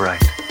far too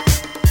bright.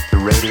 The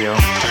radio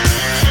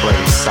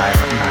plays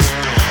Silent Night.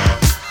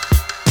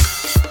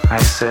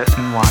 I sit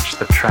and watch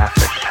the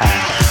traffic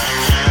pass.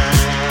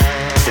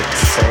 It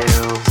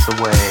sails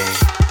away.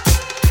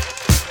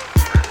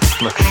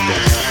 Look at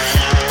this.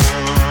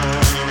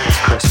 It's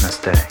Christmas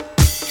Day.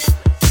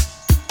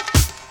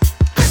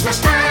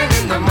 Christmas time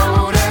in the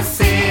Motor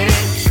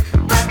City,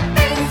 but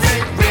things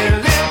ain't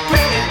really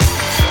pretty.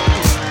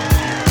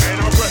 And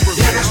I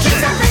represent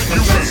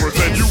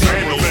you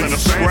handle and a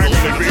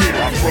scraggly beard.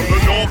 I'm from the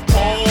North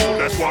Pole,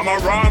 that's why my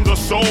rhymes are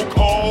so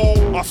cold.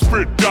 I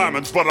spit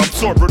diamonds, but I'm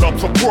serving up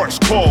some fresh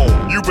coal.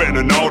 You been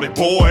a naughty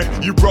boy,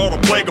 you brought a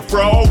plague of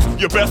frogs.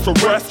 You best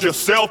arrest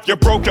yourself, you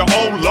broke your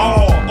own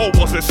law. Or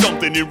was it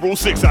something in Rule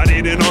 6 I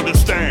didn't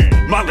understand?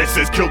 My list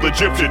says kill the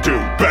Egyptian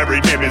dude,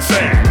 buried him in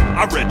sand.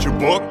 I read your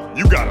book,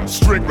 you got a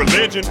strict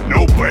religion,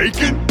 no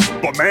bacon,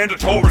 but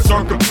mandatory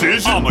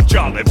circumcision. I'm a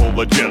jolly full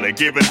of jelly,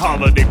 giving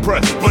holiday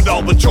presents, but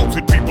all the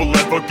chosen people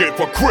ever get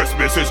for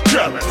Christmas is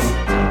jealous.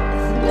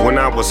 When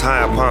I was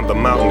high upon the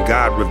mountain,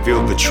 God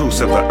revealed the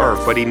truths of the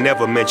earth, but he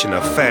never mentioned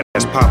a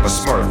fat-ass Papa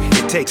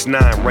Smurf. It takes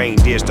 9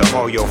 reindeers to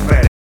haul your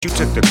fat ass. You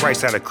took the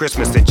price out of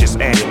Christmas and just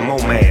added more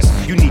mass.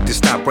 You need to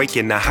stop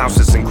breaking the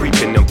houses and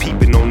creeping them,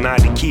 peeping on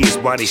naughty kids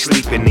while they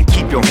sleeping, and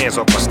keep your hands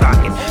off my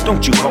stocking.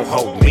 Don't you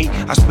ho-ho me,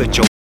 I split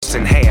your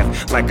in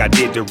half like I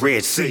did the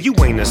Red Sea. You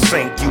ain't a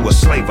saint, you a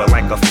slaver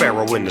like a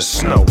pharaoh in the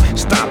snow.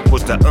 Stop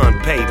with the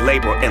unpaid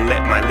labor and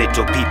let my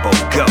little people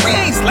go. We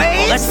ain't slaves.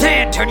 Well, let's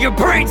turn your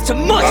brains to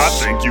mush. I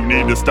think you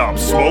need to stop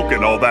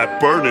smoking all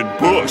that burning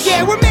bush.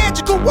 Yeah, we're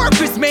magical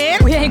workers, man.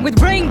 We hang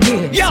with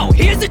reindeer. Yo,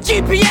 here's a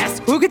GPS.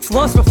 Who gets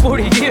lost for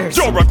 40 years?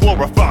 You're a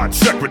glorified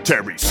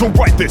secretary, so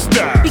write this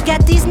down. We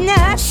got these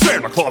nuts.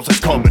 Santa Claus is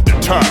coming to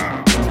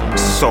town.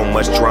 So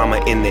much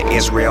drama in the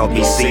Israel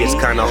BC. It's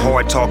kinda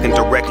hard talking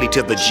directly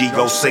to the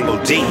G-O single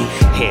D.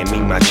 Hand me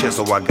my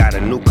chisel, I got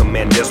a new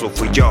command missile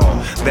for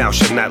y'all. Thou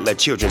shalt not let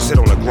children sit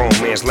on a grown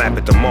man's lap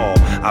at the mall.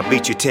 I'll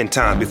beat you 10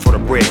 times before the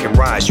bread can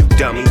rise, you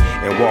dummy,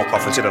 and walk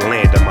off into the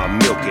land of my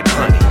milk and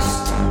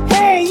honeys.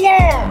 Hold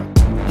on!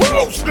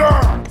 Who's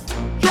that?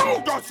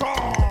 Show the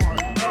sign!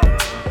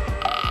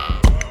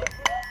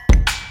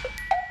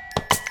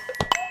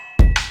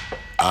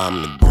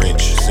 I'm the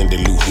Grinch, in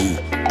Duluth.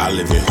 I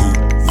live in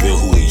Hoopville,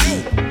 who are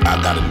you?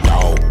 I got a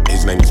dog,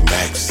 his name is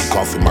Max. He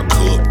cough in my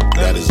cup,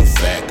 that is a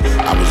fact.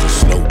 I was a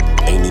Snow,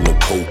 ain't need no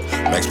coke.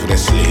 Max put that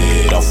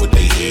sled off with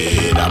they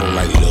head. I don't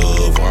like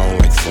love, I don't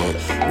like fun.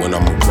 When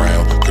I'm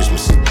around,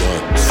 Christmas is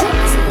done.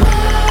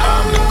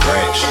 I'm the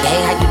Grinch. Hey,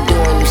 how you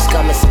doing? You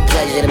scum, it's a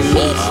pleasure to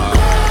meet you.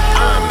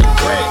 I'm the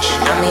Grinch.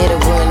 I'm here to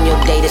ruin your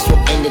day, this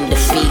will end in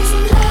defeat.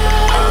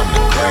 I'm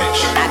the Grinch.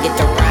 I get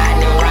to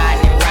riding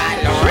around.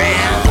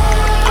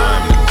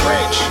 I'm the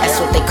Grinch. That's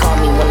what they call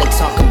me when they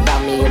talk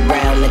about me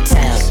around the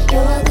town.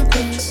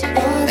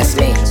 That's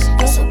me.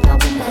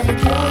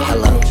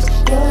 Hello.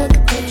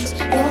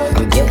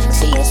 I'm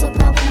guilty. Yeah.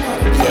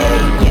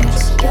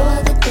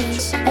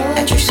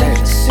 At your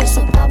service. Nice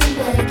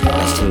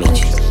to meet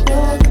you.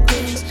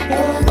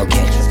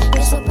 Okay.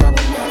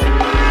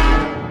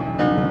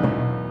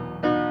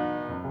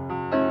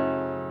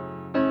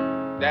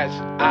 That's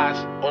eyes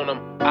on them.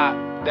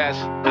 That's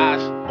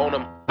eyes on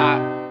them.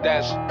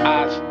 That's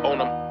eyes on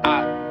them.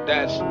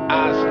 That's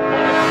eyes on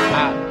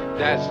them.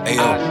 That's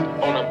eyes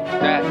on them.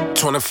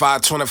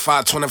 25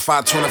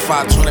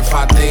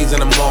 days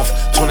in a month.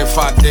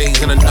 25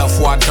 days ain't enough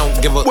where I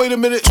don't give a. Wait a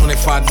minute.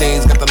 25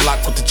 days, got the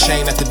lock with the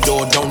chain at the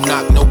door. Don't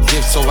knock, no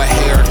gifts over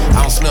here.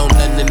 I don't smell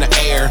nothing in the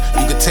air.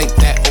 You can take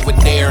that over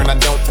there, and I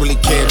don't really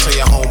care. Tell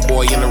your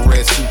homeboy in a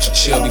red suit to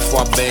chill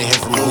before I ban him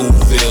from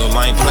Hoopville.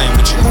 I ain't playing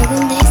with you.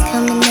 11 days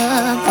coming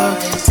up, oh,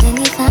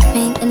 25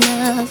 ain't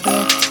enough,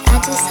 yeah. I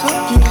just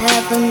hope you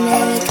have a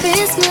Merry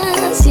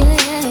Christmas,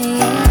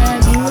 yeah.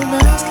 Jingle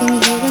bells, can you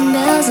hear them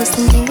bells? There's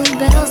some jingle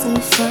bells in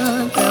the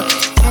front, girl.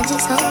 I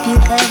just hope you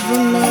have a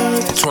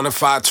Merry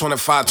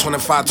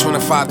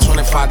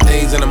 25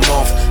 days in a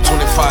month.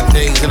 25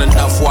 days ain't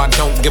enough where I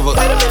don't give a.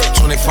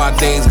 25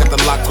 days, got the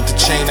lock with the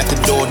chain at the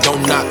door.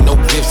 Don't knock, no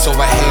gifts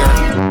over here.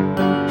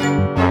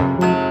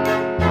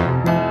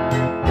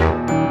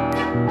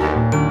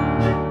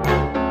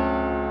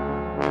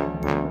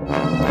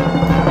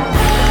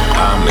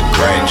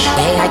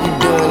 Hey, how you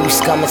doing? You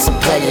scum, it's a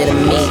pleasure to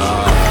meet you.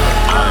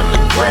 I'm the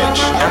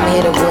Grinch. I'm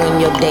here to ruin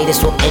your day,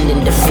 this will end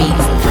in defeat.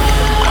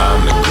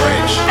 I'm the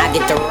Grinch. I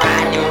get to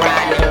riding around.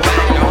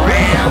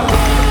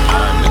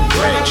 I'm the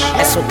Grinch.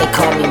 That's what they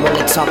call me when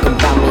they talk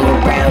about me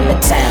around the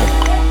town.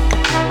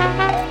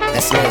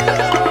 That's me.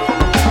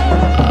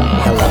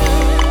 Hello.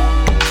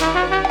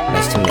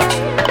 Nice to meet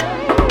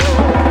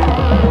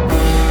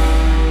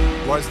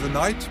you. Was the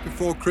night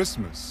before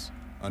Christmas,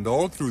 and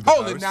all through the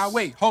Hold house. it now,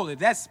 wait, hold it.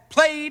 That's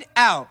played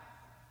out.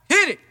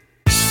 Hit it.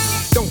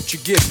 Don't you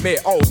give me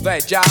all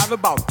that jive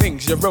about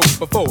things you wrote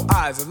before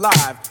I was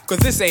alive. Cause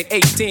this ain't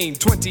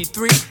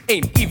 1823,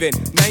 ain't even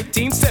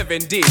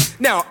 1970.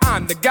 Now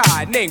I'm the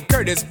guy named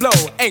Curtis Blow,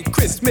 and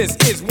Christmas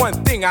is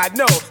one thing I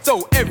know.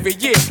 So every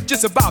year,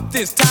 just about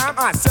this time,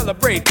 I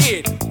celebrate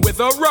it with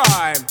a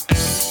rhyme.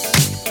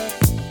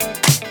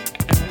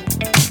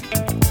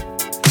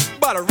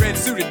 Bought a red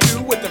suited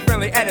dude with a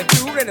friendly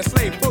attitude and a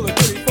sleigh full of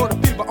goodies for the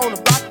people on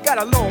the block. Got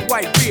a long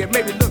white beard,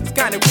 maybe looks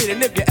kinda weird,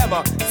 and if you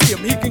ever see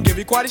him, he can give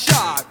you quite a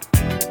shock.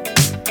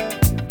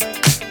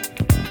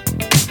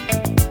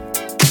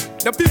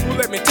 Now people,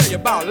 let me tell you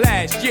about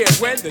last year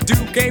when the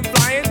dude came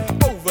flying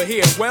over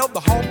here. Well,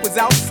 the hawk was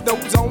out,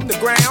 snow's on the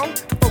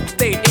ground. Folks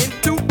stayed in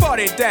to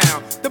party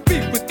down. The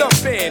beat was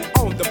thumping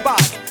on the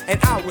box, and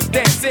I was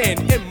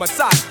dancing in my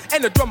socks.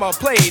 And the drummer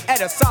played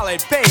at a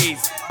solid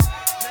pace,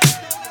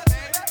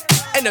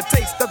 and the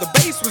taste of the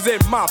bass was in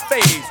my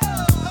face.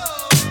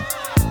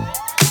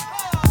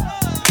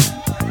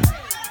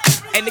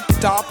 And the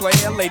guitar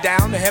player laid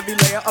down the heavy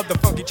layer of the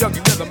funky chunky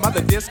rhythm of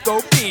the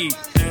disco beat.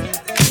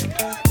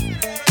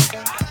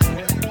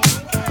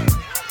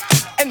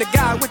 And the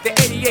guy with the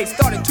 88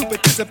 started to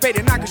participate,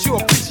 and I could sure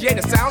appreciate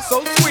it sound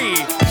so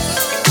sweet.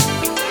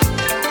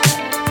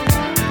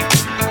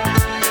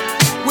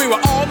 We were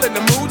all in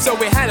the mood, so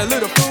we had a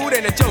little food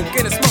and a joke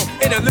and a smoke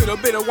and a little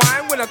bit of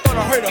wine. When I thought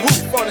I heard a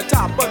hoop on the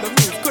top of the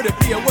roof, could it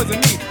be it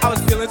wasn't me? I was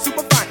feeling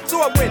super fine,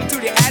 so I went to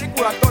the attic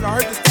where I thought I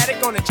heard the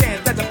static on the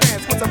chance that the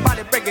fans was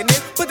somebody breaking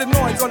in. Put the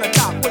noise on the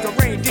top with a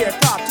reindeer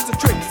top, just a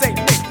trick, Saint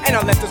Nick, and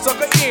I let the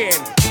sucker in.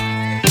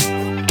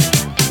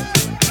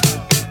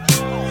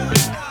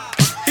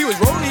 He was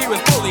rolling, he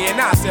was bully,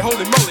 and I said,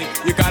 holy moly,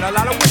 you got a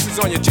lot of wishes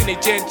on your chinny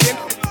chin chin.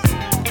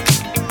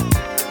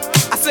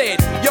 I said,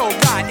 yo,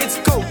 Rod, it's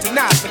cold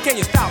tonight, but can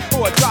you stop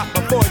for a drop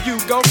before you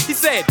go? He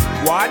said,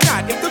 why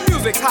not? If the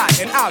music's hot,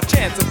 and I'll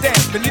chance a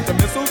dance beneath the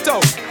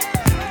mistletoe.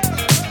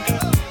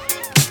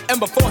 And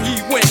before he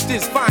went,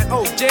 this fine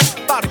old gent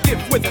bought a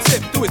gift with a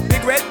sip through his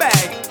big red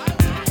bag.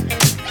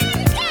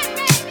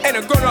 And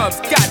the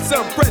grown-ups got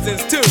some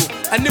presents too,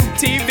 a new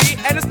TV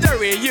and a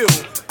stereo.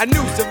 A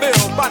new Seville,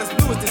 about as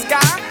blue as the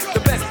sky,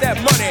 the best that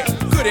money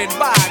couldn't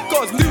buy.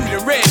 Cause New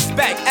the Red's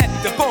back at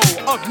the pole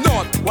up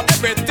north, where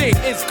everything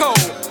is cold.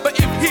 But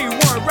if he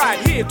weren't right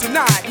here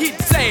tonight, he'd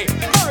say,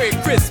 Merry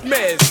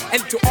Christmas.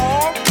 And to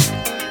all,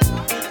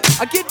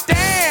 get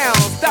down,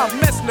 stop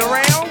messing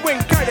around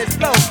when Curtis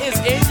Blow is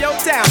in your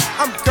town.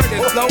 I'm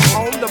Curtis Blow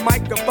on the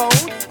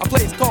microphone. A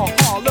place called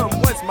Harlem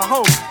was my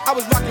home. I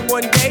was rocking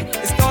one day,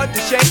 it started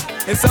to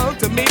shake, and sung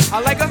to me I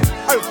like an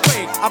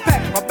earthquake. I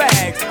packed my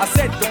bags, I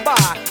said goodbye.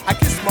 I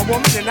kissed my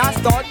woman and I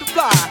started to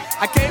fly.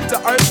 I came to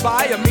Earth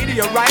by a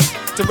meteorite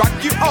to rock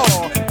you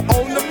all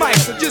on the mic.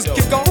 So just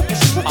kick on.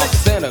 I'm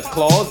Santa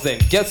Claus,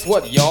 and guess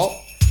what,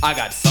 y'all? I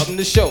got something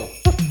to show.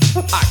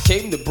 I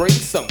came to bring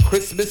some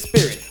Christmas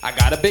spirit. I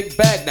got a big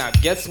bag now,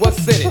 guess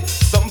what's in it?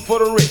 Something for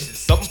the rich,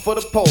 something for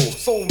the poor.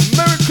 So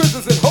Merry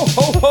Christmas and ho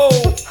ho ho.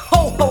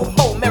 Ho ho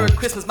ho, Merry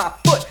Christmas my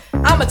foot.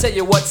 I'ma tell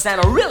you what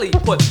Santa really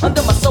put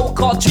under my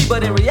so-called tree,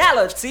 but in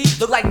reality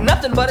look like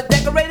nothing but a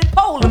decorated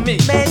pole to me.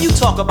 Man, you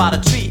talk about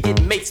a tree,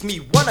 it makes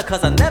me wonder,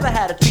 cause I never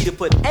had a tree to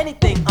put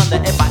anything under.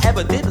 If I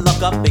ever did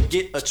look up and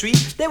get a tree,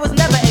 there was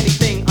never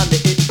anything under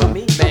it for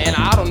me. Man,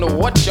 I don't know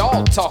what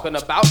y'all talking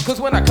about, cause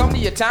when I come to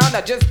your town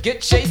I just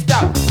get chased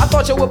out. I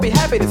thought you would be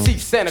happy to see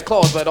Santa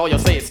Claus, but all you'll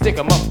say is stick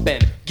 'em up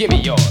and give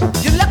me yours.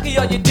 You're lucky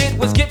all you did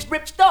was get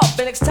ripped off.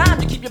 And next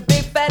time you keep your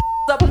big fat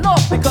up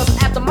north, because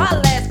after my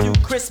last few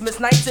Christmas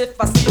nights, if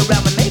I see you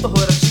around my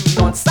neighborhood, I'm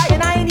shooting on sight.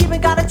 And I ain't even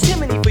got a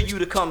chimney for you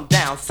to come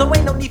down, so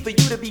ain't no need for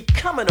you to be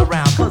coming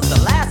around. Cause the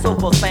last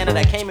so-called Santa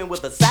that came in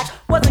with a sack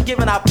wasn't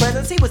giving out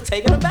presents, he was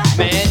taking them back.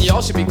 Man,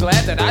 y'all should be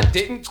glad that I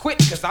didn't quit,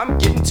 cause I'm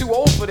getting too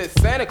old for this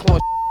Santa Claus.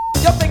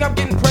 Y'all think I'm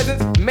getting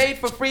presents made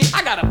for free?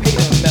 I gotta pay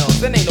them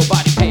bells, and ain't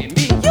nobody paying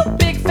me. You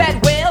big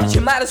fat whale,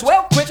 you might as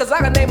well quit, cause I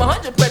can name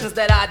 100 presents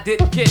that I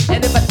didn't get.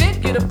 And if I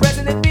did get a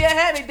present, it'd be a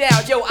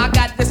hand-me-down. Yo, I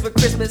got this for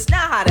Christmas,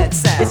 now how that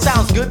sound? It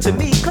sounds good to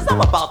me, cause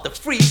I'm about to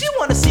freeze. You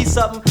wanna see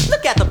something?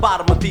 Look at the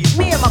bottom of these.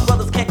 Me and my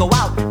brothers can't go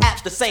out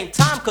at the same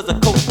time, cause the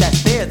coat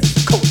that's theirs is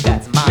the coat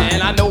that's mine.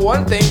 Man, I know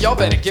one thing, y'all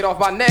better get off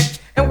my neck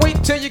and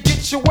wait till you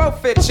get your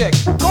welfare check.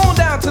 Go on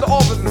down to the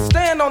office and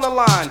stand on the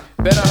line.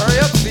 Better hurry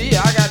up, see,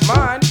 I got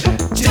mine.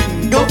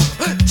 Jingle,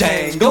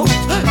 jangle,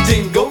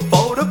 jingle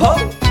for the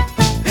pole.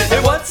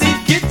 And once he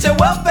gets your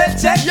welfare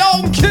check,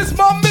 y'all kiss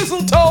my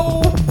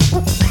mistletoe.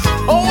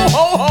 Ho,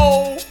 ho,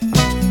 ho.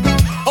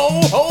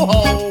 Ho, ho,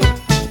 ho.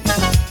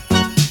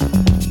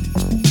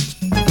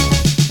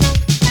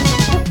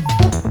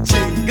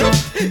 Jingle,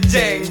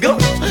 jangle,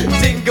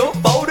 jingle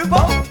for the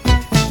pole.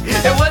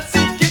 And once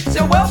he gets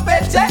your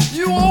welfare check,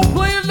 you won't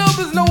play the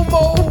numbers no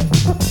more.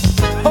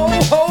 Ho,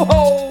 ho,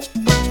 ho.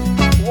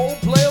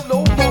 Won't play them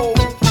no more.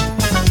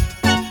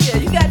 Yeah,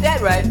 you got that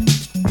right.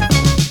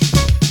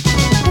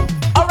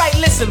 Alright,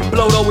 listen,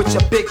 Blodo, with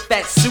your big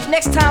fat suit.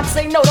 Next time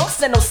say no, don't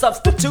send no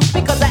substitute,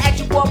 because I asked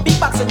you for a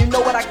beatbox and you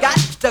know what I got.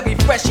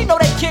 Dougie Fresh, you know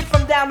that kid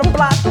from down the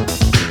block.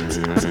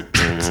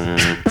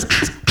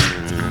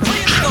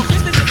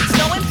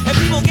 And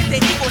people get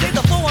their equal, here's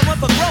a 4-on-1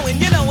 for growing.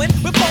 You knowin',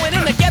 we're blowing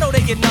in the ghetto,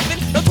 they get nothing.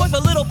 No toys for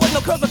little boys,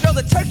 no curls for girls,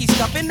 a turkey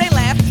stuffing. They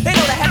laugh, they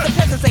know that half the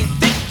peasants ain't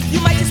thick. You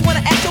might just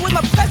wanna act with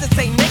my presence,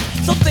 ain't Nick.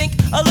 So think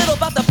a little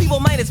about the people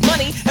minus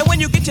money. And when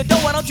you get your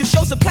dough, why don't you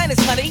show some kindness,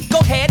 honey? Go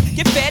ahead,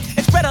 get fed,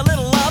 and spread a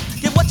little love.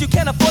 Give what you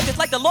can afford, just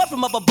like the Lord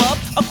from up above.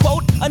 A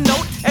quote, a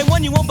note, and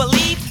one you won't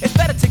believe. It's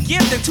better to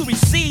give than to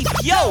receive.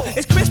 Yo,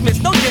 it's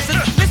Christmas, no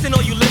distance. Listen,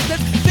 all you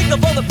listeners, think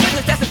of all the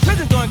prisoners that's in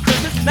prison during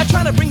Christmas. Not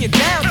trying to bring you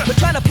down, but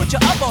trying to put you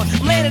up on.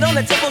 I'm laying it on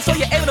the table so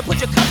you're able to put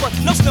your cup on.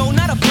 No snow,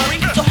 not a flurry,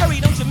 so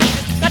hurry, don't you miss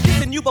this. Not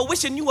dissing you, but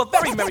wishing you a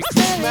very Merry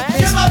Christmas.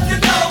 Give up the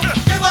dough,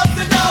 give up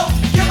the dough,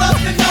 give up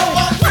the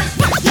dough on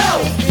Christmas,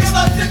 yo. Give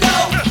up the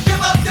dough,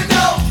 give up the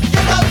dough,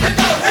 give up the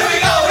dough. Here we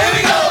go, here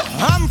we go.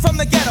 I'm from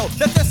the ghetto,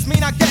 does this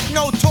mean I get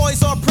no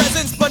toys or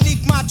presents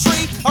beneath my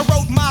tree? I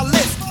wrote my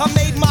list, I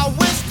made my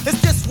wish. Is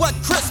this what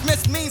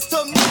Christmas means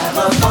to me? Have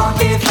a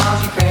funky,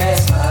 funky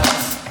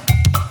Christmas.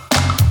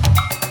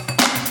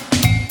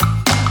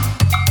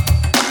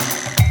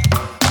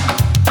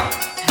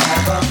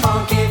 Have a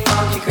funky,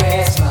 funky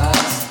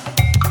Christmas.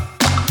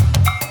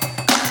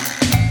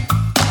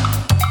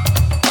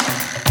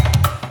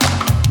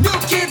 New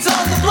kids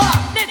on the block,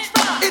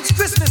 it's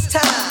Christmas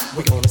time.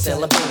 We're gonna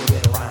celebrate it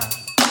with a rhyme.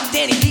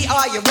 Danny D,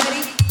 are you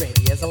ready?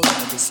 Ready as a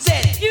lemon.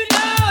 Steady. You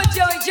know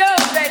Joey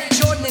Joe's ready.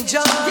 Jordan and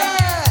John,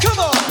 yeah, come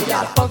on. We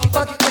got a funky,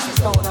 funky Christmas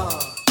going on.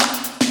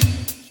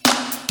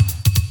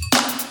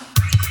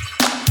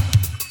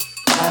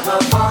 Have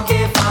a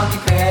funky, funky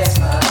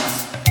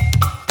Christmas.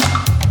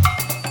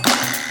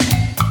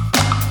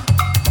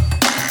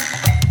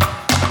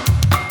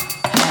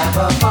 Have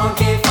a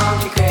funky,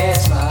 funky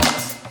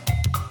Christmas.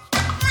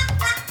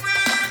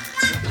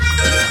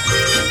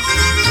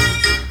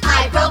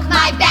 I broke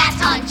my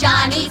bat on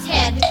Johnny's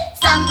head.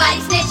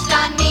 Somebody snitched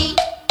on me.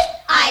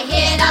 I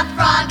hit a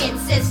frog in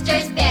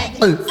sister's bed.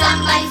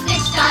 Somebody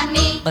snitched on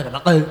me.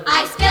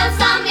 I spilled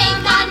some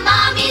ink on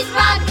mommy's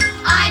rug.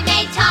 I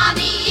made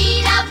Tommy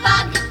eat a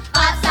bug.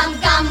 Bought some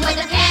gum with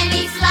a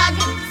penny slug.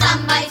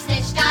 Somebody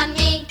snitched on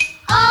me.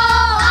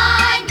 Oh,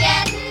 I'm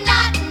getting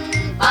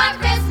nothing for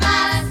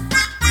Christmas.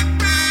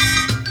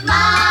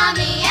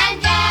 Mommy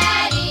and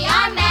Daddy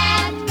are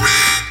mad.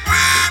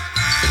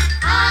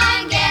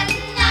 I'm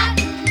getting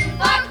nothing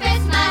for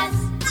Christmas.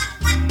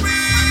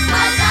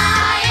 'Cause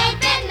I ain't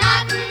been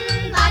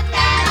nothing but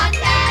that.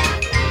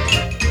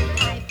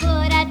 I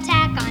put a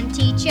tack on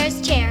teacher's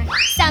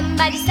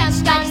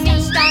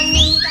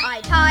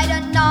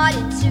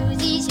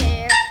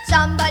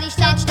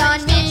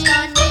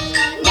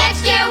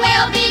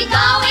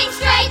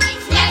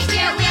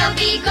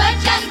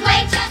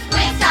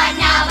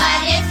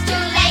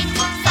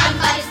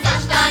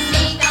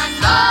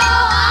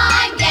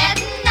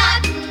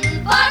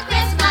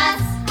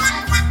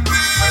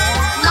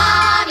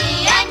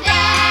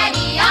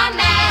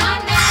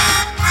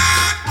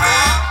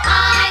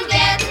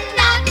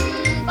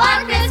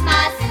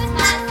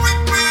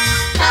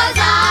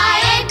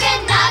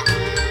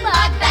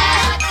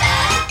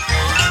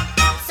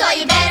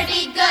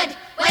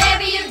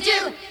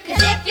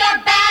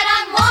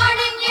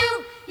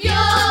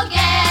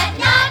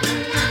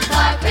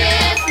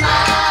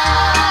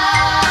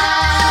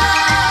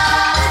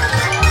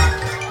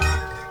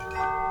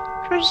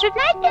 'twas the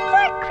night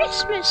before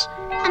Christmas,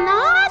 and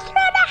all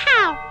through the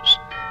house,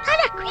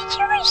 not a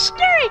creature was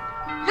stirring,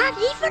 not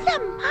even a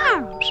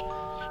mouse.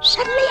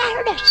 Suddenly I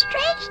heard a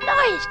strange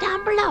noise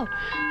down below,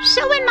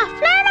 so in my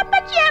flannel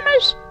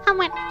pajamas, I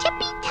went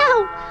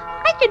tippy-toe.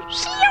 I could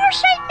see old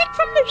St. Nick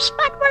from the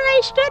spot where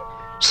I stood,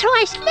 so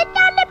I slid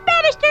down the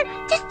banister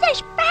just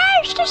as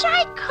fast as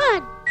I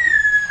could.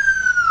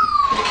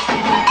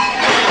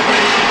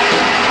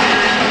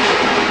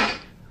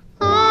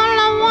 All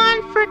I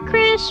want for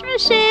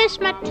Christmas is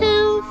my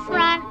 2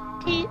 front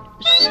teeth,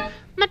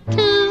 my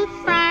 2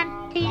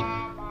 front teeth.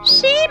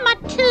 See my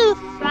 2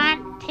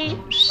 front teeth.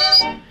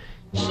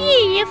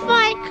 Gee, if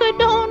I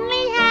could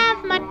only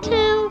have my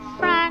 2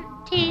 front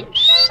teeth,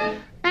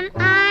 then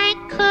I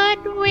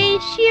could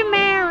wish you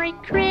Merry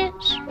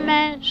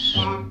Christmas.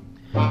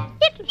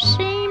 It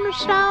seems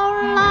so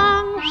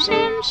long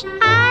since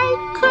I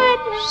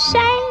could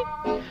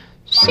say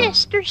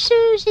Sister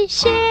Susie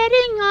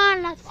sitting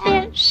on a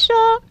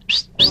thistle.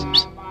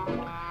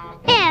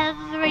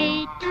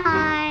 Every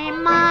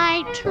time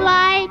I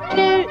try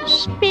to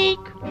speak,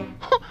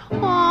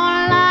 all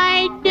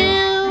I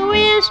do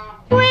is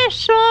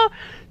whistle.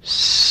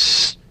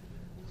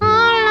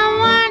 All I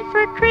want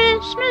for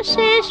Christmas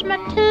is my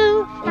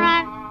 2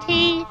 front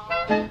teeth,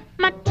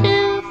 my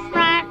 2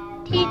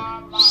 front teeth.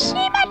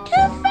 See my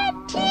 2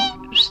 front teeth?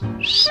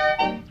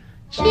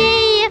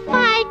 Gee, if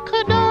I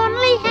could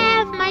only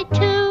have my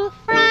 2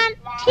 front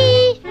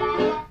teeth,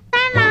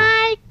 then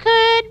I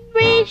could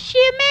wish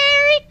you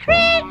Merry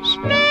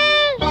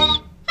Christmas.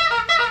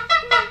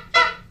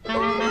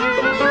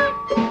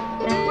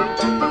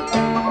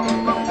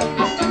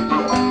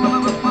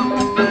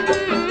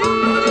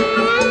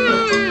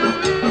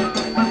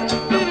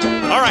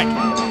 All right,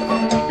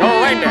 your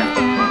reindeer.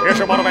 Here's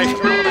your motivation.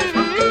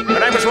 Your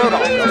name is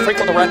Rudolph. You're a freak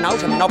with a red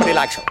nose and nobody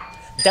likes you.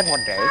 Then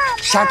one day,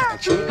 Santa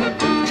makes you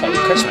say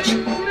Christmas.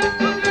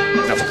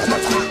 Never got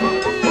that far.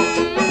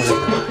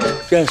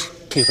 Just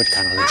keep it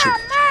kind of loosey.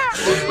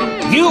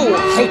 You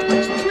hate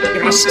Christmas. You're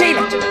gonna steal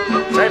it.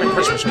 Saving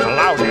Christmas is a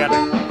lousy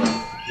ending.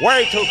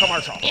 Way too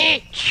commercial.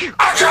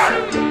 Action!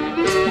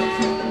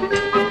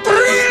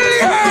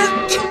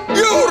 Brilliant!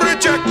 You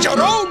reject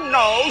your own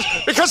nose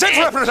because it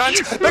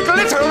represents the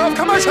glitter of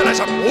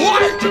commercialism. Why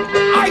didn't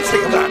I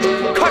feel that?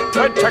 Cut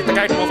and check the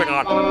gate. Moving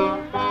on.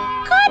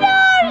 Good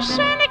old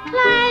Santa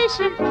Claus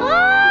and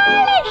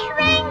all his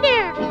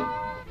reindeer.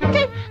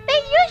 They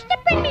used to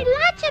bring me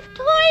lots of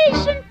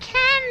toys and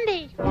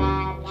candy.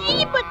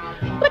 Gee, but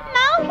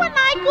now when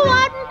I go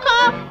out and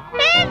call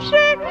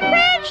Dancer,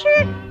 Prancer,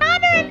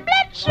 Donner, and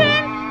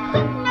Blitzen,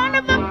 none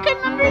of them can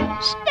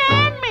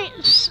understand me.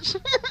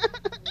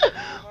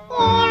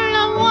 All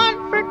I want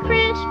for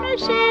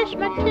Christmas is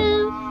my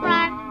 2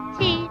 front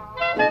teeth,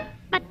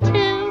 my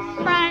 2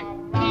 front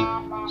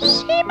teeth.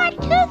 See my 2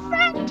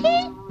 front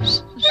teeth?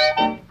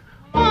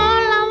 All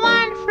I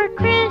want for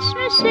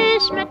Christmas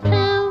is my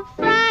 2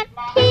 front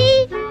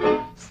teeth,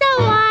 so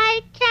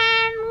I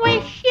can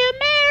wish you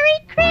Merry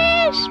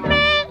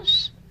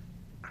Christmas.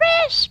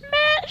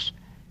 Christmas,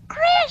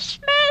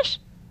 Christmas.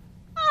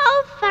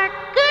 Oh, for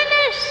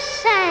goodness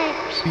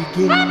sakes.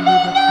 Begin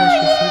with a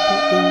precious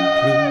little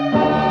inkling,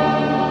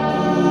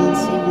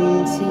 teensy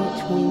weensy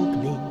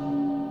twinkling,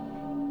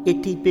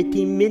 itty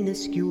bitty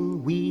minuscule,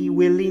 wee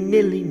willy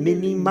nilly,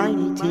 mini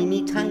miny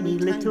teeny tiny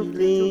little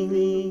thing,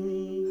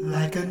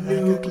 like a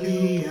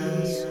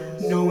nucleus,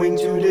 knowing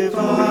to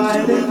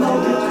divide and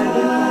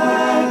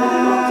multiply,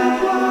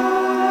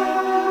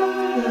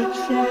 the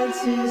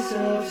chances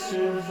of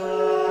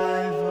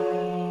survival.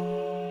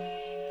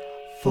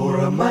 For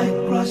a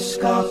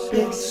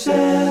microscopic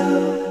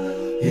cell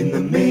in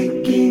the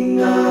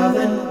making of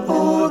an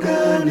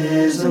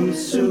organism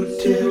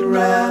suited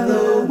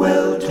rather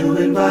well to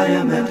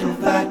environmental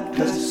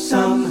factors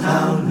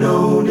somehow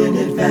known in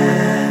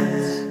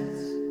advance,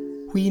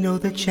 we know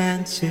the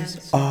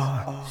chances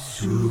are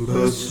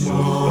super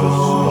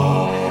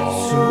small,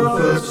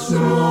 super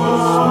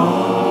small.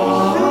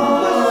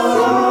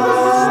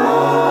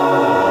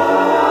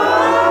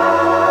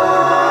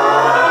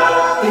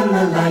 In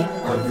the light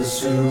of the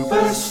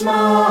super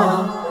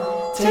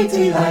small, take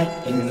delight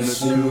in the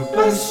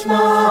super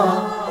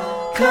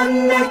small,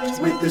 connect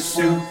with the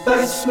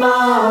super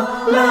small,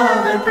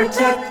 love and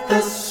protect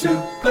the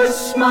super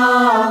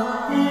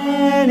small.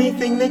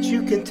 Anything that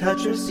you can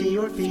touch or see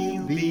or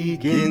feel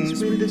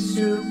begins with the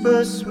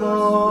super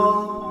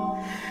small.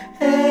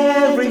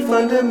 Every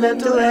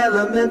fundamental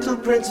elemental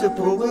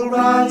principle will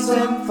rise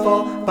and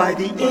fall by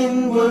the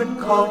inward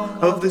call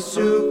of the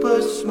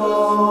super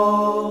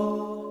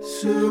small.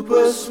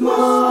 Super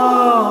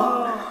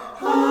small.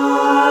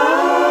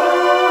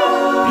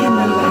 In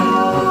the light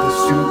of the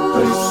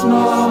super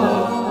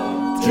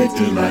small, take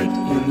delight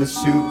in the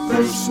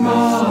super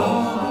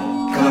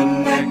small,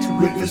 connect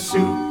with the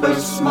super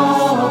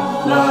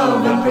small,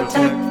 love and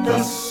protect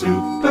the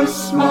super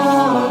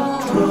small,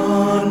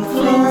 drawn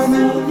from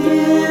an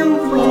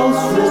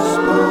impulse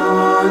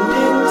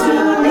responding to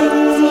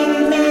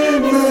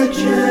the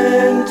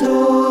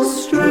gentle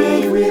stray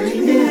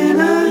within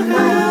a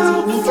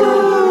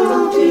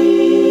helpful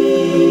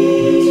deed.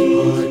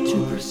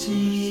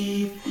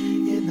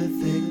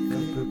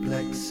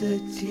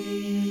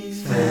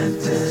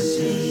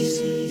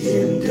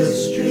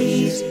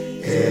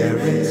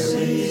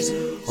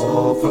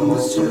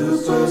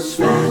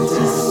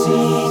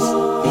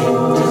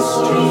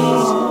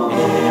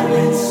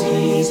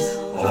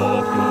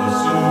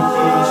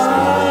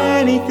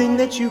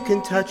 that you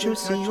can touch or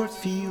see or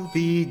feel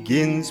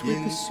begins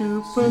with the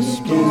super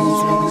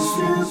small.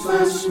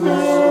 Every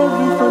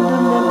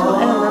fundamental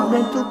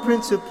elemental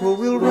principle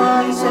will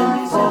rise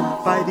and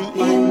fall by the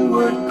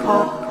inward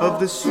call of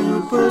the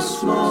super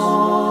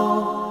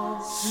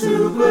small.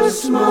 Super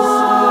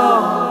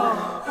small.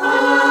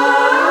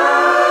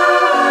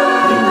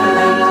 In the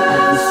light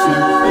of the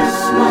super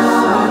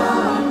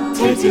small,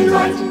 take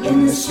delight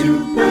in the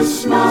super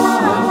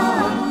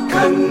small.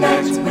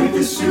 Connect with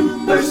the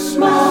super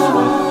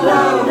small.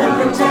 Love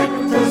and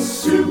protect the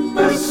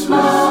super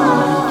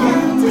small.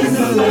 In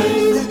the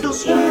light, little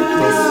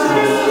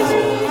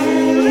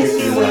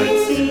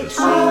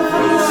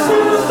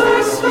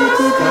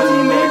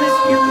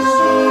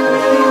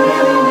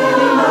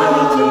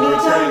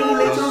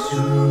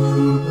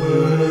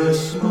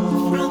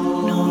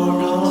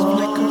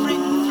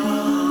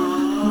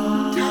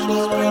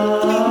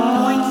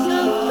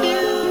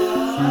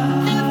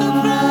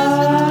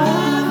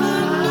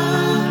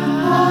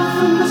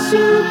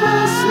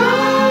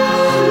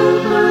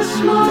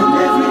from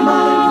every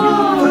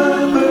mind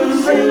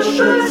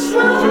reverberation,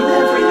 from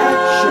every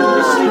action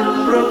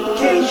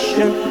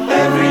reciprocation,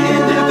 every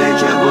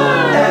individual,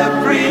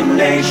 every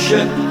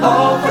nation,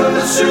 all from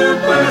the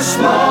super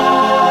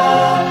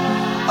small,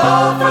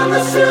 all from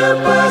the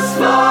super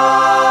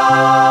small.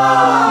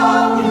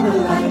 In the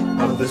light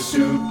of the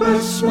super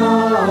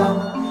small,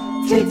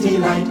 take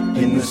delight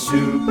in the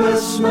super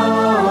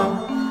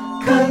small.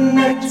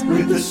 Connect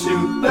with the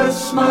super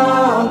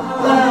small,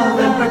 love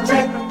and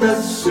protect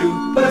the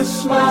super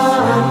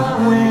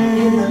small.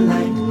 When the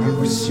light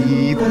you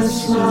see the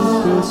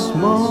super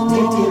small,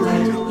 take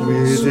delight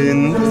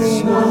within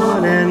the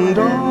one and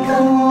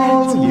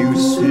all you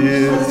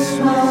see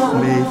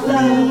may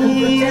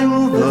feel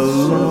the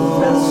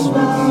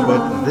long,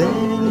 but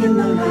then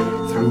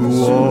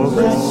through all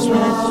this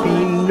must be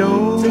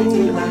known.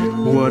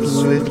 What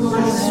little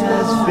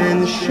has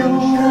been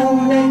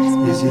shown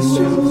is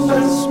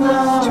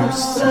enough to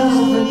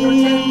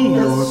see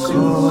your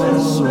calling.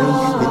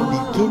 It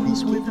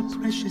begins with a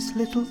precious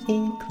little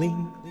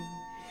inkling.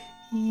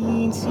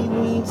 Eensy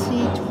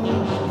weensy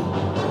twinkling.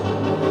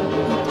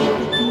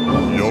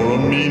 You're a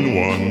mean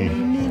one,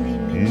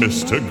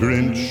 Mr.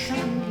 Grinch.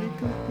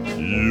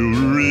 You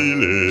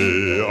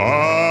really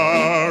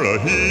are a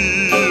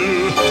heel.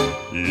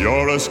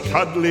 You're as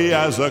cuddly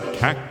as a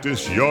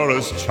cactus. You're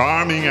as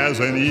charming as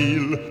an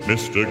eel,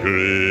 Mr.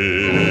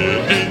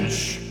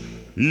 Grinch.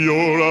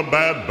 You're a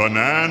bad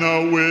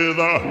banana with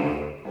a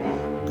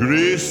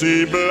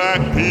greasy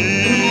black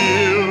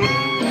peel.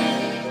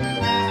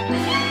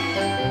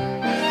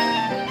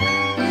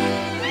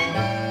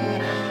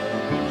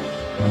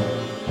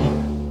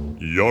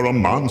 You're a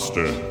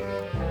monster,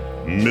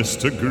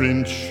 Mr.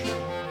 Grinch.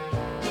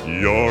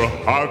 Your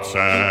heart's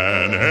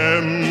an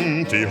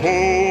empty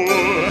hole.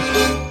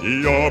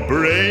 Your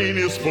brain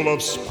is full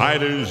of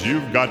spiders.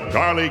 You've got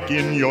garlic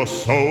in your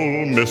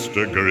soul,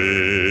 Mr.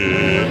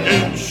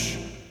 Grinch.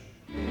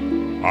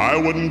 I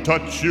wouldn't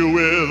touch you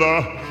with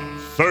a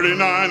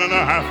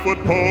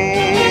 39.5-foot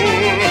pole.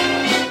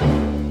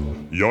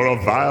 You're a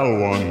vile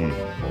one,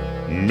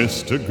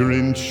 Mr.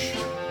 Grinch.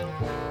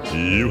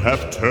 You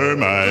have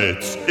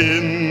termites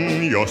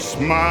in your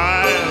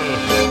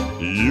smile.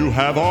 You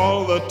have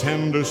all the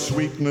tender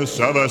sweetness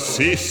of a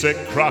seasick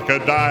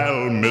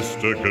crocodile,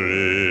 Mr.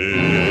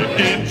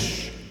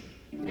 Grinch.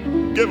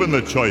 Given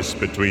the choice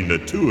between the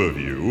two of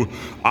you,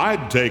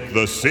 I'd take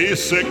the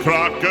seasick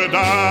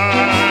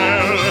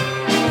crocodile.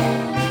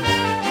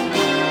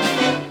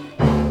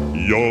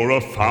 You're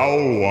a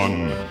foul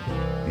one,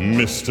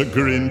 Mr.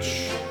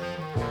 Grinch.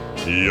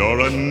 You're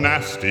a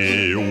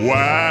nasty,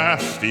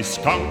 wasty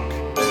skunk.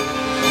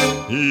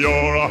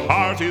 Your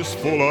heart is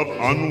full of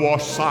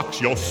unwashed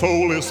socks. Your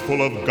soul is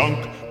full of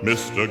gunk,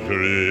 Mr.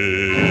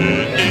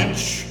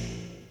 Grinch.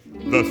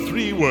 The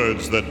three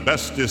words that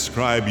best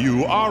describe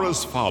you are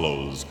as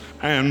follows,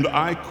 and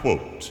I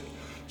quote: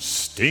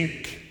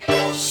 stink,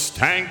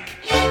 stank,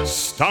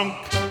 stunk.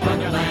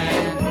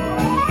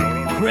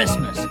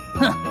 Christmas.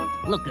 Huh.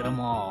 Look at them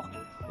all.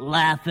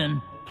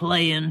 Laughing,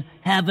 playing,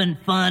 having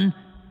fun.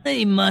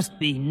 They must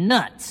be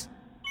nuts.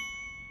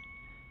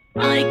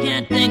 I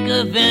can't think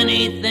of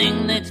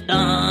anything that's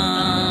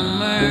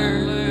dumber.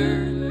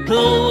 To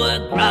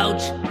a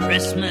grouch,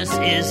 Christmas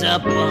is a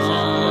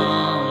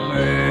bummer.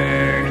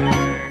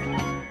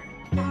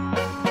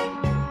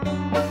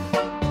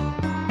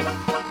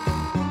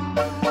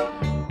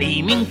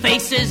 Beaming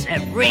faces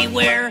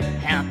everywhere,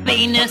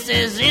 happiness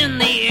is in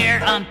the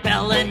air. I'm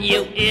telling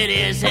you, it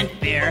isn't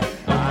fair.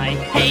 I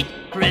hate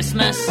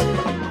Christmas.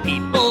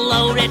 People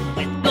loaded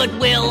with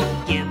goodwill,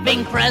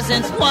 giving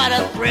presents, what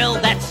a thrill.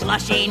 That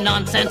slushy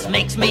nonsense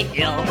makes me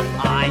ill.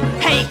 I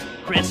hate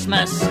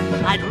Christmas.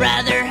 I'd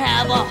rather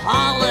have a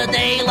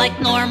holiday like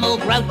normal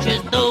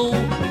grouches do.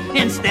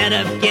 Instead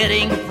of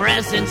getting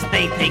presents,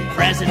 they take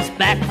presents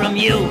back from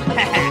you.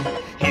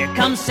 Here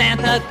comes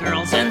Santa,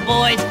 girls and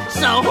boys.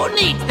 So who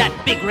needs that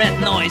big red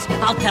noise?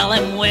 I'll tell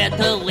him where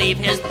to leave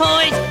his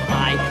toys.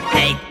 I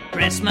hate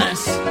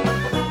Christmas.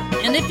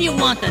 And if you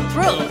want the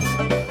truth,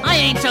 I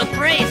ain't so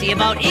crazy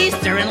about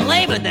Easter and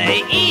Labor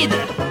Day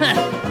either.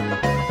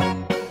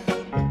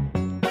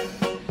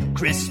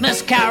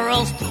 Christmas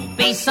carols to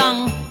be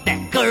sung,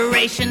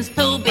 decorations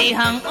to be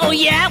hung. Oh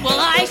yeah, well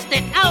I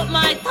stick out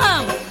my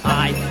tongue.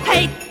 I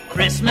hate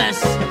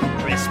Christmas.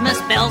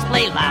 Christmas bells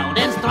play loud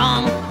and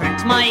strong.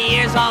 Hurts my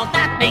ears, all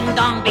that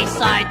ding-dong.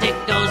 Besides, it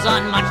goes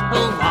on much too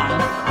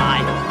long.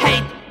 I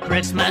hate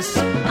Christmas.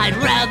 I'd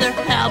rather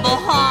have a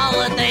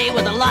holiday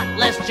with a lot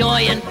less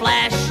joy and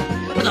flash,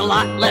 with a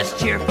lot less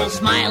cheerful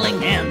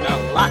smiling and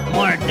a lot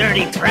more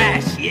dirty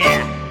trash,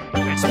 yeah.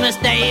 Christmas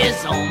Day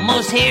is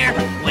almost here.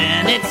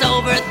 When it's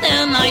over,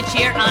 then I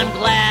cheer. I'm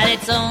glad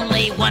it's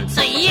only once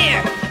a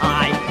year.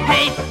 I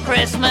hate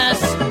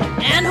Christmas.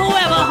 And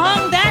whoever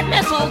hung that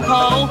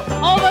mistletoe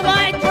over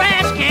my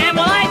trash can,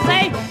 well, I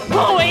say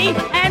hooey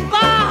and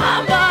bah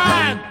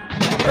humbug!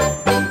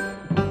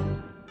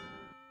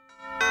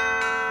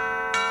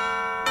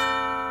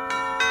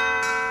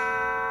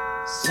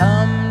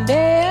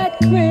 Someday at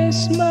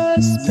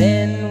Christmas,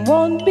 men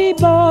won't be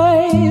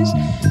boys,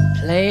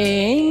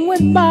 playing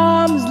with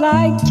bombs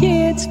like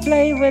kids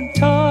play with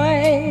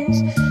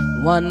toys.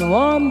 One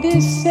warm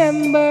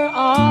December,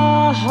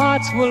 our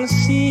hearts will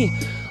see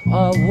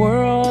a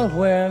world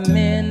where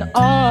men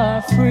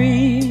are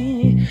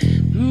free.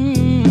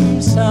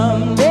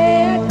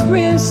 Someday at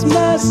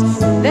Christmas,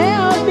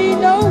 there'll be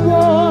no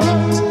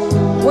wars,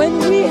 when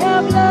we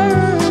have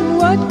learned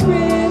what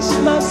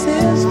Christmas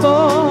is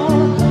for.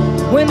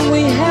 When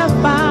we have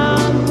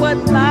found what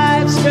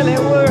life's really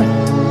worth,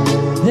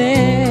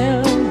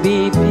 there'll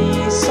be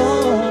peace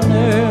on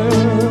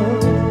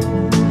earth.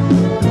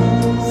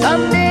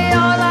 Someday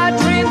all our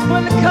dreams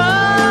will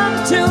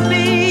come to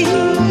be.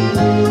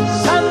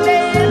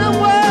 Someday in a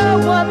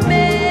world where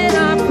men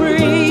are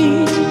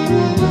free.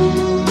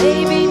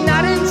 Maybe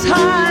not in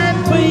time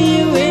for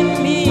you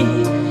and me,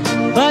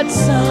 but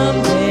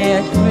someday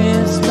at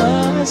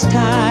Christmas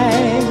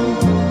time.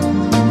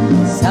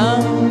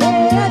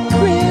 Someday at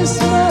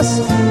Christmas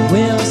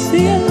we'll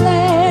see a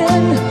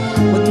land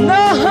with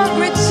no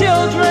hungry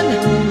children,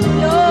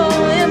 no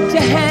empty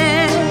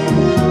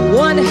hand.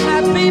 One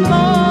happy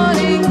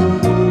morning,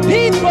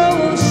 people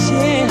will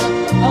share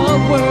a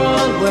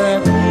world where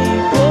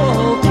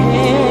people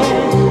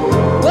care.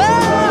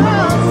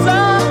 Well,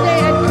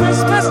 someday at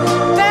Christmas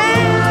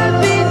there'll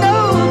be no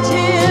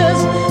tears,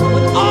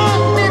 when all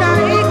men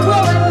are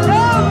equal and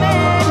no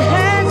man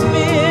has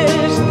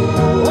fears.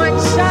 One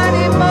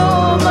shiny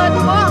moment,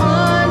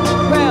 one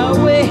prayer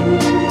away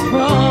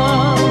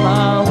from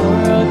our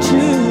world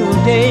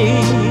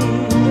today.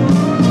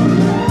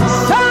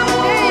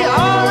 Someday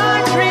all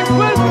our dreams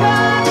will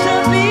come to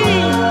be.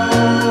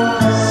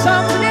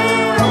 Someday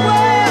in a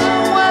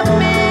world where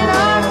men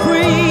are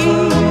free.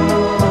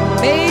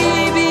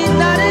 Maybe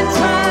not in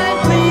time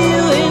for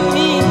you and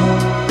me,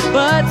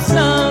 but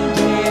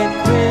someday at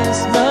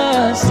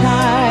Christmas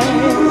time.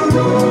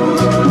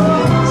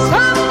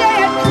 Someday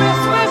at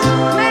Christmas,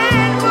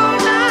 man will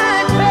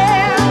not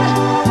fail.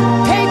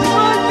 Hate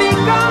will be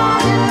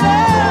gone and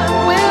love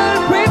will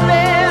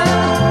prevail.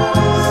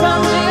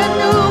 Someday a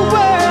new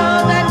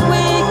world that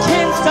we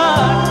can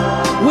start,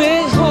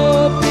 with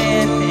hope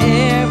in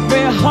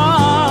every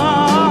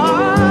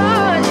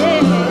heart. Yeah.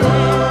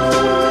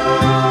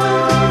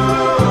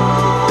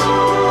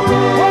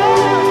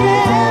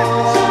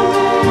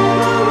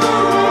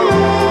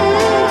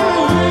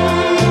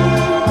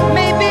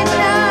 Maybe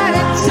not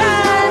in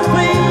time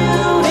for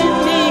you and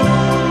me,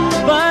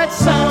 but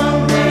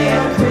someday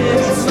at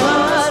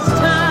Christmas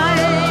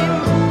time.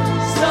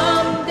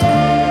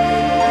 Someday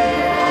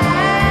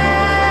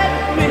at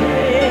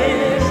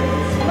Christmas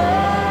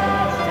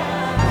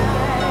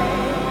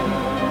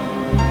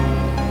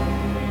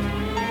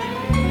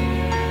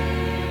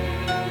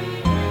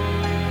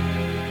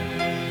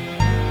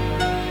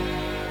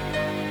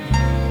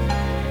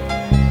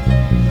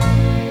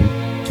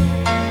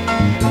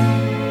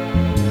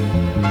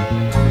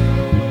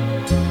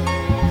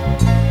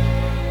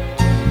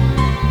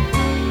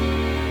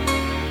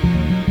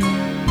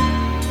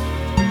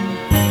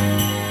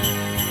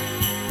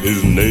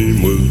His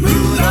name was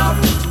Rudolph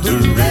the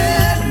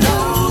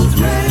Red-Nosed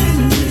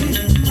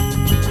Reindeer.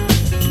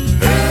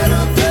 Had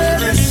a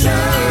very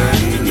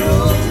shiny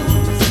nose.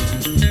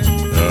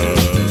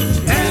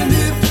 And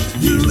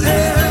if you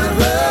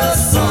ever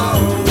saw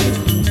it,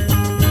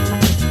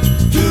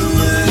 you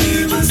would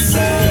even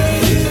say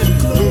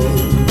it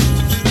glows.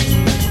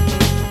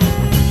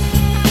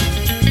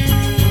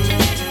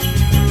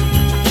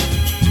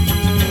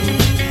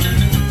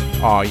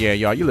 Oh yeah,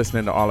 y'all, you're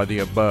listening to All of the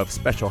Above,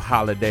 special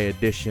holiday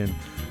edition.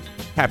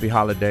 Happy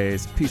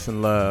holidays, peace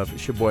and love.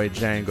 It's your boy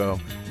Django.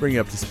 Bring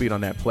you up to speed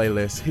on that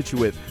playlist. Hit you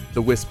with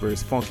The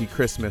Whispers, Funky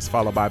Christmas,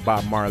 followed by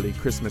Bob Marley,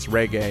 Christmas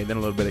Reggae, then a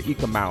little bit of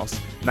Eka Mouse,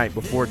 Night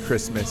Before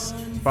Christmas.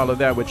 Follow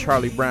that with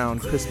Charlie Brown,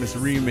 Christmas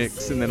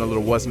Remix, and then a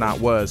little Was Not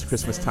Was,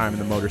 Christmas Time in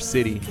the Motor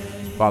City.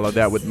 Follow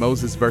that with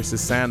Moses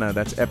vs. Santa,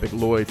 that's Epic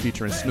Lloyd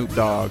featuring Snoop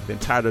Dogg. Then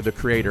Tyler the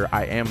Creator,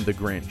 I Am the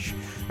Grinch.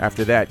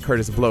 After that,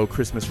 Curtis Blow,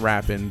 Christmas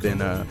Rap, and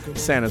then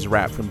Santa's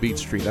Rap from Beat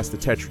Street. That's the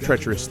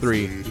Treacherous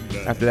 3.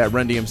 After that,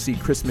 Run DMC,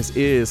 Christmas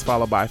Is,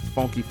 followed by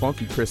Funky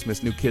Funky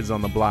Christmas, New Kids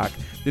on the Block.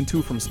 Then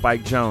 2 from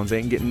Spike Jones,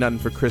 Ain't Getting Nothing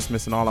for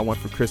Christmas, and All I Want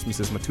for Christmas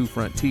Is My Two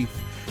Front Teeth.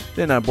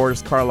 Then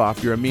Boris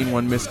Karloff, You're a Mean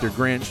One, Mr.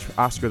 Grinch.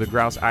 Oscar the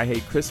Grouse, I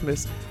Hate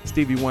Christmas.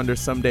 Stevie Wonder,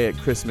 Someday at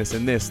Christmas.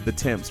 And this, The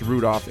Temps,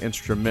 Rudolph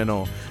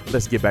Instrumental.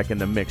 Let's get back in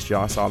the mix,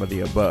 y'all. It's all of the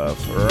above.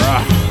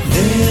 Rah.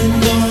 Then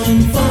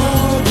one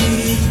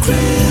foggy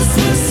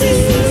Christmas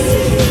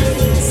Eve,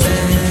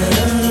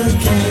 Santa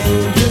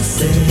came to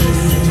say,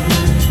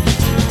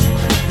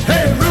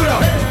 Hey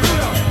Rudolph! Hey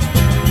Rudolph!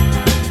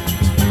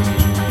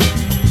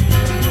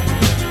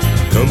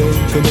 Come on,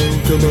 come on,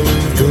 come on,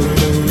 come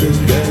on and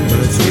get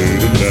my sleigh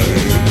tonight.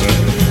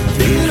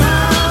 Feel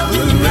how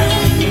the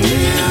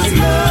reindeers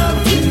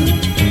love you.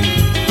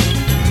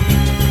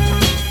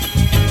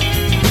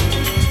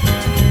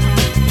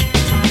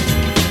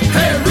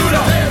 Hey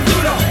Rudolph! Hey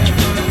Rudolph!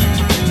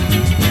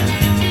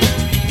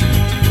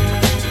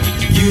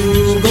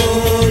 You'll go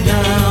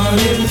down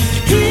in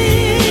history.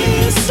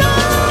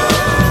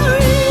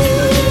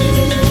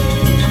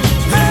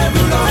 Hey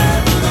Rudolph!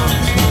 Hey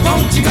Rudolph!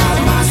 Won't you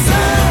guide my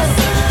sleigh?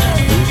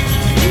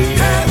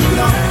 Hey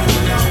Rudolph!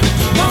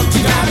 Won't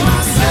you guide my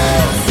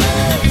sleigh?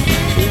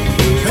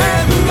 Hey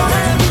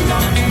Rudolph!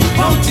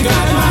 Won't you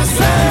guide my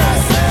sleigh?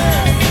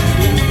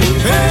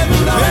 Hey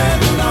Rudolph!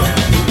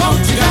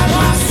 Won't you guide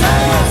my sleigh?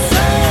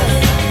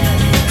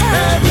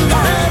 Hey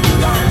Rudolph!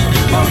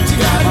 Won't you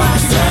guide my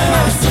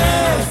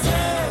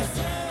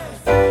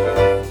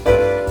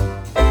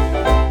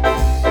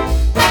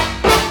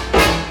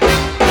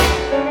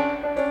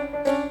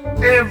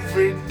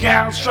Every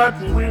gal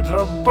strutting with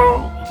her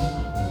bow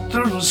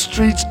through the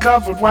streets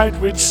covered white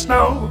with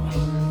snow.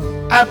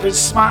 Happy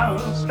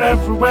smiles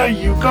everywhere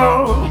you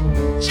go.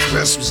 It's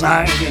Christmas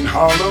night in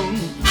Harlem.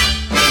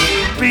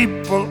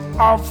 People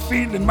are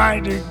feeling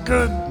mighty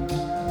good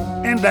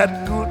in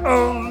that good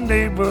old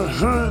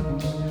neighborhood.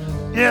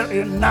 Yeah,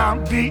 and now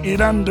be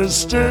it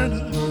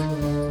understood.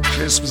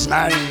 Christmas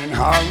night in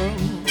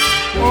Harlem.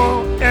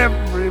 Oh,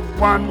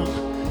 everyone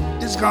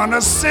is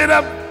gonna sit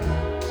up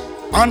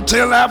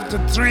until after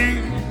 3.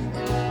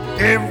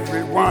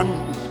 Everyone,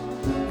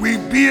 we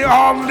be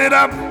all lit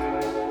up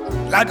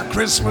like a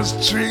Christmas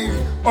tree.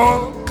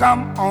 Oh,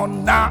 come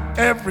on now,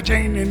 every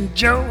Jane and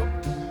Joe,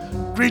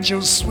 greet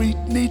your sweet,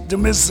 neat the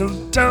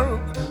mistletoe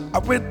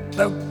with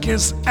the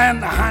kiss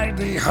and the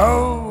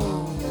hidey-ho.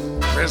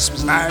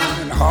 Christmas night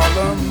in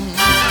Harlem.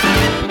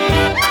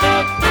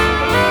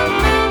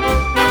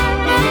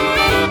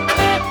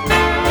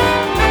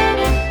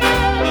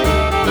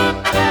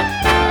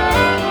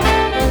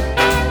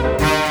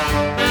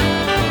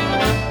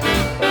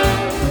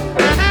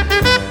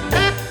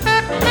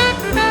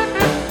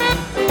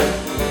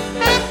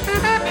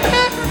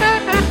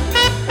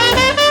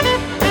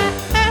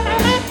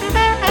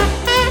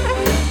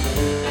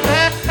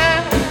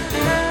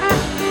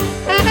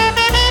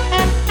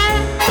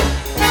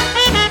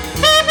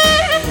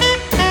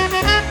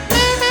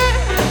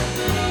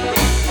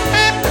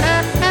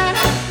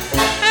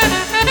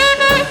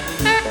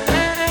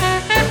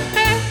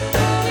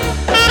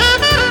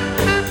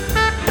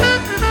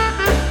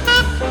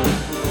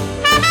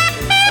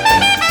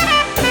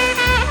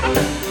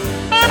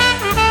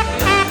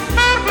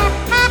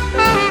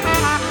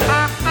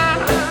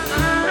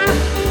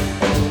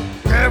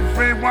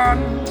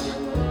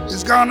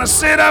 Gonna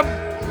sit up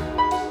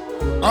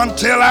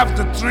until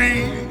after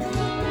 3.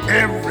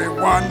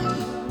 Everyone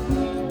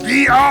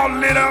be all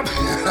lit up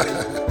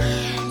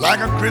like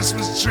a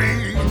Christmas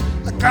tree.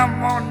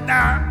 Come on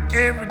now,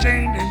 every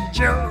Jane and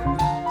Joe,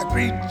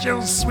 greet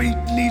your sweet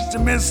niece the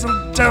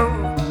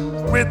mistletoe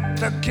with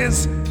the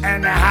kiss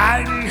and the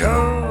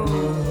hidey-ho.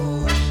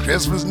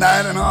 Christmas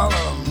night in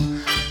Harlem.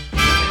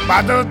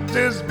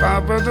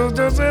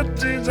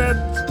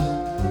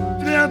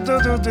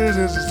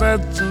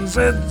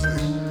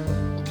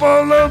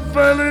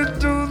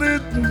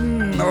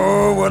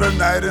 Oh, what a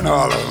night in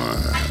Harlem.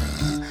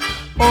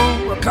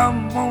 Oh,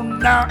 come on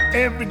now,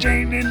 every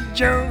Jane and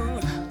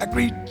Joe, I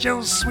greet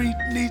your sweet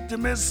niece the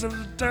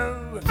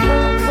mistletoe.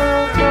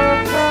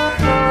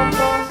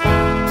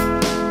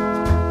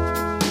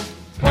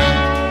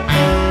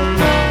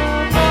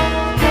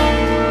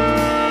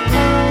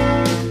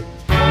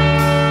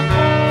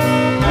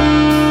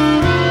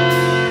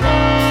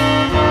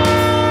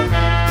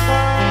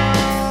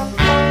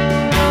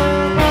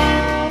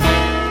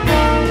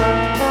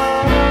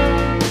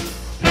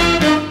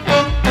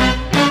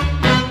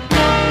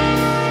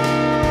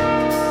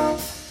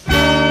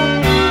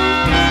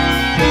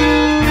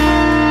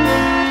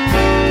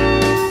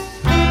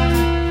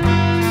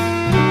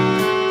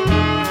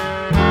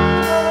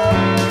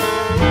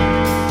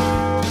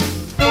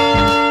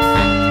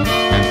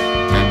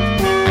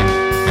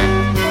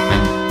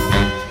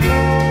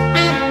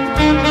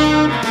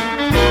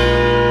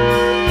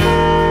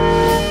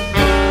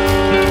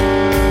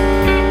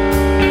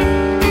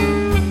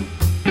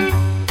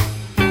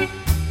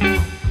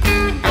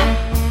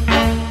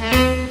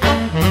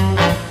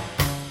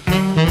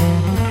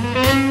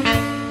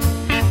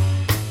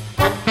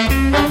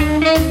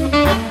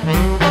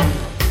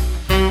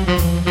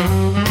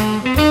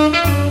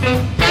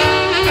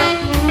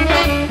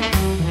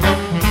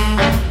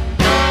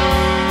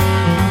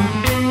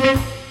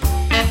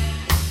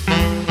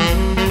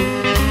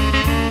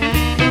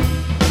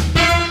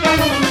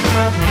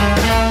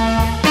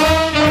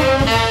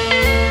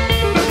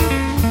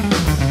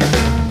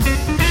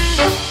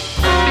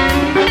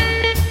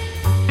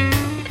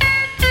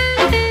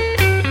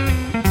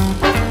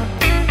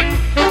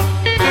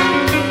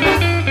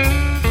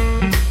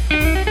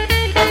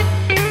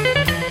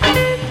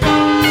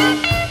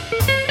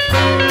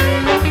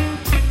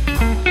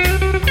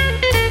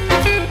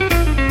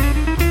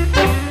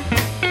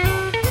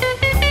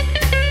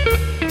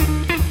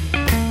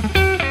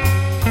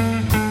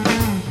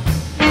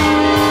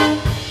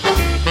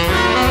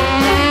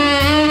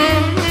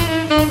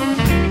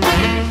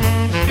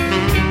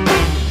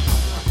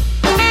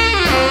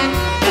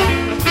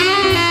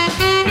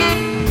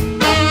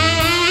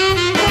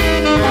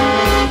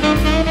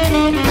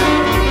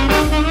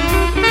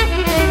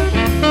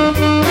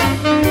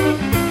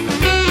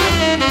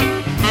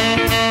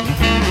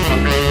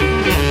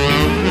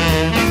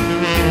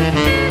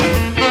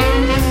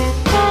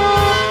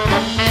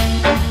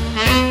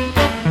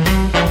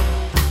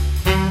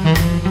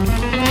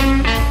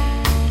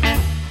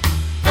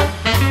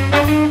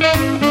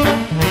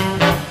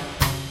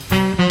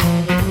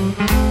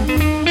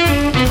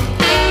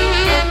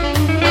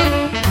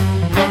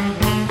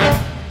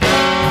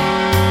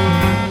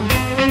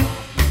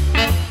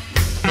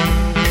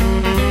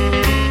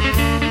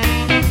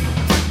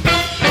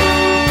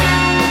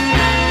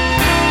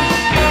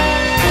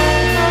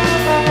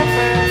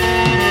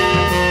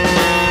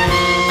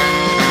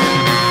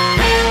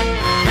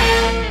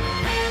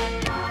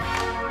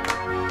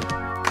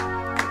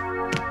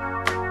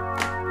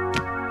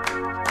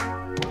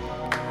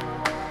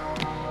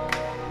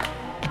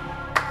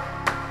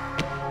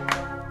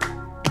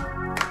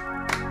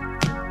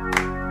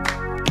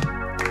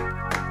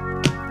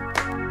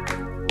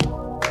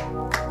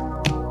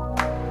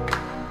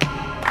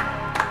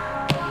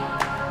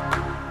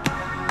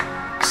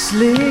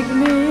 Slick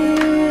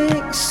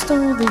Nick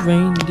stole the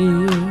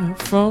reindeer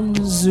from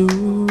the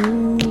zoo.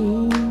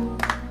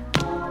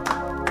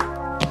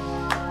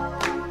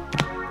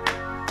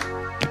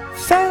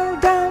 Fell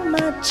down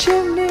my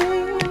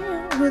chimney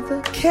with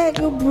a keg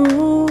of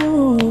brew.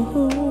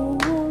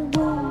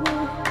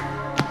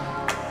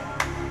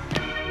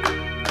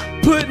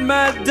 Put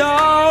my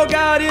dog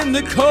out in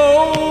the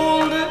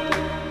cold.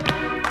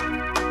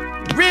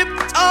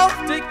 Ripped off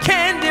the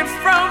candy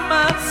from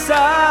my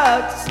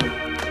socks.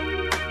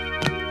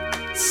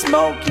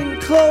 Smoking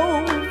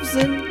cloves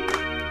and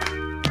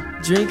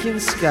drinking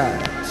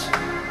scotch.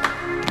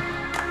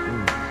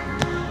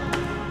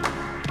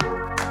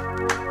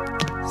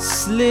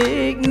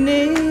 Slick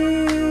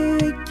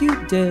Nick, you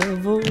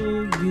devil,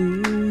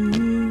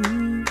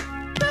 you.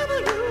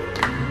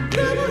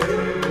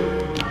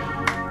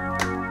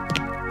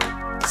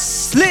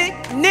 Slick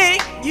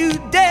Nick, you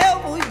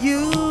devil,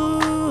 you.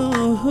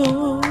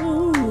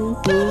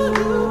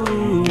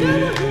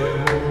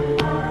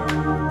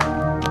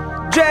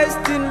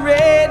 Dressed in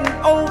red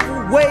and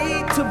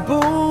overweight to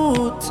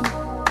boot.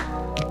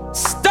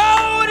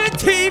 Stole the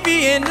TV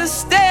and the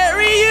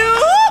stereo.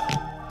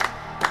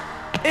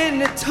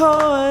 And the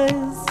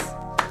toys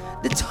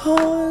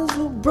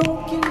were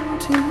broken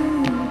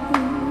too.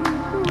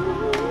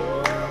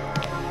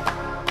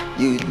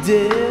 You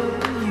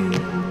devil, you.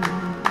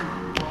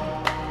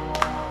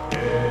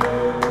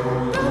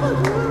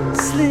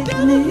 Slick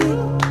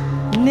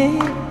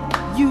Nick,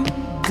 you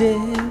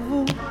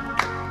devil,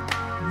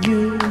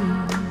 you.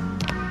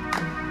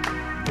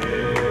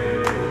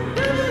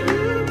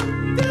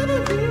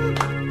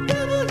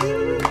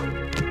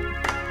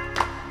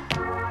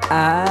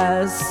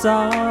 I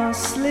saw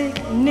Slick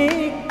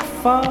Nick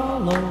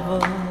fall over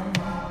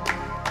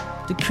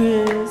the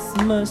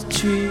Christmas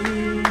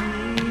tree.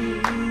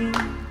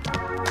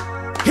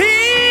 He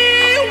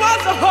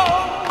was a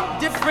whole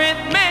different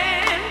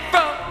man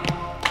from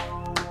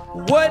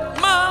what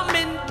Mom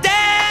and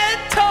Dad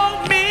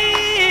told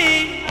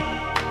me.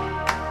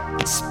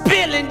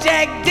 Spilling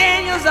Jack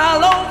Daniels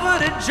all over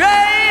the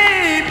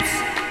drapes.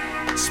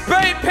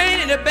 Spray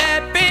painting a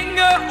bad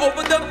finger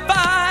over the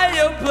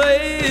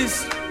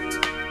fireplace.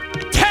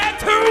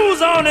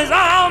 Tattoos on his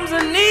arms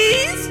and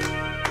knees.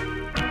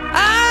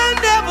 I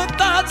never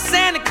thought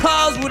Santa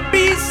Claus would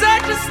be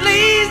such a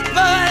sleaze,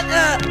 but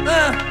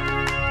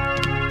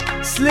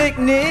Slick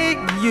Nick,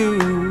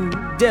 you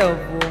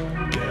devil,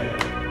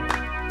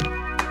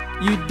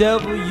 you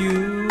devil,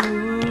 you.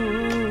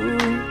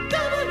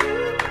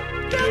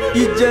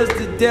 You just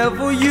a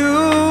devil,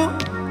 you.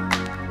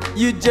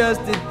 You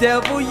just a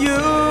devil, you.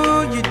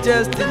 You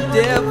just a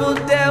devil,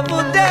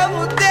 devil,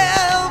 devil, devil.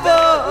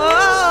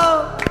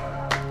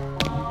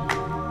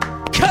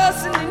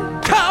 Cussing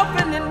and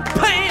coughing and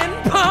playing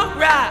punk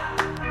rock.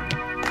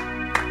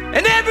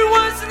 And every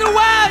once in a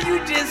while you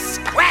just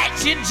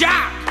scratch your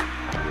jock.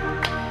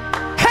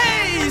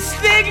 Hey,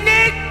 Slick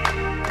Nick,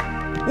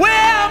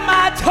 where are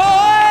my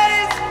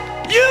toys?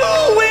 You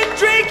went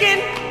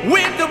drinking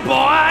with the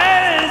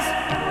boys.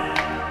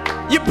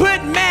 You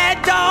put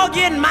Mad Dog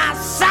in my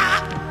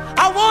sock.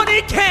 I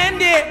wanted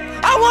candy.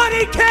 I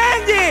wanted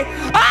candy.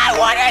 I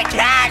wanted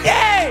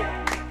candy.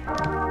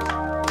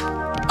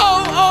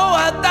 Oh,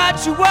 I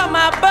thought you were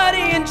my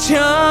buddy and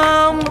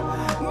chum,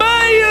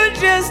 but you're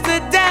just a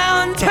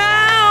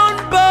downtown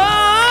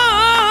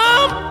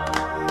bum.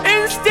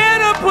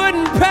 Instead of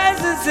putting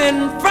presents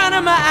in front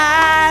of my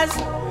eyes,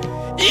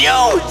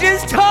 you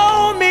just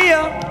told me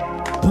a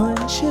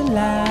bunch of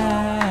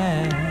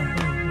lies.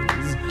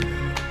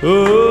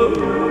 Oh,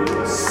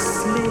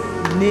 Slick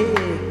Nick.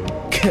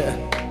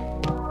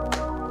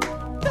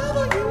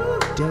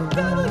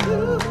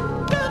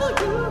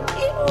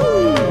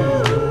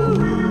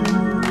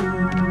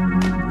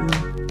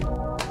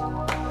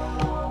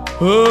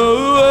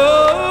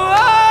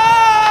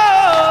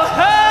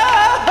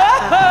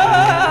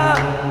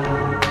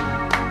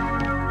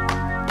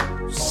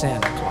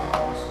 Santa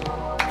Claus.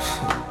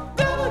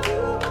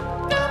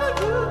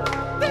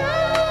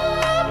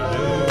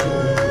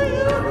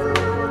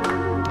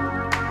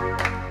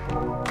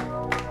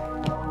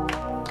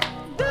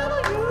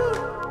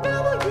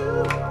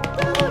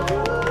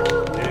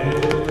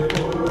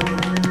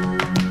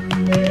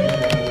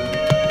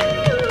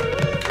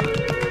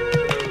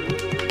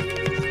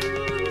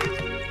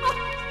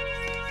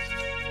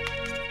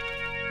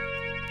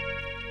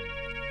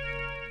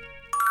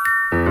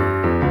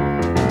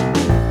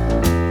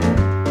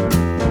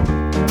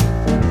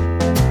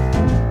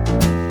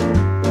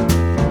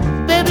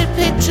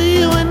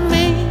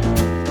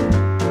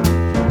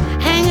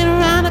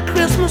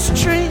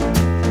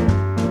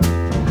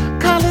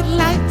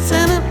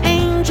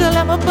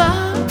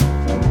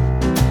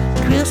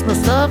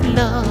 Christmas of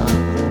love.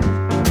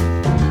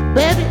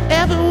 Baby,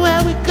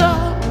 everywhere we go,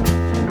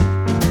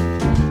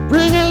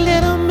 bring a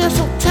little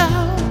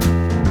mistletoe.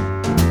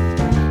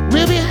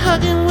 We'll be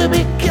hugging, we'll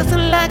be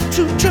kissing like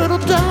two turtle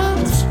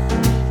doves.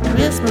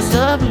 Christmas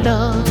of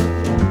love.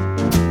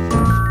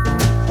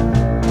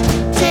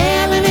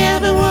 Telling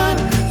everyone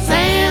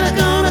Santa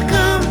gonna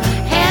come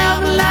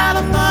have a lot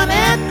of fun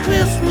at Christmas.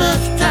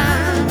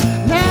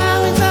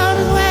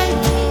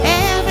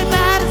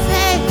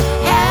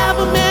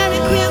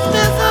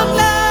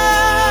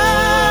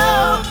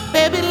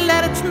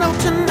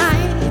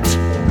 tonight.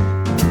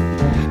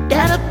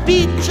 That'll be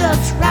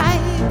just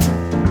right.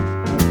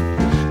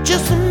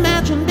 Just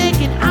imagine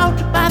making out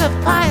by the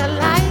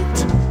firelight.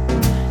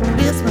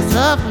 Christmas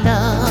of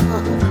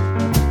love.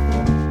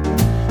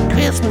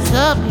 Christmas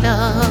of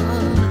love.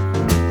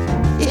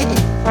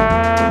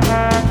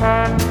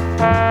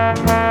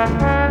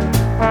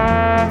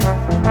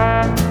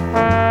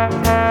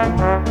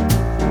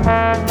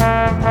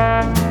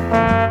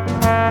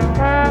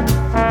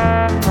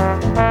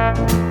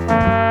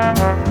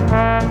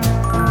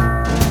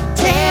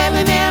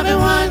 Telling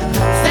everyone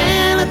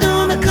Santa's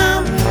gonna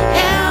come,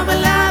 have a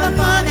lot of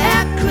fun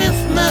at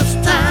Christmas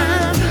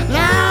time.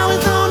 Now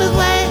he's on his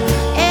way,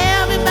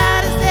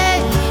 everybody say,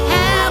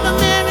 have a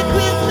Merry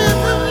Christmas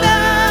of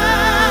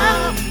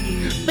love.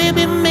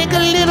 Baby, make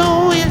a little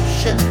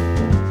wish,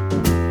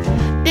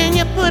 then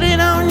you put it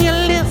on your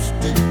list.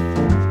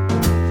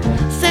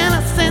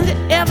 Santa sends you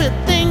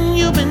everything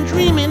you've been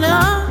dreaming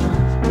of.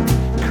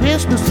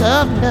 Christmas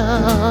of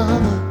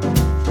love.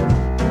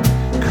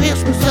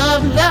 Christmas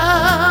of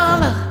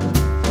love.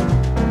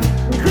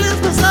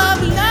 Christmas of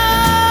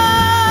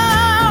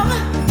love.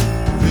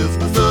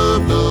 Christmas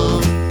of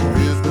love.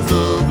 Christmas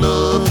of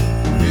love.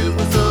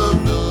 Christmas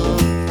of love.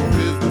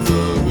 Christmas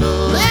of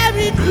love.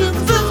 Merry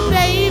Christmas,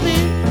 baby.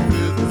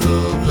 Christmas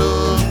of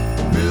love.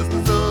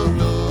 Christmas of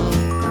love.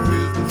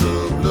 Christmas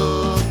of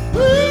love.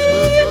 Christmas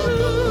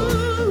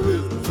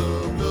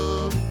of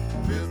love.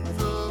 Christmas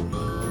of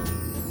love.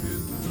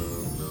 Christmas of love. Christmas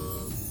of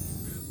love.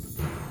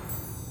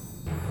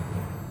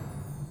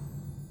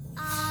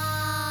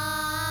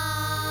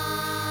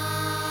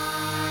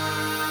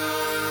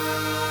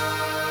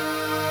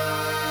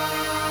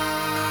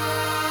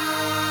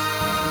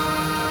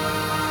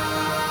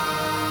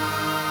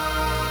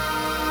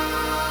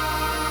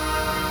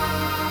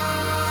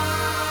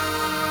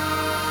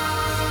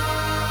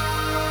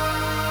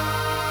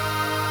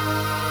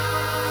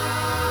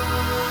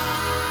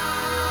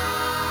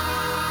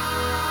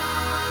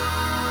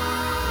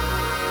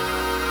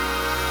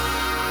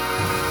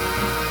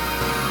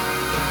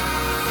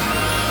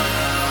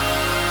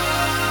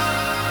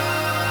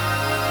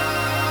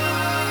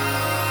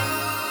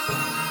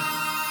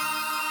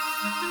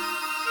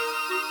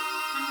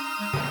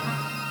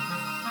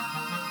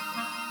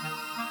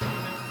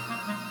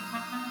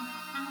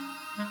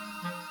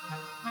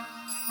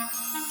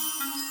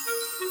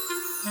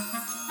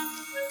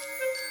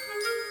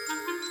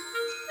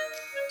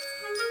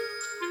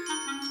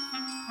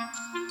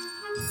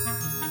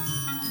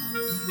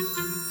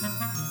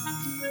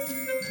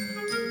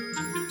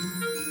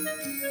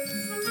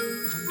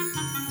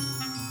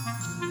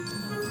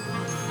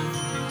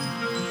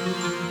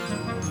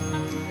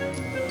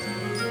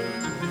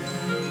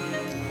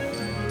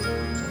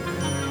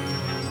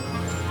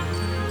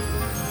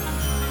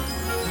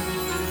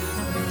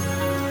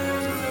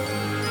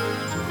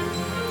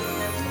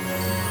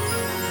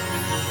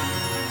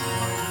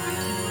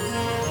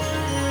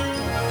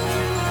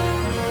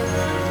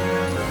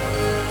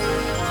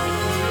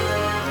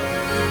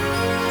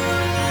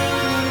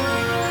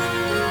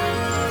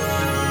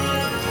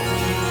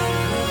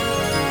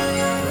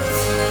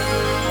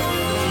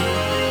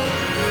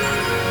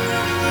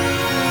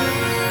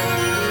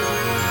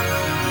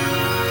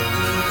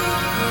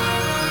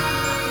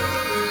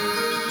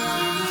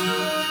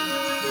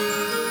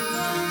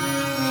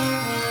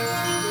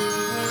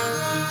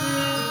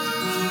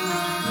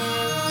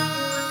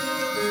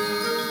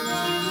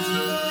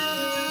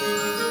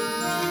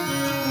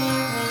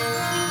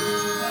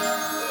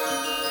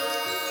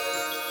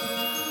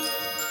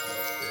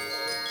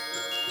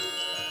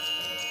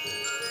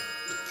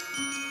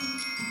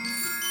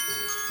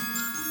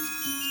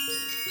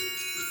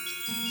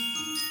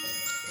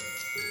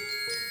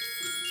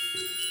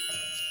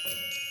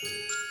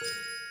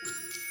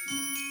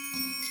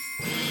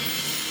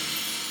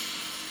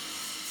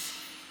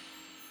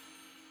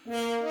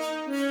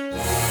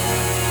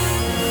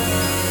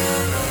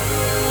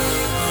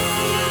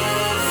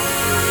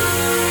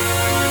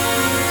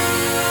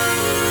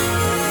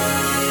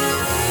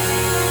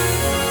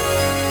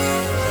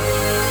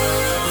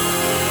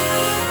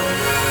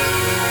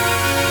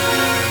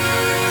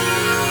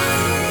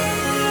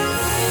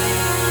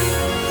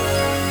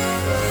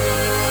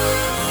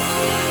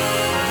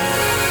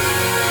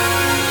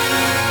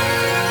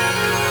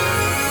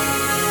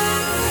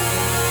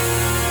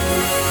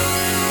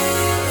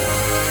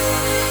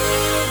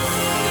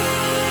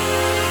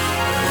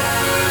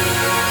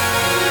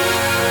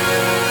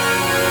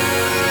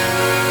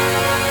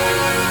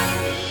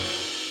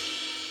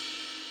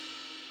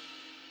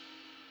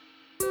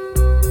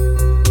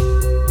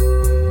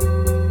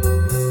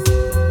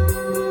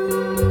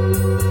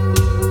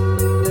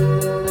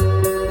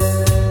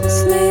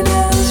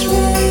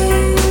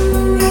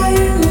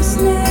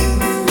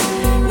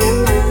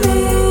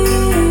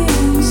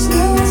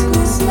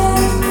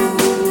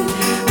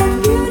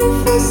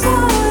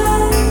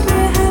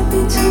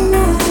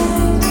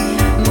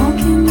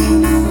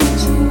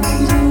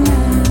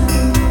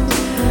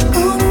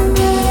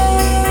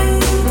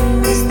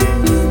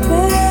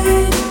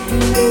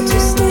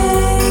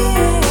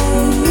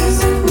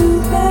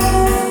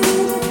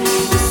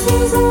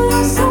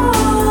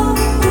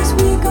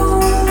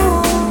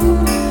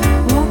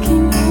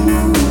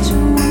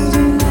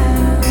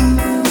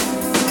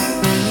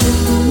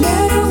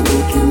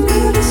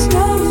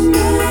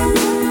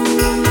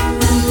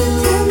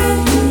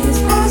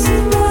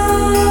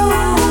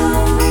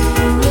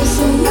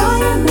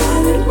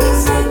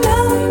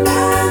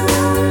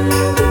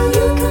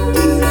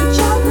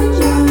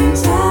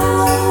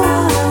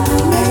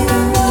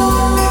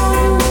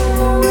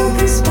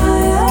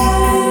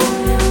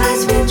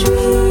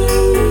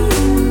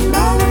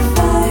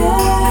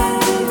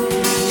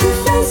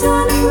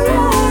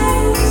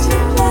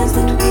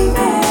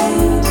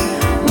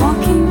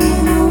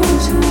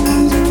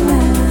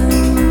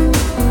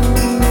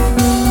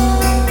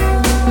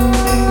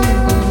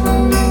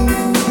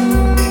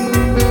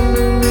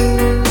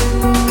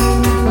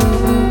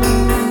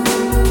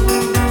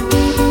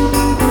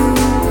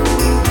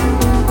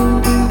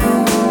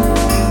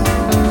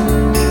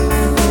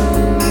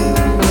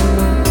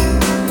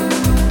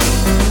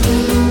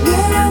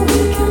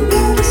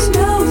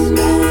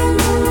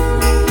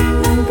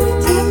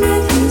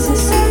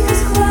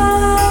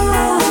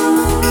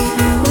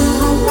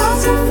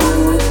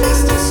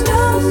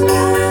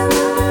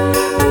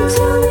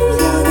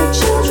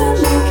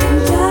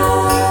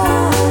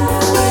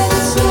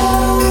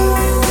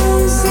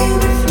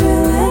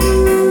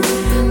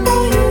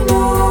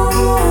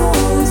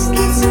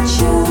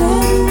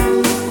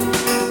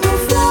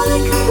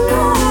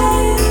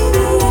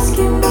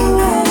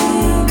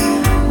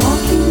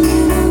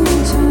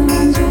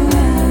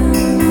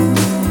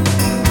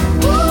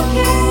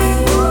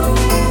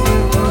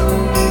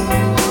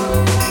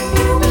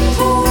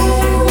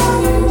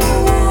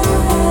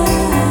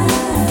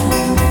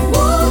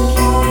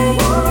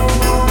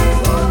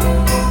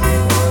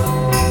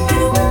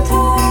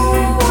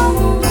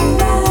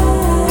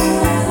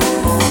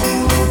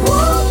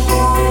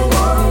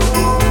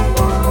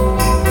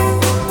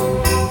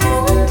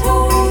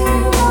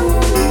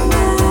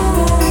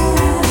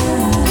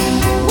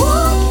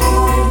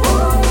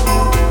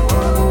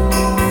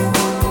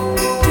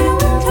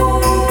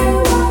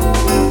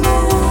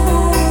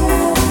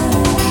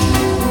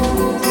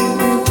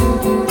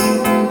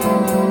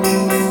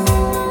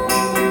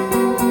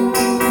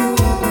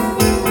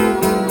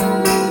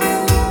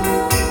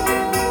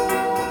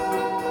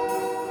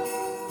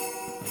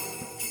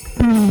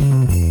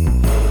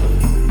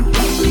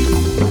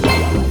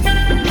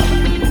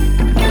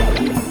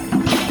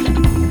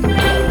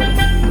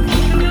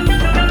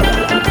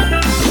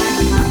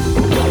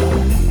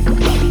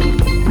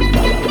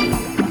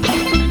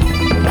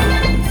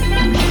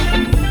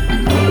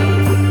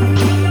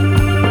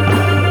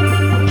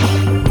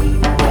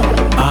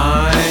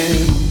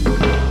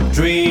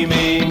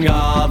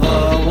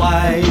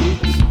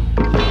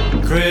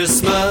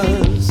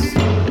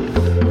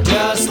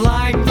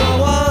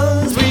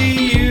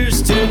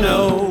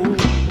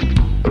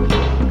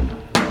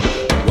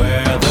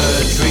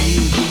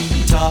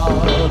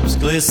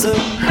 listen,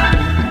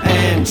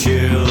 and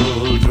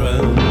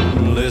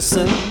children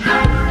listen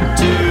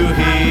to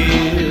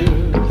hear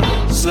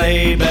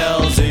sleigh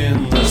bells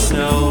in the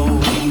snow.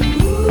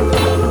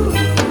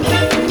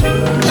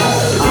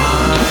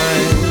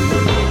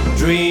 I'm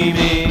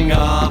dreaming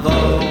of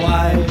a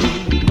white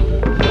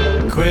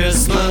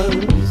Christmas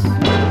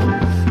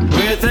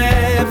with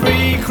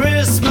every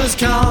Christmas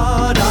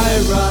card I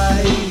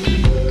write.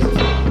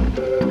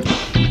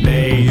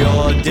 May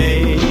your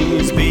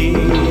days be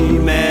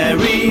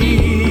merry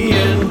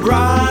and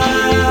bright,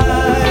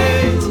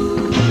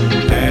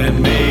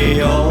 and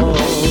may all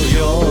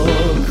your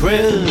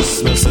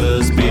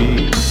Christmases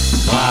be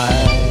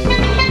white.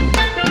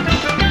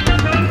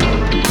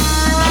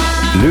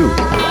 Blue,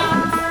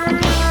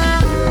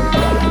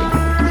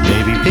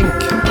 maybe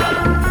pink,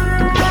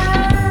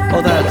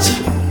 or that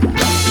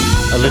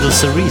a little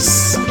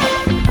cerise.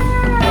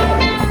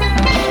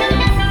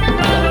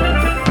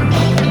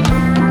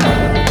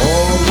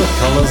 All the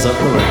colors of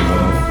the rainbow.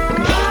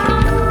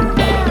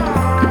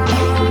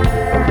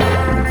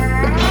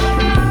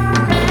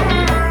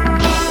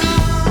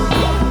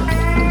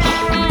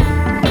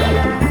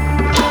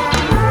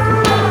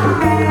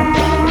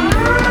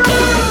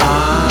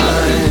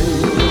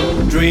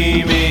 I'm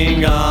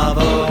dreaming of a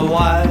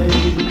white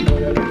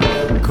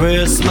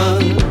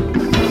Christmas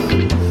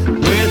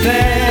with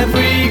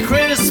every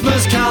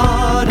Christmas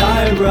card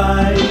I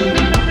write.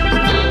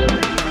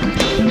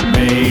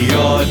 May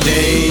your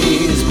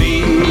days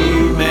be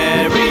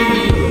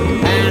merry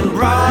and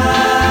bright,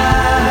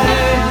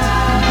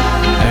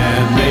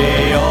 and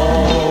may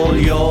all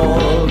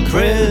your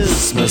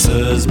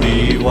Christmases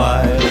be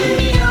white,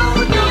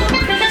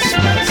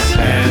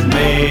 and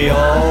may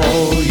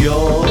all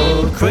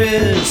your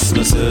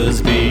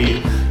Christmases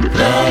be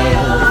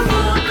love,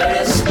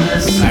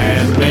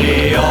 and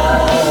may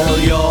all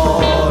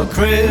your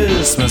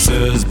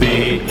Christmases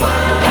be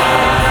white.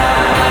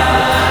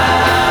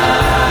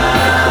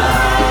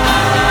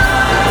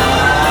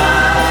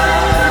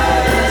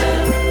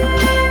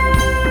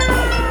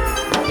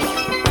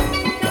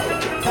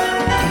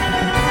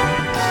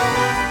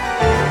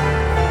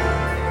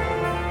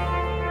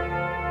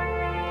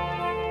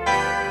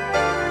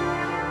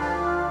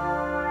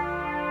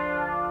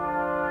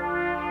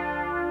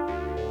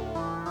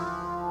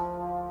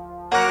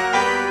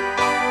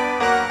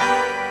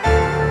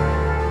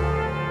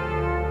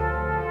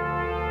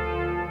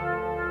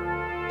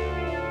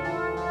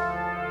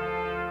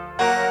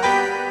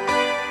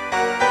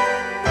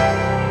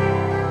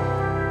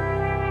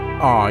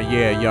 Aw,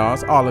 yeah, y'all.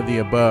 It's all of the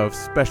above.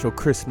 Special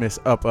Christmas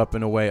up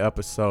and away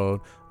episode.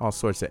 All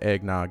sorts of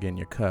eggnog in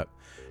your cup.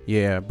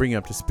 Yeah, bring you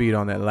up to speed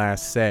on that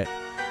last set.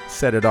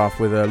 Set it off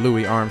with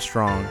Louis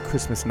Armstrong,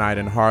 Christmas Night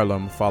in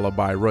Harlem, followed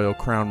by Royal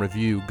Crown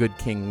Review, Good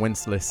King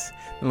Wenceslas,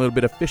 and a little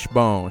bit of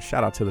Fishbone.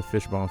 Shout out to the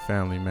Fishbone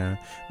family, man.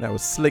 That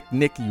was Slick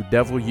Nick, You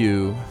Devil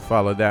You.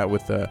 Followed that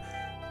with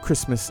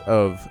Christmas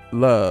of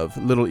Love,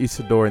 Little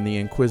Isidore and the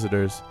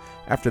Inquisitors.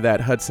 After that,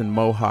 Hudson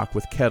Mohawk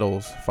with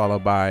Kettles,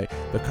 followed by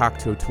the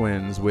Cocteau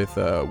Twins with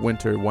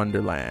Winter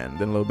Wonderland,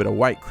 then a little bit of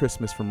White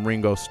Christmas from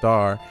Ringo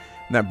Starr.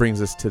 And that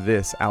brings us to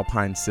this,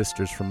 Alpine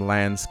Sisters from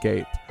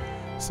Landscape.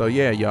 So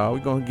yeah, y'all, we're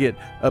going to get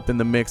up in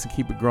the mix and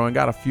keep it growing.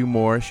 Got a few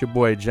more. It's your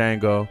boy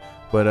Django.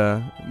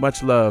 But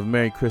much love.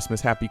 Merry Christmas.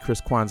 Happy Chris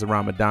Kwanzaa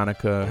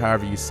Ramadonica.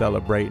 However you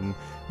celebrating.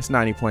 It's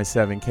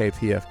 90.7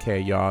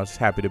 Kpfk, y'all. Just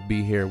happy to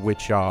be here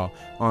with y'all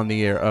on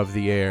the air of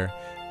the air.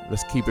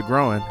 Let's keep it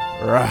growing.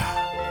 Rah.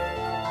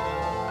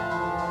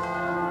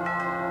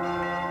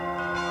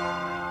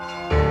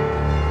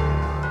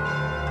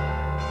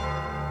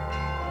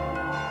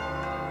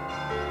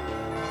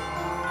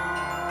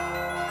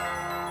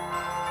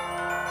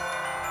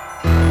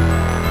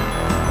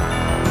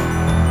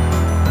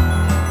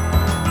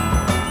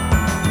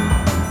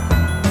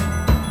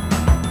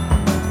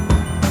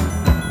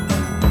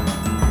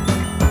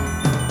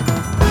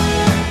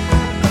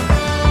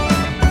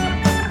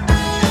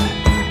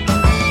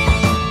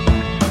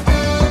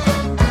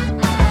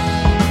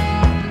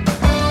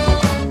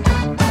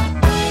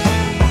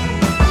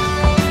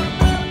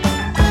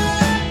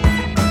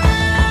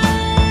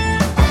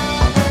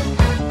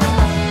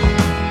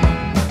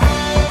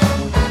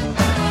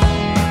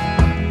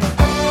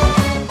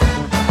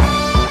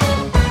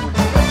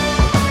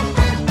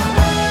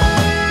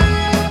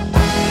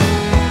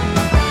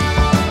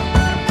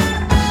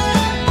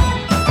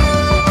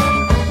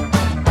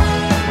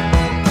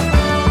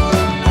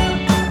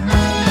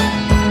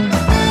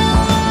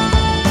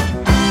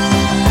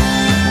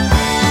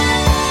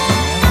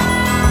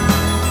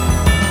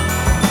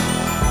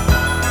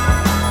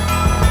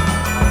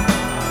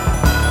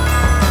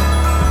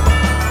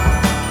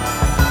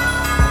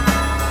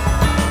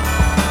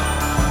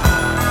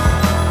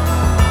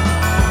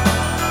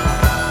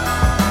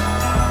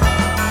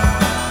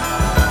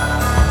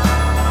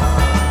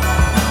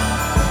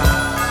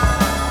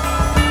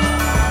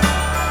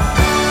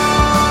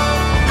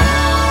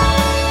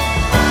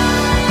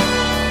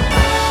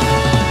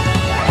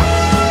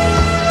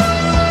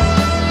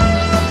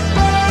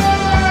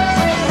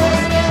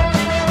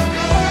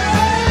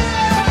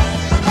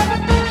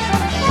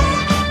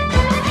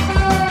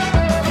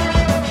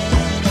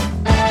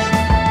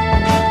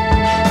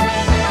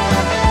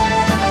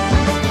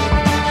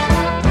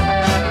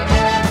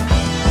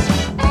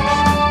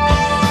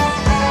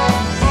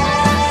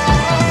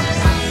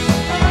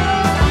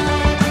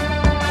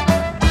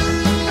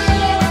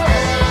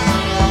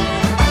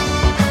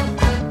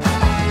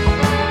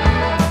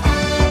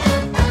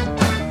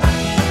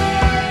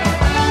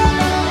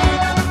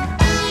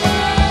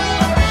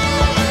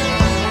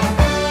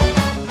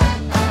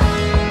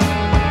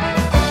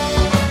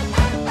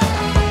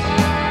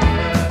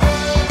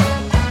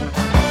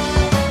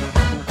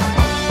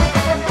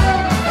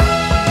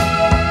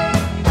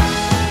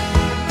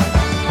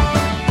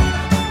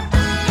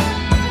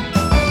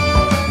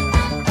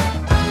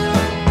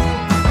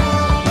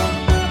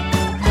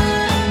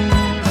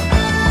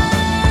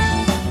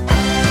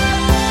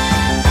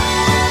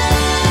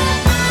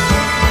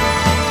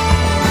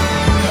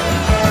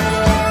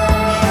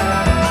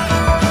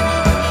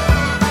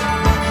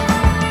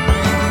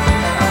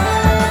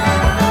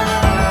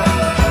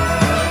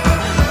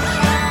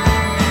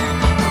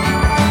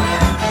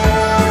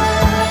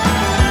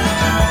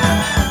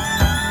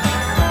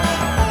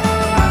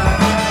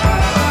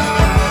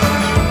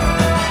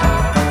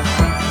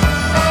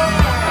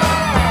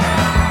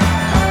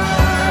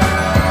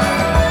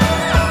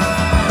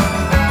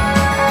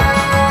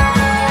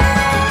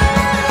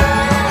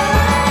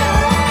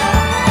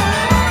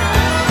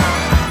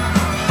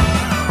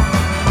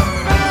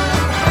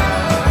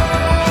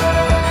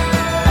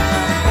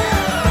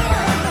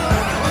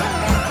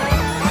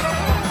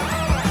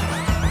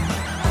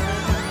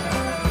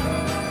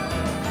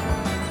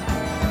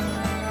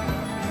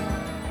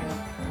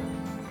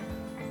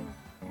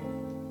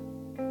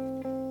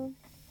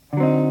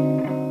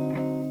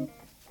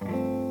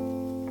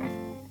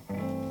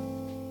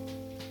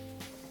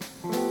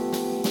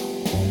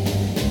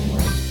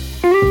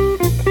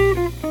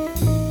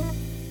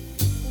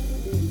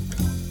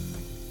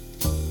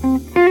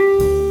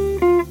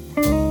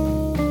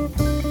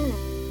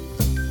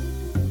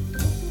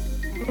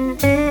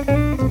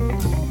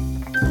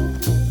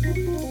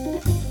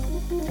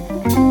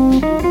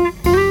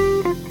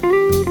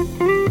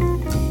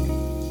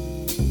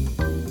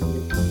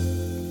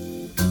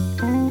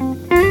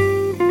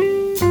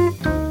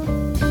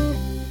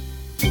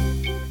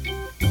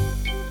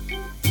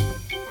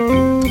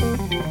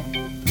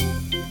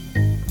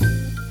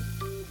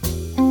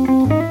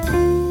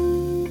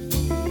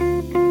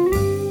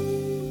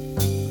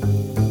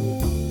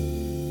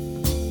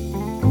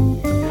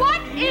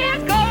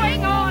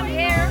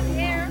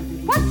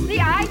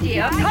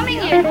 idea of coming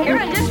in here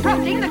and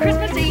disrupting the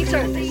Christmas Eve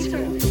service.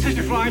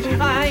 Sister Florence,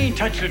 I ain't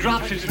touched a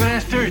drop since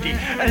last Thursday,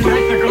 and that's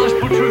the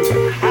gospel truth.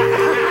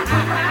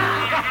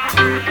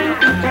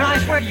 But I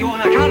swear to you,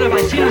 on account of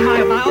I seen it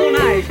with my own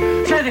eyes,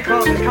 Santa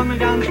Claus is coming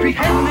down the street,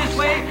 heading this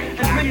way,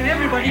 and bringing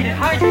everybody his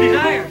heart's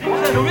desire.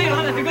 So the real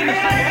honest to goodness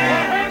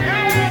Santa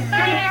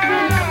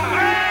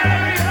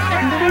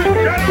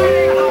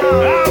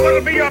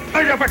What'll be your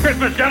pleasure for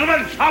Christmas, gentlemen?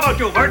 How about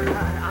you, Bert?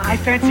 I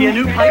fancy a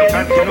new pipe.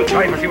 Fancy a new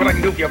pipe. I'll see what I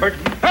can do for you, Bert.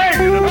 Hey,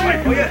 give another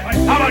pipe, will you?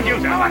 How about you,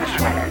 sir? I want a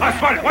sweater. A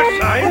sweater?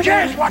 What size? Who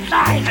cares what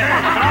size?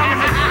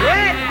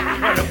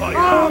 Sweater for you.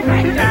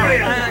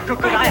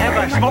 Could I have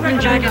a smoking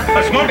jacket?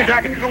 A smoking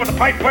jacket to go with the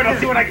pipe? Wait, I'll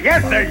see what I can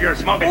get. There's your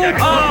smoking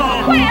jacket.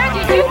 Oh. Where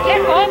did you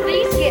get all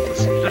these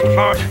gifts? Sister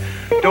Florence,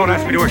 don't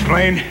ask me to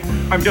explain.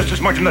 I'm just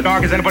as much in the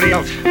dark as anybody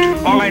else.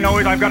 All I know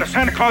is I've got a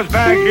Santa Claus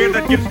bag here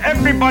that gives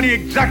everybody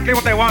exactly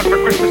what they want for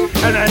Christmas.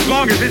 And as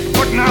long as it's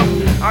putting out,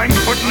 I'm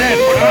putting in.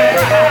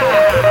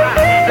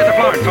 Sister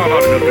Florence, how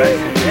about a new dress?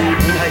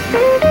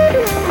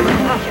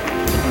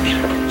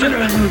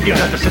 Give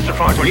that to Sister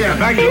Florence when you get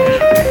back.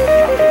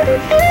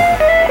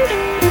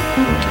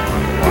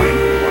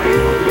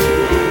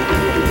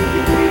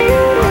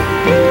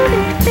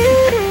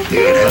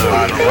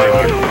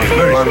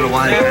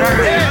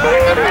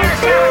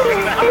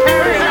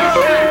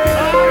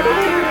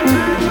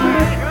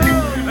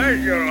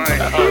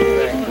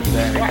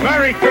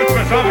 Merry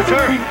Christmas,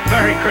 officer.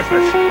 Merry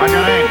Christmas. What's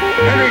your name?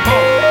 Henry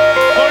Cole.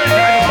 What is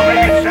that?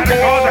 Maybe it's Santa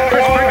Claus or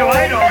Chris Sprinkle.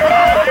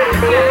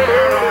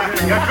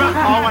 You're drunk,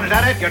 Owen. Is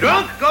that it? You're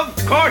drunk? Of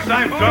course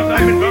I'm drunk.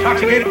 I'm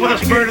intoxicated with the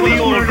spirit of the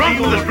old. Drunk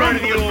with the spirit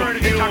of the old.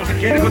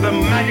 Intoxicated with the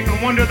magical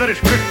wonder that is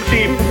Christmas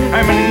Eve.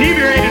 I'm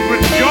inebriated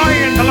with joy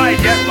and delight.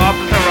 Yes,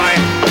 Officer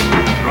Ryan.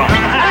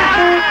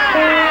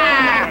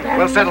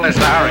 We'll settle this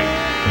in a hurry.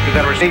 You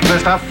got a receipt for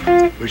this stuff?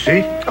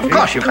 Receipt? Of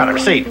course you've got a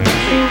receipt.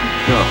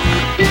 Sure.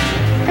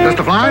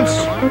 Mr. Florence,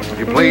 would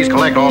you please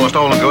collect all the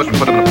stolen goods and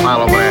put them in a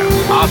pile over there?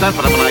 I'll send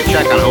for them when I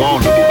check on who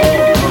owns them.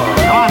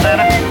 Come on,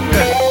 Dana.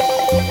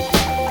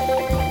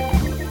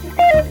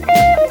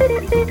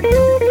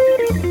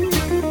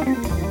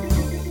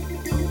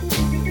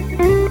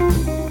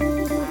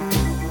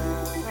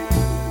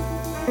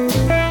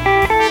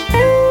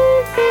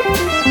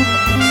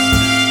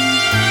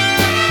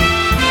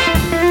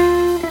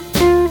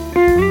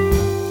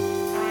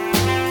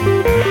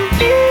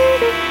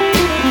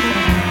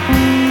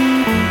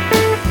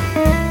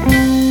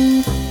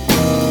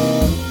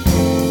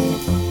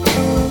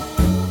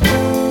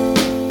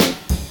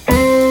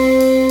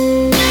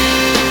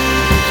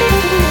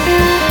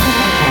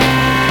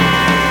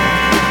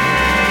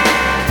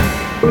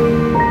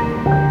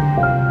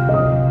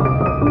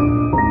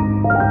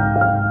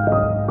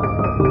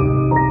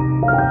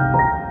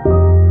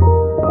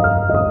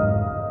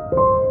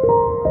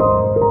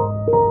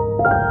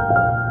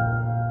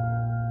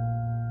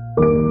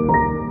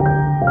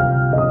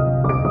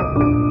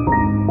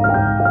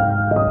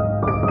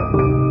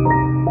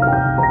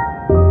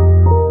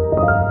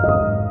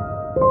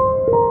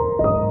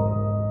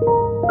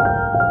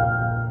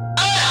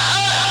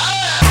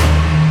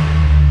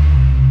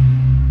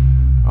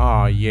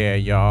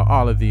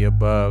 All of the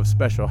above,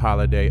 special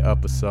holiday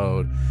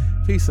episode.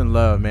 Peace and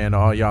love, man, to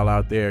all y'all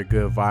out there,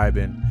 good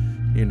vibing.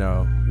 You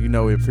know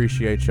we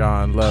appreciate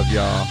y'all and love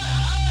y'all.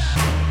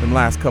 Them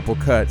last couple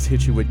cuts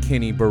hit you with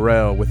Kenny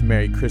Burrell with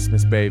Merry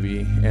Christmas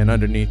Baby, and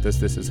underneath us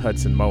this is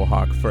Hudson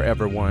Mohawk,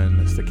 Forever One.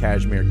 It's the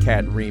Cashmere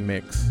Cat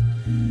remix.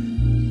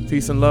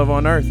 Peace and love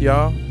on earth,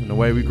 y'all, and the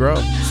way we grow.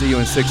 See you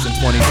in 6 and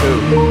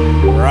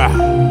 22. Rah.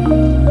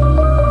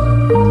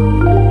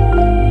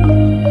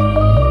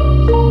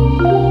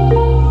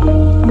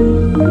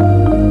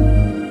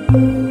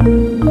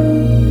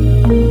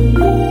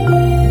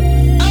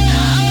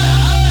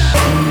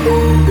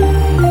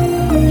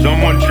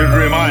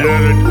 Remind her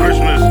that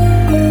Christmas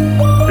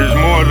is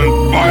more than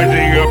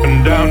barging up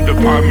and down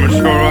department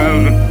store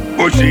aisles and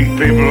pushing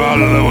people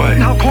out of the way.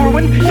 Now,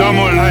 Corwin,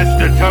 someone has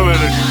to tell her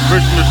that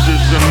Christmas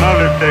is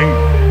another thing,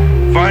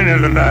 finer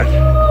than that,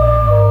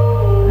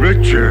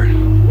 richer,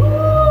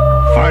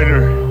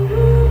 finer,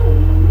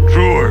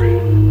 truer,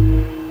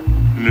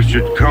 and it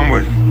should come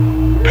with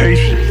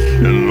patience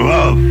and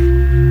love.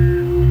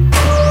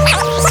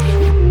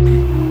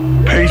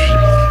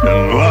 Patience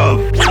and love.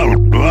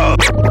 Love.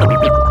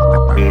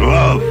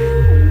 Love.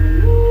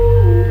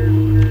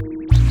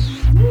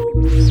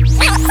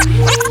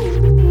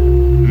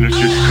 And it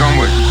should come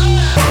with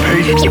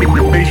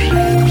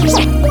patience,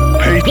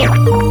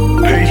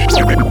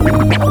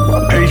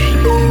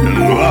 and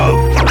love,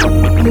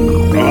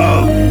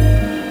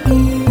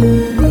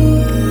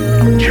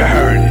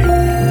 charity,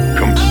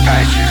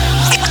 compassion.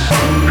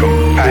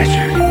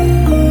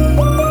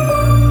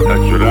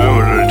 That's what I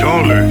would have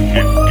told her if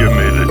she'd give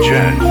me the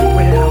chance.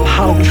 Well,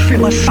 how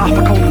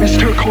philosophical,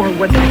 Mr.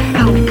 Corwin.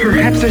 Now,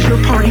 perhaps as your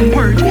parting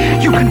words,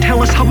 you can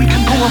tell us how we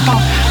can go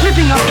about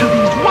living up to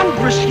these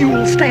wondrous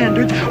Yule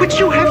standards which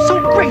you have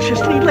so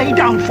graciously laid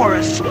down for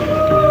us.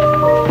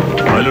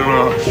 I don't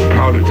know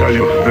how to tell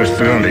you, Mr.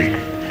 Grundy.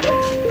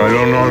 I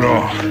don't know, no.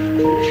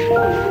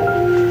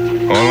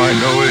 All I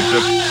know is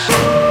that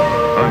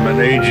I'm an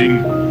aging,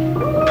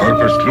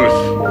 purposeless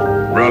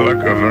relic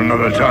of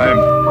another time.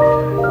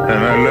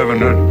 And I live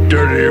in a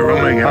dirty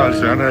rooming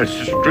house on a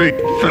street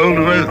filled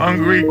with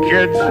hungry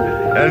kids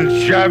and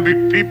shabby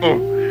people,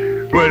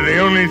 where the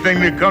only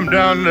thing that come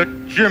down the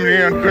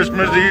chimney on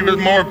Christmas Eve is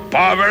more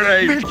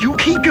poverty. Will you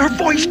keep your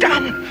voice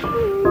down?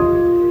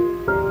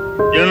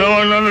 You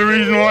know another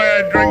reason why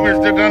I drink,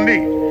 Mr.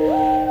 Dundee?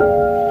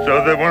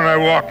 So that when I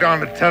walk down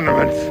the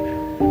tenements,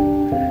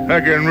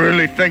 I can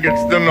really think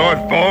it's the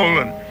North Pole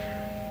and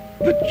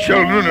the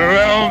children are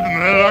elves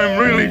and that I'm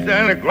really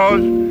Santa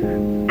Claus,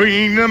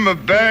 bringing them a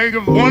bag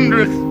of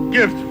wondrous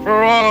gifts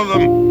for all of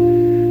them.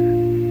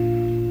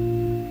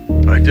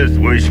 I just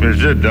wish,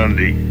 Mr.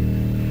 Dundee,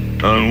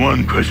 on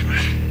one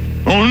Christmas,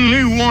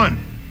 only one,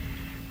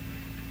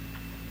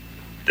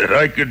 that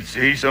I could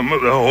see some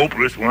of the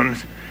hopeless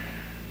ones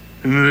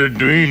and the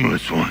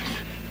dreamless ones.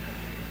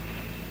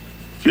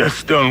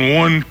 Just on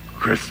one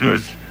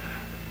Christmas,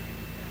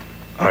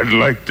 I'd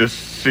like to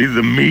see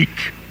the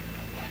meek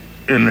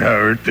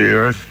inherit the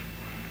earth.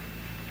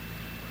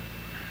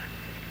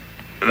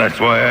 That's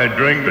why I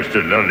drink,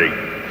 Mr. Dundee.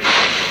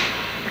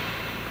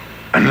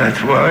 And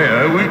that's why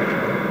I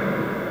weep.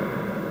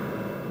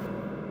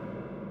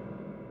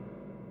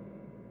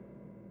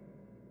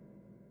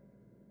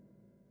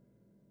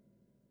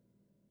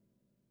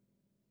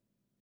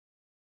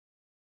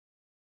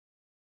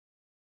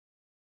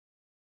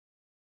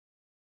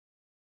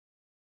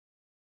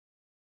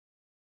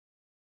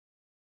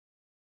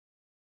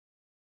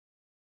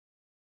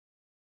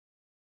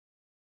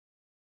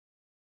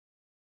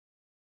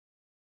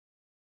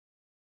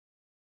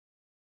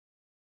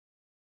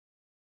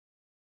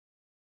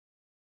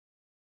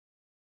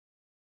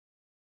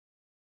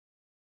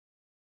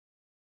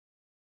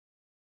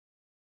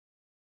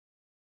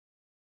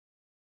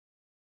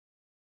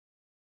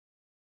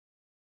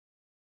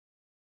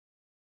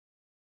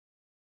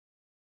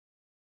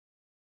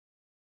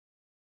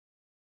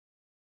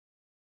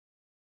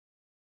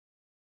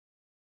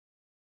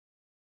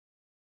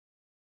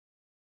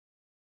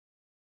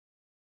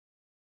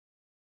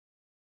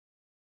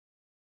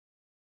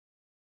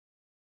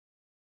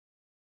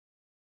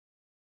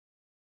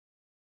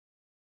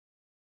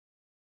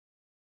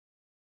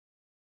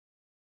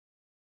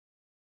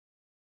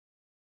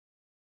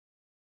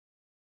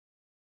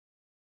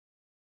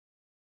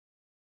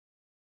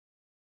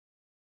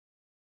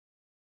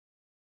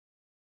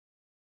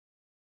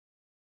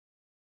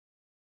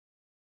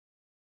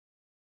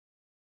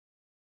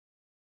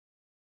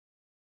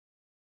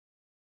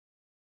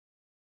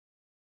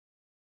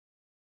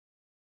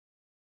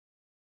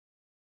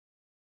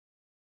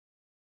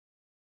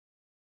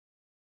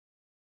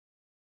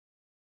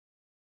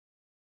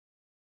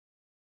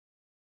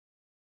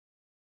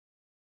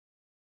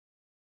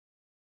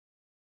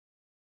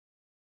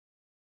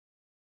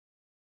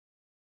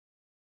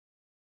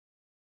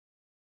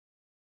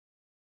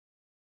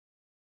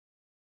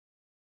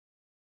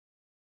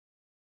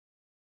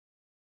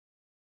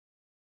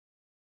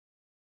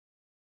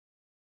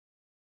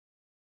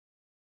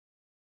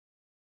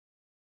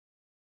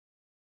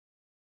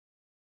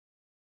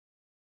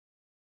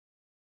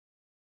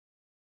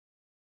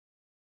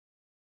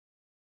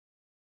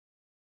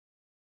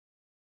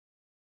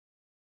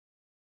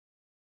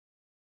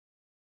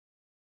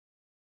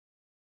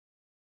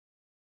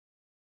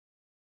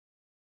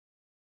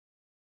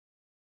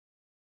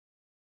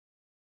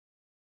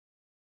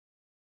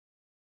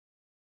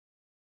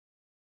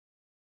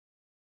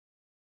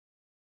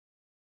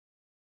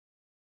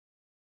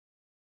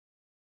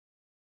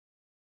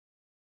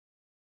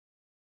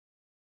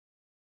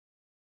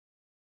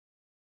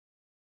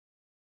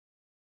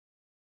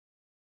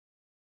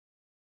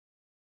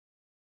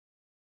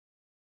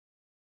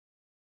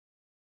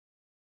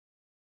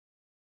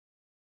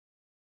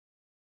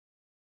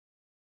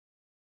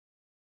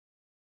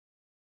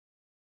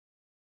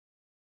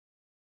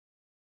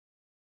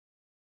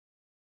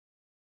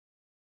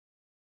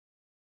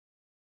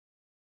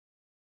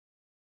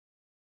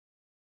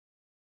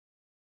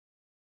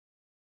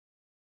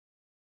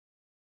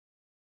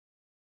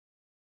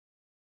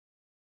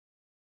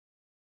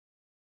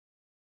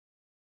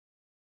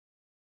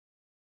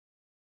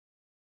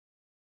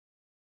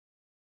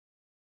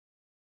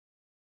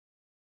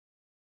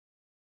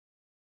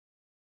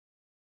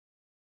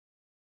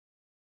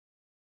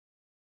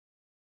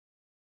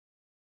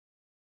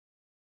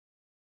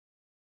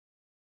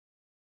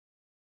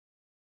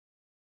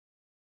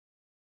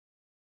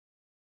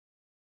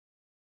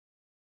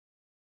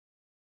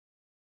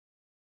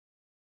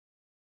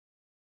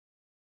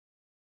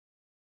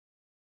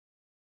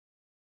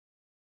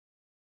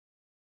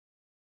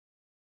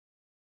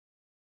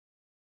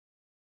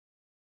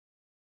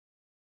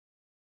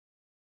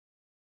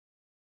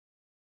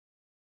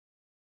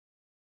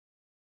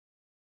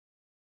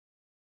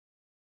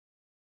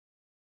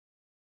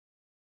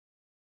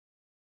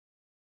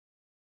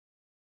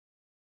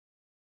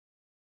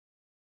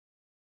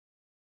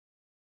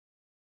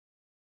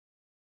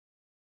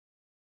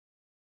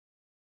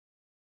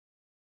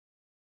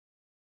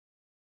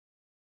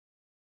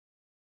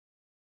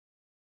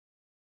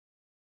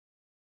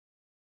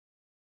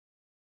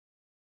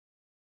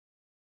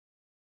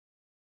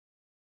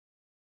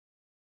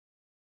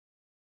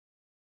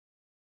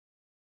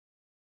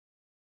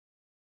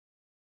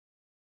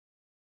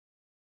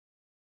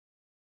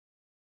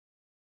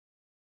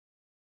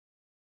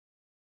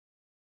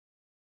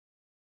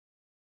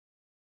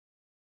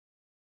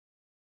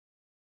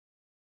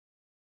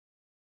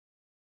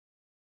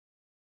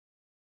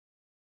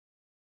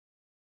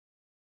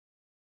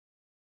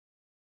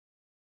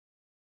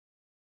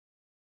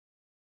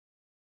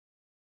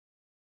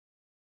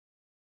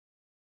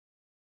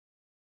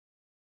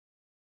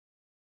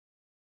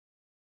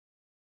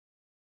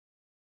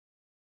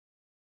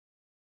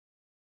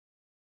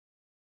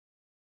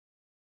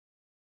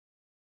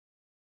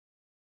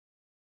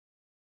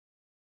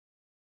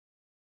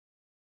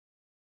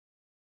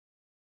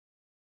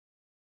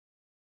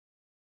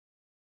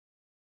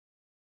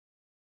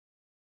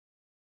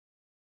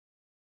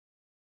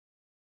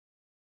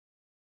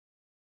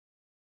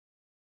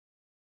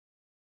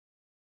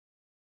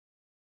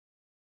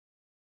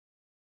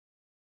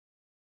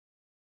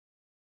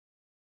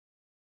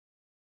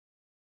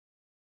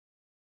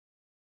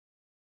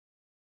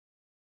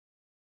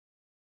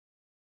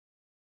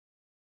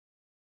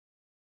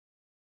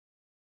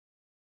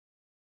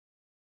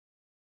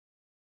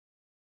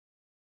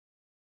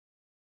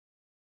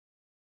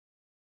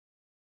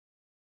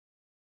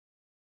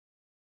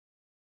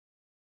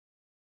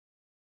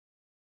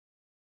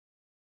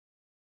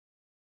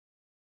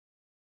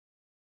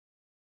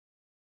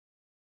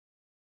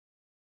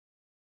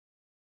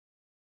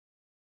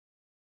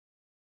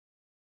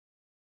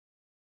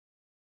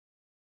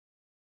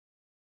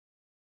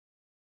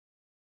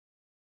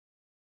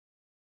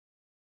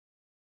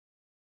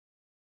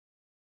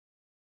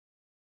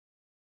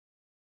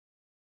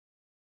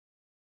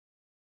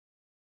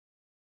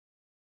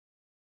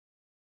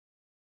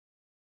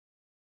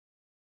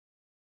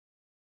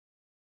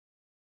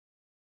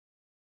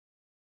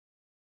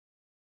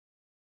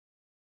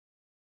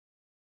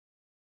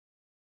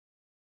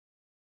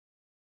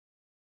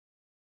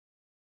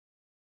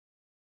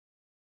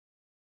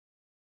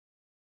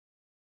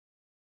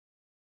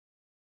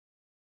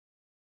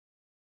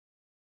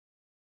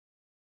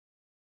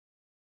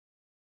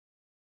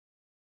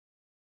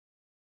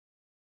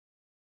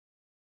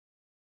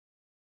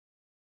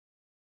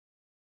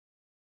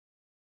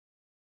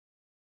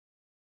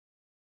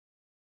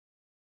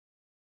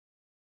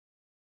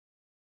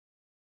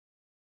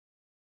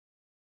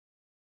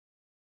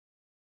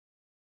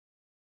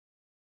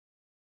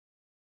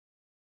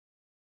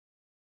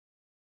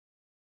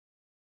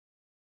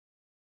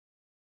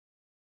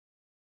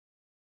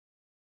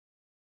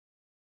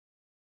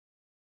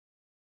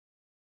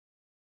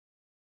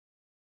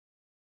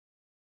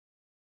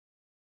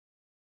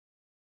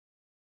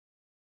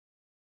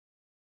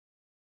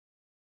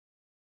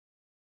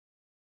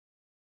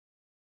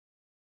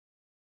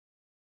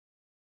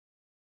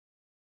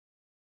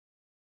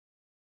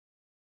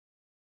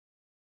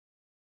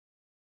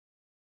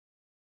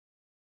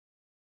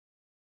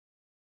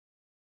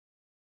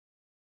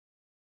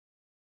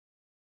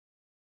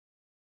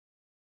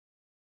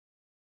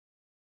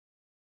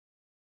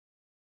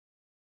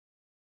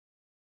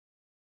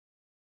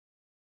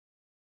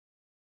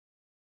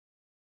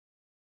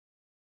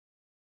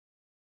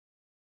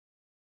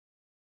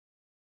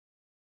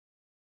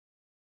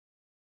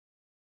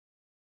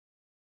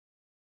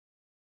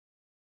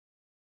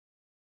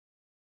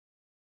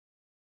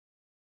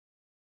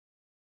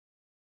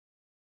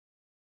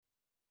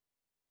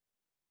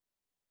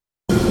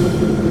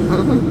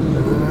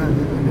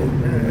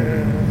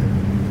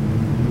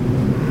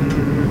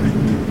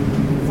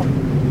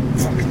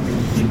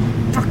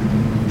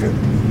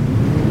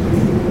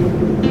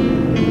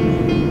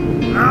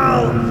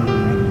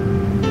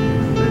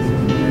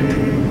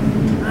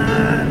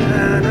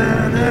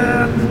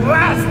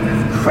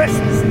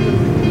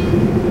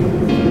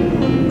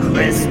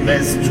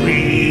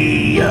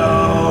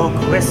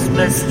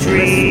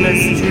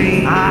 Christmas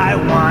tree. I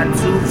want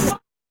to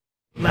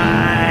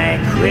my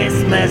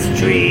Christmas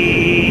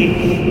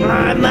tree.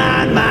 I'm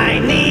on my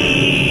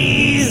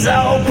knees,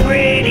 oh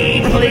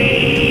pretty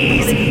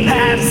please,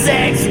 have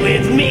sex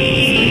with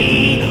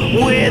me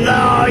with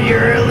all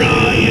your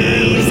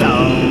leaves.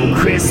 Oh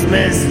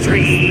Christmas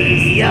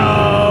tree,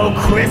 oh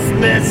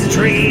Christmas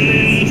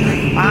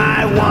tree,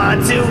 I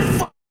want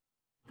to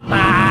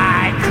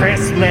my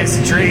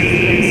Christmas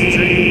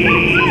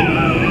tree.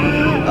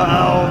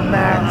 Oh,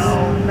 Max,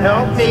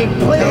 help me,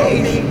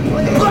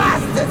 please.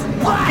 Blast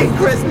this fucking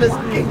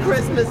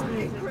Christmas.